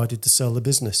decided to sell the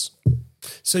business.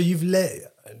 So you've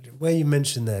where you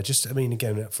mentioned there, just, I mean,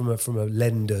 again, from a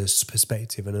lender's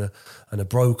perspective and a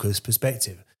broker's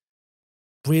perspective,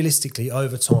 realistically,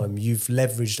 over time, you've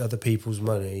leveraged other people's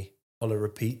money on a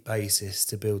repeat basis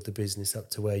to build the business up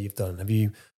to where you've done. Have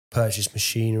you purchased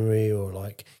machinery or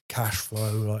like cash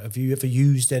flow? Like, have you ever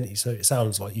used any? So it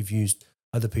sounds like you've used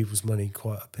other people's money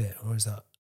quite a bit, or is that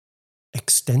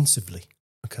Extensively?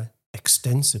 okay?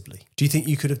 Extensively. Do you think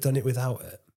you could have done it without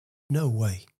it? No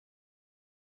way.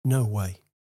 No way.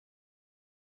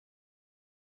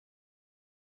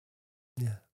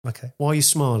 Yeah. Okay. Why are you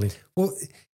smiling? Well,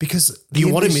 because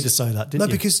You wanted me to say that, didn't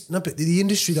you? But the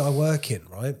industry that I work in,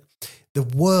 right? The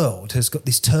world has got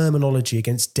this terminology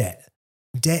against debt.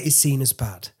 Debt is seen as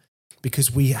bad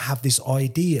because we have this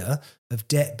idea of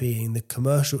debt being the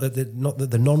commercial,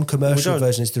 the non-commercial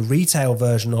version is the retail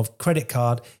version of credit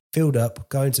card filled up,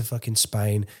 going to fucking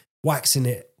Spain, waxing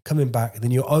it, coming back,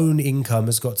 then your own income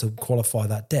has got to qualify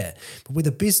that debt. But with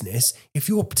a business, if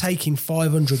you're taking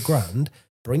 500 grand,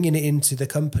 bringing it into the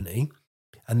company,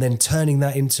 and then turning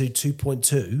that into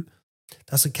 2.2,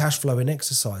 that's a cash flowing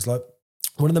exercise. Like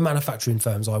one of the manufacturing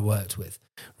firms I worked with,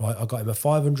 right? I got him a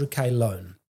 500k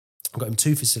loan. I got him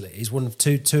 2 facilities, one of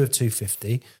two of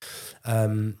 250.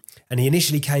 And he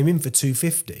initially came in for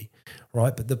 250,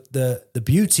 right? But the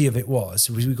beauty of it was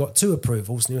we got 2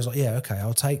 approvals, and he was like, yeah, okay,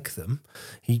 I'll take them.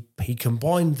 He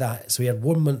combined that, so he had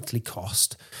 1 monthly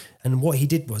cost. And what he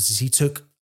did was he took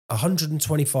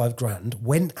 125 grand,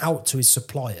 went out to his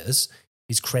suppliers,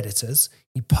 his creditors.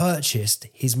 He purchased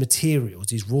his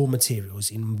materials, his raw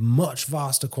materials, in much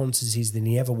vaster quantities than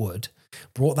he ever would,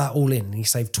 brought that all in, and he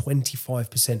saved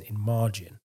 25% in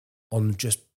margin on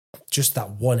just that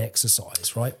one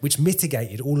exercise, right? Which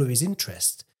mitigated all of his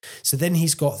interest. So then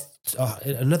he's got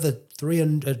another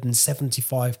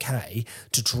 375k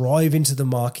to drive into the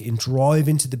marketing, drive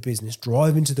into the business,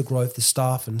 drive into the growth, the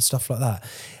staff and stuff like that.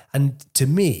 And to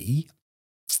me,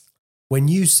 when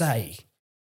you say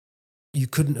you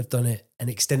couldn't have done it and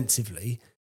extensively,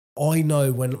 I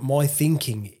know when my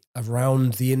thinking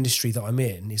around the industry that I'm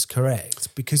in is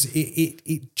correct, because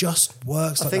it just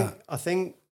works that. I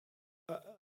think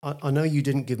I know you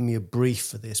didn't give me a brief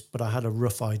for this, but I had a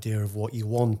rough idea of what you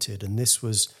wanted, and this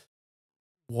was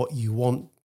what you want.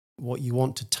 What you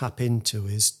want to tap into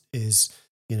is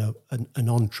an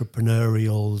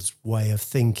entrepreneurial way of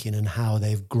thinking and how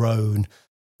they've grown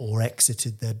or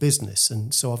exited their business.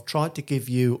 And so I've tried to give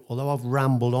you, although I've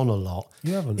rambled on a lot,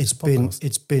 you haven't.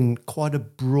 It's been quite a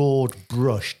broad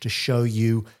brush to show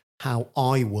you how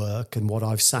I work and what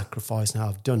I've sacrificed and how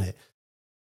I've done it.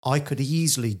 I could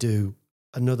easily do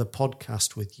another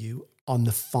podcast with you on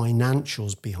the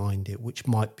financials behind it, which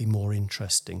might be more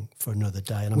interesting for another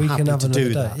day. And I'm happy to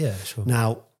do that. Yeah, sure.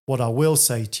 Now, what I will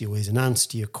say to you is an answer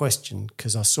to your question,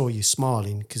 because I saw you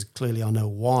smiling, because clearly I know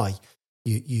why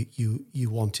you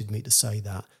wanted me to say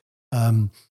that. I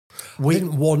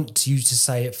didn't want you to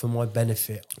say it for my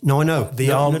benefit. No, I know.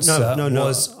 The answer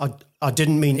was... I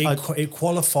didn't mean... It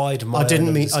qualified my... I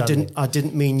didn't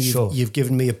mean you've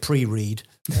given me a pre-read.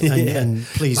 And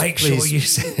please, sure you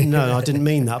say. No, I didn't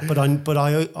mean that. But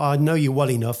I know you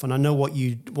well enough, and I know what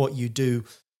you do.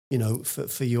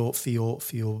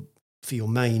 For your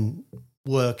main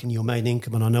work and your main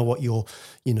income, and I know what your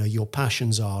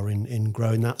passions are in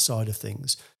growing that side of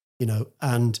things.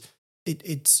 And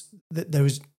there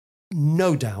is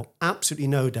no doubt, absolutely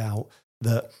no doubt,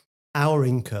 that our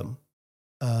income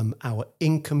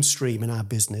stream in our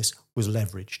business was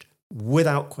leveraged.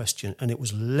 Without question, and it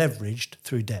was leveraged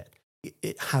through debt.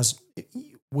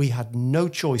 We had no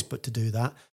choice but to do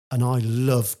that, and I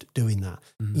loved doing that.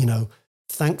 Mm-hmm.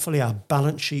 Thankfully our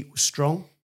balance sheet was strong,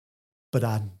 but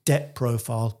our debt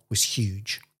profile was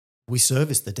huge. We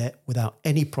serviced the debt without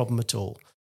any problem at all.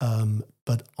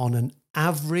 But on an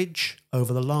average,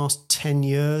 over the last 10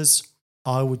 years,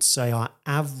 I would say our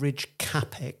average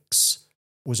CapEx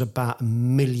was about £1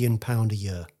 million a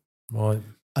year. Right.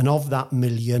 And of that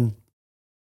million,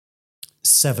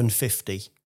 750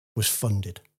 was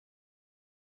funded.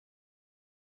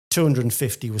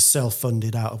 250 was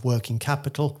self-funded out of working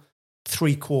capital.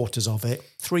 3/4 of it,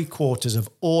 3/4 of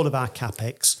all of our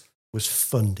CapEx was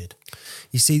funded.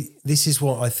 You see, this is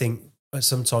what I think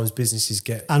sometimes businesses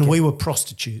get. And we were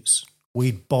prostitutes.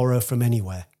 We'd borrow from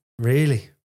anywhere.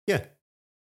 Really? Yeah.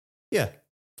 Yeah.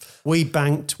 We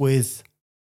banked with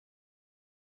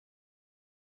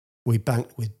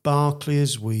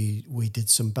Barclays. We did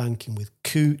some banking with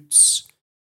Coutts.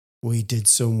 We did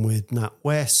some with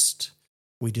NatWest.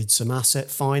 We did some asset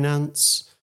finance.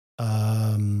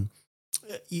 There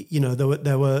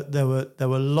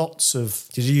were lots of.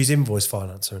 Did you use invoice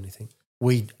finance or anything?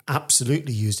 We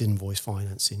absolutely used invoice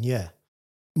financing. Yeah,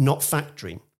 not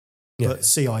factoring, but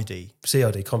CID.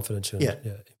 CID, confidential. Yeah,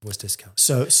 invoice discount.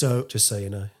 So just so you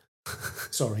know.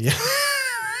 Sorry. Yeah.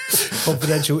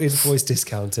 Confidential invoice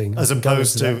discounting, as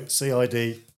opposed to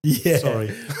CID. Yeah, sorry,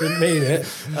 didn't mean it.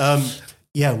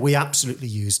 Yeah, we absolutely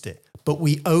used it, but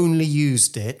we only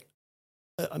used it.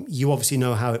 You obviously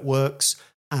know how it works,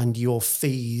 and your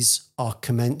fees are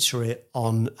commensurate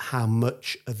on how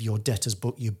much of your debtors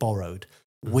book you borrowed.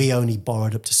 We only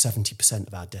borrowed up to 70%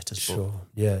 of our debtors book. Sure,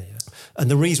 yeah. And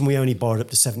the reason we only borrowed up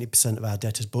to 70% of our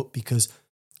debtors book, because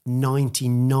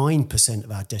 99%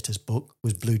 of our debtors book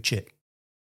was blue chip.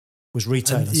 Was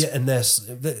retailers. And there's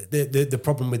the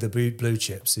problem with the blue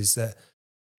chips is that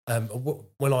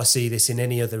when I see this in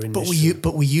any other industry,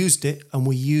 but we used it, and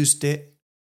we used it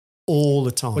all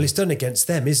the time. Well, it's done against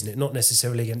them, isn't it? Not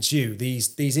necessarily against you.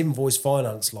 These invoice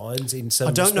finance lines in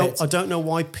some respects. I don't know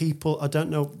why people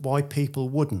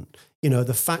wouldn't.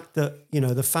 The fact that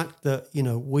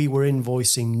we were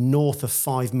invoicing north of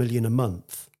 5 million a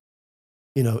month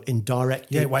in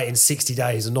direct. You ain't waiting 60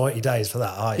 days or 90 days for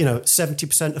that, are you?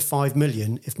 70% of 5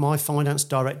 million. If my finance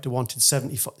director wanted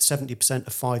 70%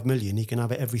 of 5 million, he can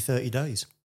have it every 30 days.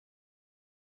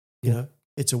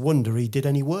 It's a wonder he did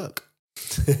any work.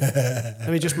 Let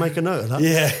me just make a note of that.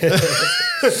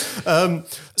 Yeah.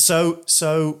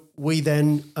 So we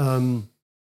then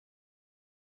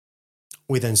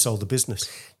sold the business.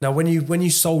 Now, when you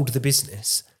sold the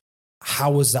business,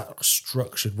 how was that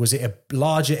structured? Was it a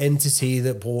larger entity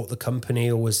that bought the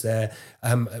company, or was there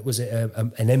an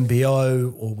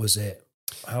MBO, or was it?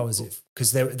 How was it?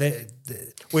 Because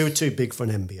we were too big for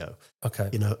an MBO. Okay,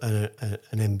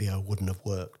 an MBO wouldn't have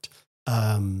worked.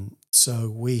 So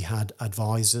we had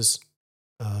advisors,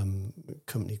 a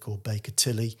company called Baker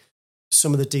Tilly.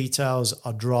 Some of the details,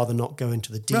 I'd rather not go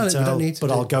into the detail,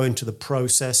 but I'll go into the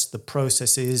process. The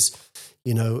process is,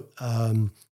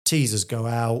 teasers go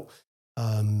out,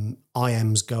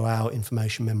 IMs go out,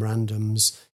 information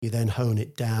memorandums. You then hone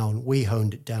it down. We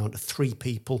honed it down to 3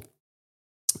 people.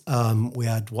 We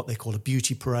had what they call a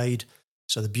beauty parade.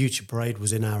 So the beauty parade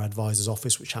was in our advisor's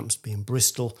office, which happens to be in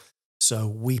Bristol. So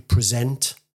we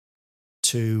present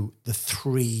to the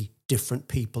 3 different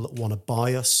people that want to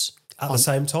buy us. At the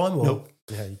same time? Or? No.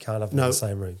 Yeah, you can't have them in the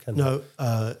same room, can you?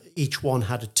 No. Each one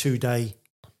had a 2-day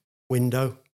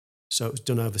window. So it was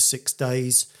done over 6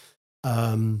 days.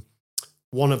 One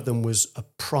of them was a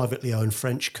privately owned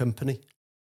French company.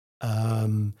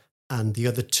 And the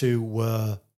other 2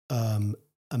 were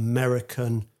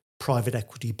American private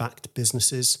equity-backed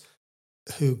businesses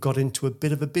who got into a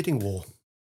bit of a bidding war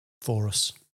for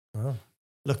us. Wow.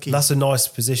 Lucky. That's a nice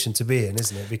position to be in,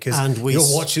 isn't it? Because you're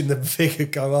watching the figure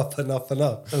go up and up and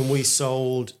up. And we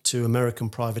sold to American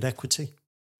private equity,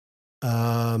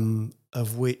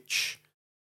 of which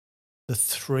the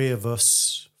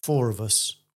 4 of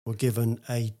us were given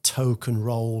a token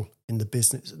role in the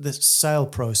business. The sale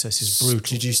process is brutal.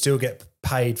 Did you still get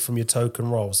paid from your token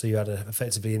role? So you had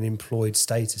effectively an employed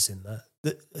status in that?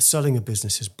 Selling a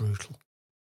business is brutal.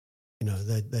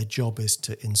 Their job is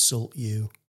to insult you,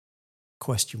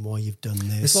 question why you've done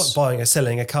this. It's like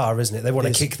selling a car, isn't it? They want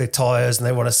to kick the tyres and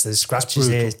they want us to scratches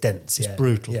here, dents. It's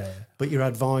brutal. Yeah. But your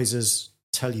advisors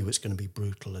tell you it's going to be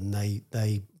brutal, and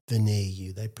they veneer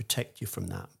you, they protect you from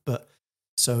that. But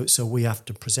so we have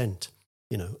to present,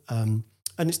 and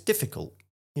it's difficult.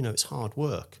 It's hard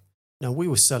work. Now we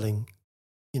were selling,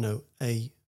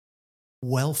 a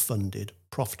well-funded,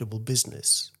 profitable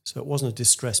business. So it wasn't a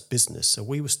distressed business. So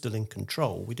we were still in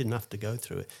control. We didn't have to go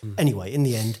through it. Anyway, in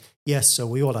the end, yes, so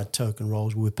we all had token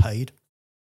roles. We were paid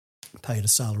a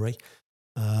salary.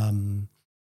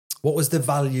 What was the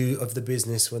value of the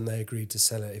business when they agreed to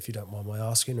sell it, if you don't mind my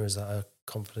asking, or is that a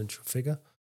confidential figure?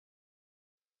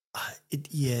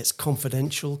 It's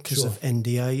confidential because of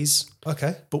NDAs.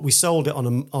 Okay. But we sold it on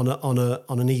an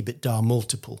EBITDA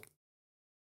multiple.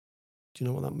 Do you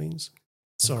know what that means?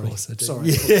 Sorry. Of course I do. Sorry.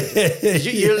 Yeah.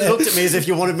 You looked at me as if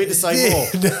you wanted me to say more.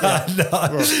 I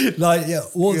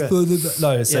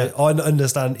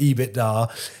understand EBITDA,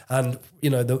 and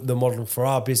the model for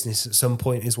our business at some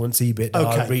point is once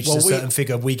EBITDA reaches a certain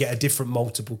figure, we get a different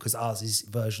multiple because ours is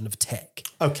a version of tech.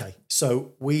 Okay,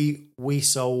 so we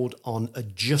sold on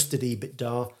adjusted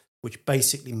EBITDA, which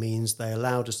basically means they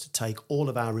allowed us to take all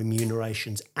of our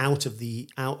remunerations out of the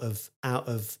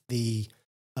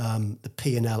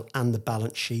P&L and the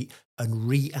balance sheet and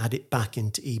re-add it back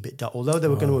into EBITDA. Although they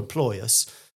were going to employ us,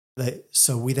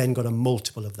 so we then got a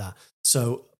multiple of that.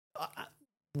 So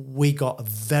we got a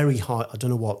very high, I don't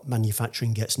know what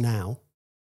manufacturing gets now,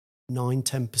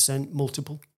 9-10%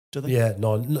 multiple, do they? Yeah,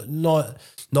 9 or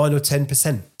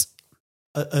 10%.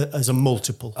 As a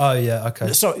multiple. Oh, yeah,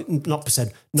 okay. Sorry, not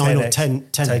percent, 9 or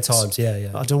 10 times,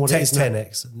 yeah. I don't know what it is now.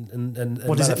 10x. And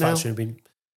what is it now? Manufacturing been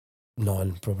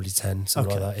 9, probably 10,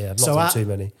 something like that. Yeah, not too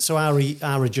many. So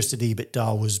our adjusted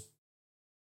EBITDA was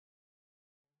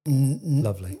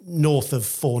lovely, north of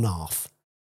 4.5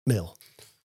 mil.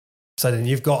 So then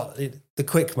you've got the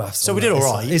quick maths. So we did all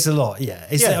right. It's a lot, yeah.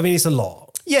 I mean, it's a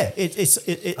lot. Yeah,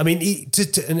 I mean,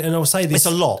 and I'll say this. It's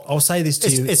a lot. I'll say this to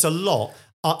you. It's a lot.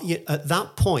 At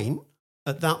that point,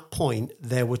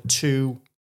 there were two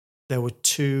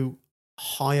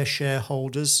higher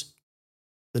shareholders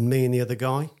than me and the other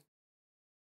guy.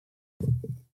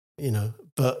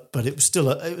 But it was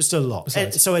still a lot.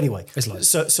 So anyway,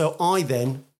 so I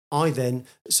then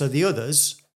the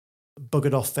others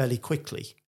buggered off fairly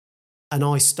quickly, and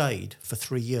I stayed for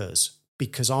 3 years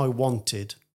because I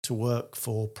wanted to work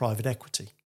for private equity.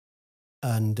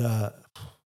 And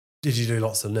did you do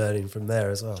lots of learning from there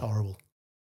as well? It's horrible.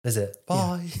 Is it?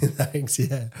 Bye. Yeah. Thanks.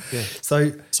 Yeah. Yeah. So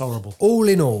it's horrible. All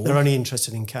in all, they're only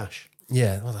interested in cash.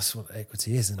 Yeah, well, that's what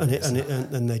equity is, isn't it?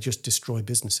 And they just destroy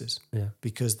businesses. Yeah.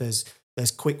 Because there's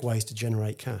quick ways to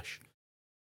generate cash.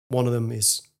 One of them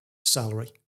is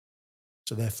salary.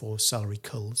 So therefore, salary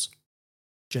culls,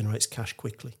 generates cash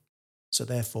quickly. So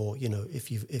therefore,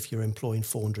 if you're employing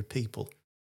 400 people,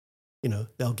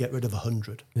 they'll get rid of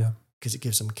 100 because it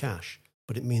gives them cash.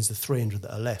 But it means the 300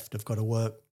 that are left have got to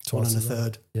work Twice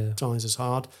 1.5 times as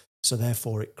hard. So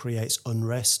therefore, it creates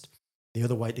unrest. The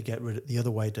other way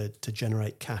to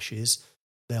generate cash is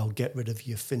they'll get rid of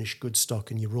your finished goods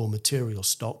stock and your raw material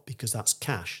stock because that's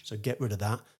cash. So get rid of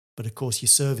that. But of course, your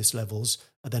service levels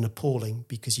are then appalling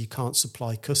because you can't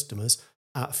supply customers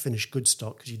out of finished goods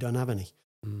stock because you don't have any.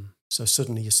 Mm. So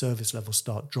suddenly your service levels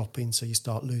start dropping, so you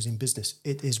start losing business.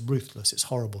 It is ruthless. It's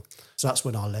horrible. So that's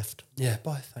when I left. Yeah,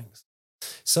 bye, thanks.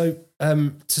 So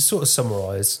to sort of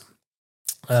summarise,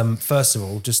 first of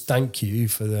all, just thank you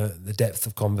for the depth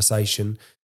of conversation.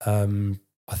 I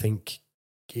think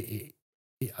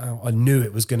I knew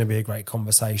it was going to be a great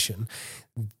conversation.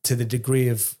 To the degree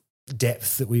of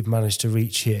depth that we've managed to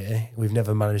reach here, we've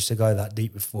never managed to go that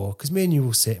deep before, because me and you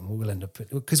will sit and we'll end up,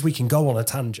 because we can go on a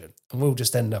tangent and we'll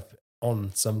just end up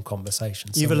on some conversation.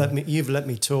 You've let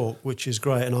me talk, which is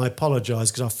great, and I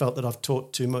apologise because I felt that I've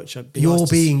talked too much. You're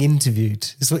being interviewed.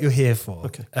 It's what you're here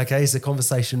for. Okay, it's a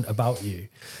conversation about you.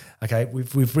 Okay,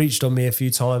 we've reached on me a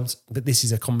few times, but this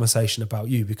is a conversation about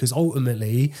you, because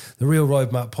ultimately the Real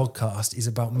Roadmap podcast is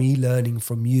about me learning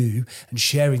from you and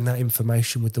sharing that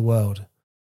information with the world,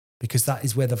 because that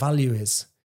is where the value is.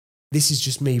 This is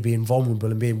just me being vulnerable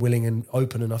and being willing and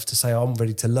open enough to say I'm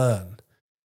ready to learn.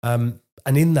 And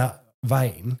in that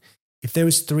vein, if there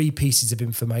was 3 pieces of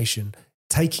information,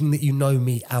 taking that you know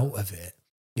me out of it,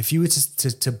 if you were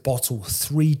to bottle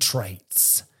 3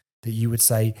 traits that you would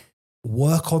say,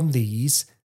 work on these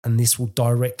and this will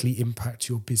directly impact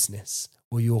your business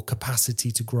or your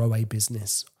capacity to grow a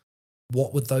business,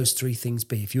 what would those 3 things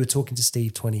be if you were talking to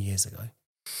Steve 20 years ago?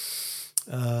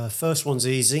 First one's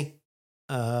easy.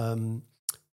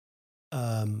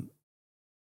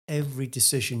 Every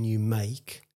decision you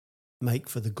make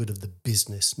for the good of the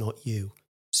business, not you.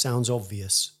 Sounds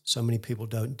obvious. So many people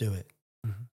don't do it.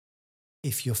 Mm-hmm.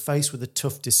 If you're faced with a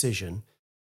tough decision,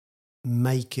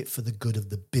 make it for the good of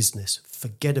the business.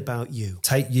 Forget about you.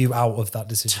 Take you out of that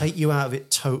decision. Take you out of it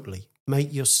totally.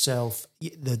 Make yourself,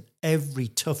 every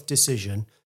tough decision,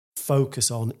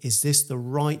 focus on, is this the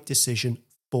right decision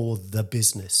for the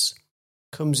business?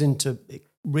 It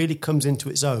really comes into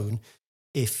its own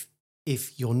if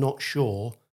you're not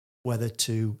sure whether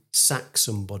to sack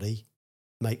somebody,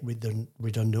 make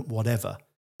redundant, whatever,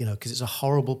 because it's a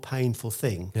horrible, painful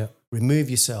thing. Yeah.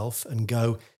 Remove yourself and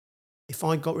go, if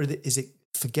I got rid of it, is it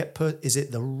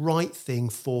the right thing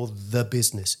for the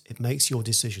business? It makes your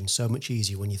decision so much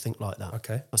easier when you think like that.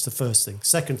 Okay. That's the first thing.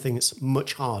 Second thing, it's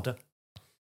much harder.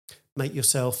 Make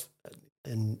yourself,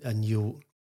 and you'll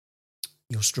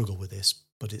struggle with this,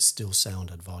 but it's still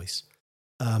sound advice.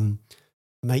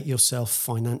 Make yourself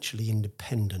financially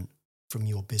independent from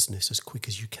your business as quick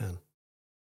as you can.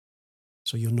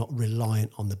 So you're not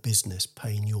reliant on the business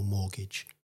paying your mortgage.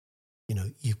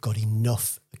 You've got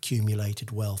enough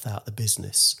accumulated wealth out of the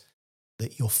business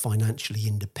that you're financially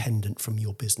independent from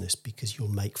your business, because you'll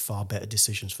make far better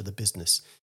decisions for the business.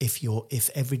 If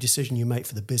every decision you make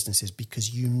for the business is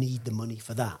because you need the money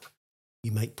for that,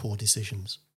 you make poor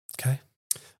decisions. Okay.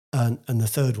 And the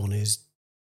third one is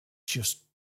just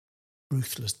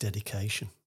ruthless dedication.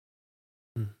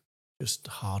 Just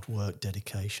hard work,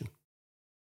 dedication.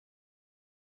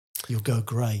 You'll go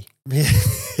grey. Yeah,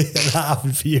 that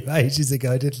happened for you ages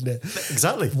ago, didn't it?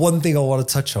 Exactly. One thing I want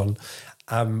to touch on,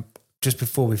 just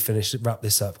before we wrap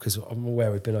this up, because I'm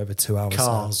aware we've been over 2 hours.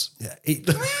 Cars. Yeah,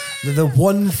 the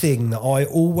one thing that I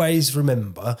always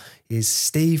remember is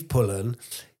Steve Pullen.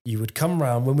 You would come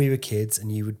round when we were kids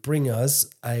and you would bring us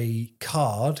a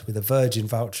card with a Virgin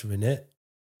voucher in it.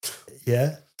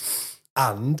 Yeah.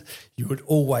 And you would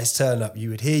always turn up. You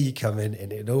would hear you coming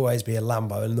and it would always be a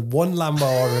Lambo. And the one Lambo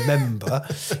I remember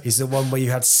is the one where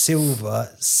you had silver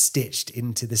stitched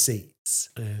into the seats.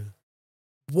 Yeah.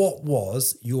 What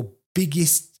was your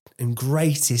biggest and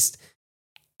greatest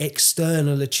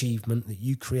external achievement that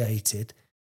you created,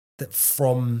 that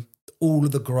from all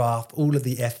of the graft, all of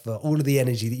the effort, all of the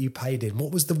energy that you paid in?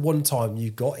 What was the one time you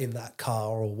got in that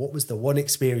car, or what was the one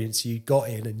experience you got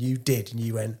in and you did and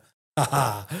you went,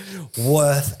 aha,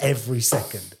 worth every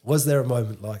second? Was there a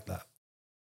moment like that?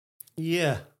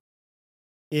 Yeah.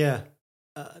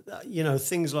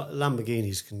 Things like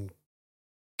Lamborghinis you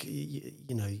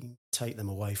can take them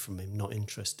away from him, not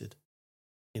interested.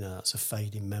 That's a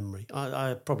fading memory.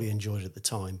 I probably enjoyed it at the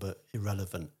time, but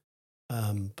irrelevant.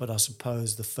 But I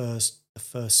suppose the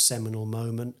first seminal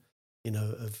moment,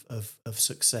 of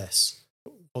success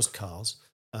was cars.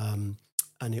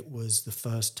 And it was the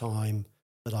first time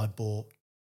that I bought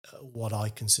what I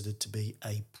considered to be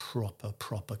a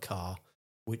proper car,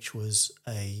 which was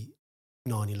a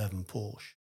 911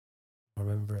 Porsche. I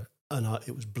remember it. And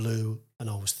it was blue, and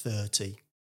I was 30.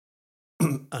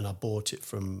 And I bought it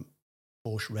from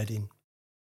Porsche Reading.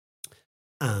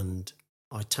 And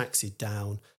I taxied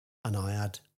down, and I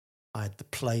had the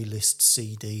playlist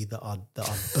CD that I'd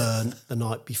burnt the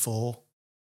night before.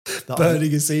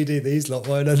 Burning a CD, these lot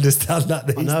won't understand that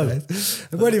these days.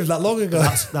 It wasn't even that long ago.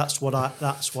 That's what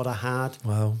I had.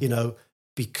 Wow.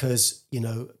 Because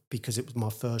it was my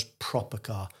first proper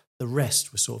car. The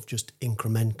rest was sort of just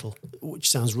incremental, which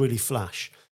sounds really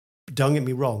flash. But don't get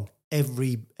me wrong.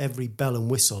 Every bell and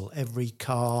whistle, every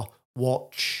car,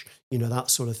 watch,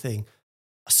 that sort of thing,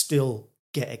 I still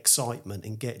get excitement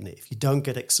in getting it. If you don't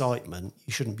get excitement,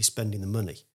 you shouldn't be spending the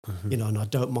money. Mm-hmm. And I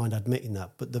don't mind admitting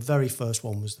that. But the very first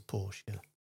one was the Porsche. Yeah.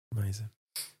 Amazing.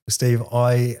 Well, Steve,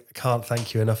 I can't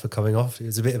thank you enough for coming off. It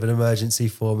was a bit of an emergency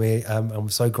for me. I'm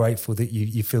so grateful that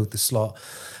you filled the slot.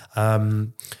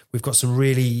 We've got some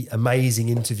really amazing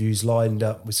interviews lined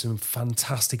up with some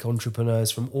fantastic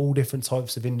entrepreneurs from all different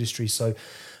types of industries. So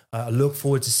I look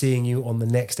forward to seeing you on the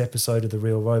next episode of The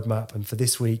Real Roadmap. And for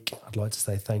this week, I'd like to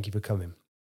say thank you for coming.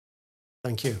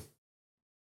 Thank you.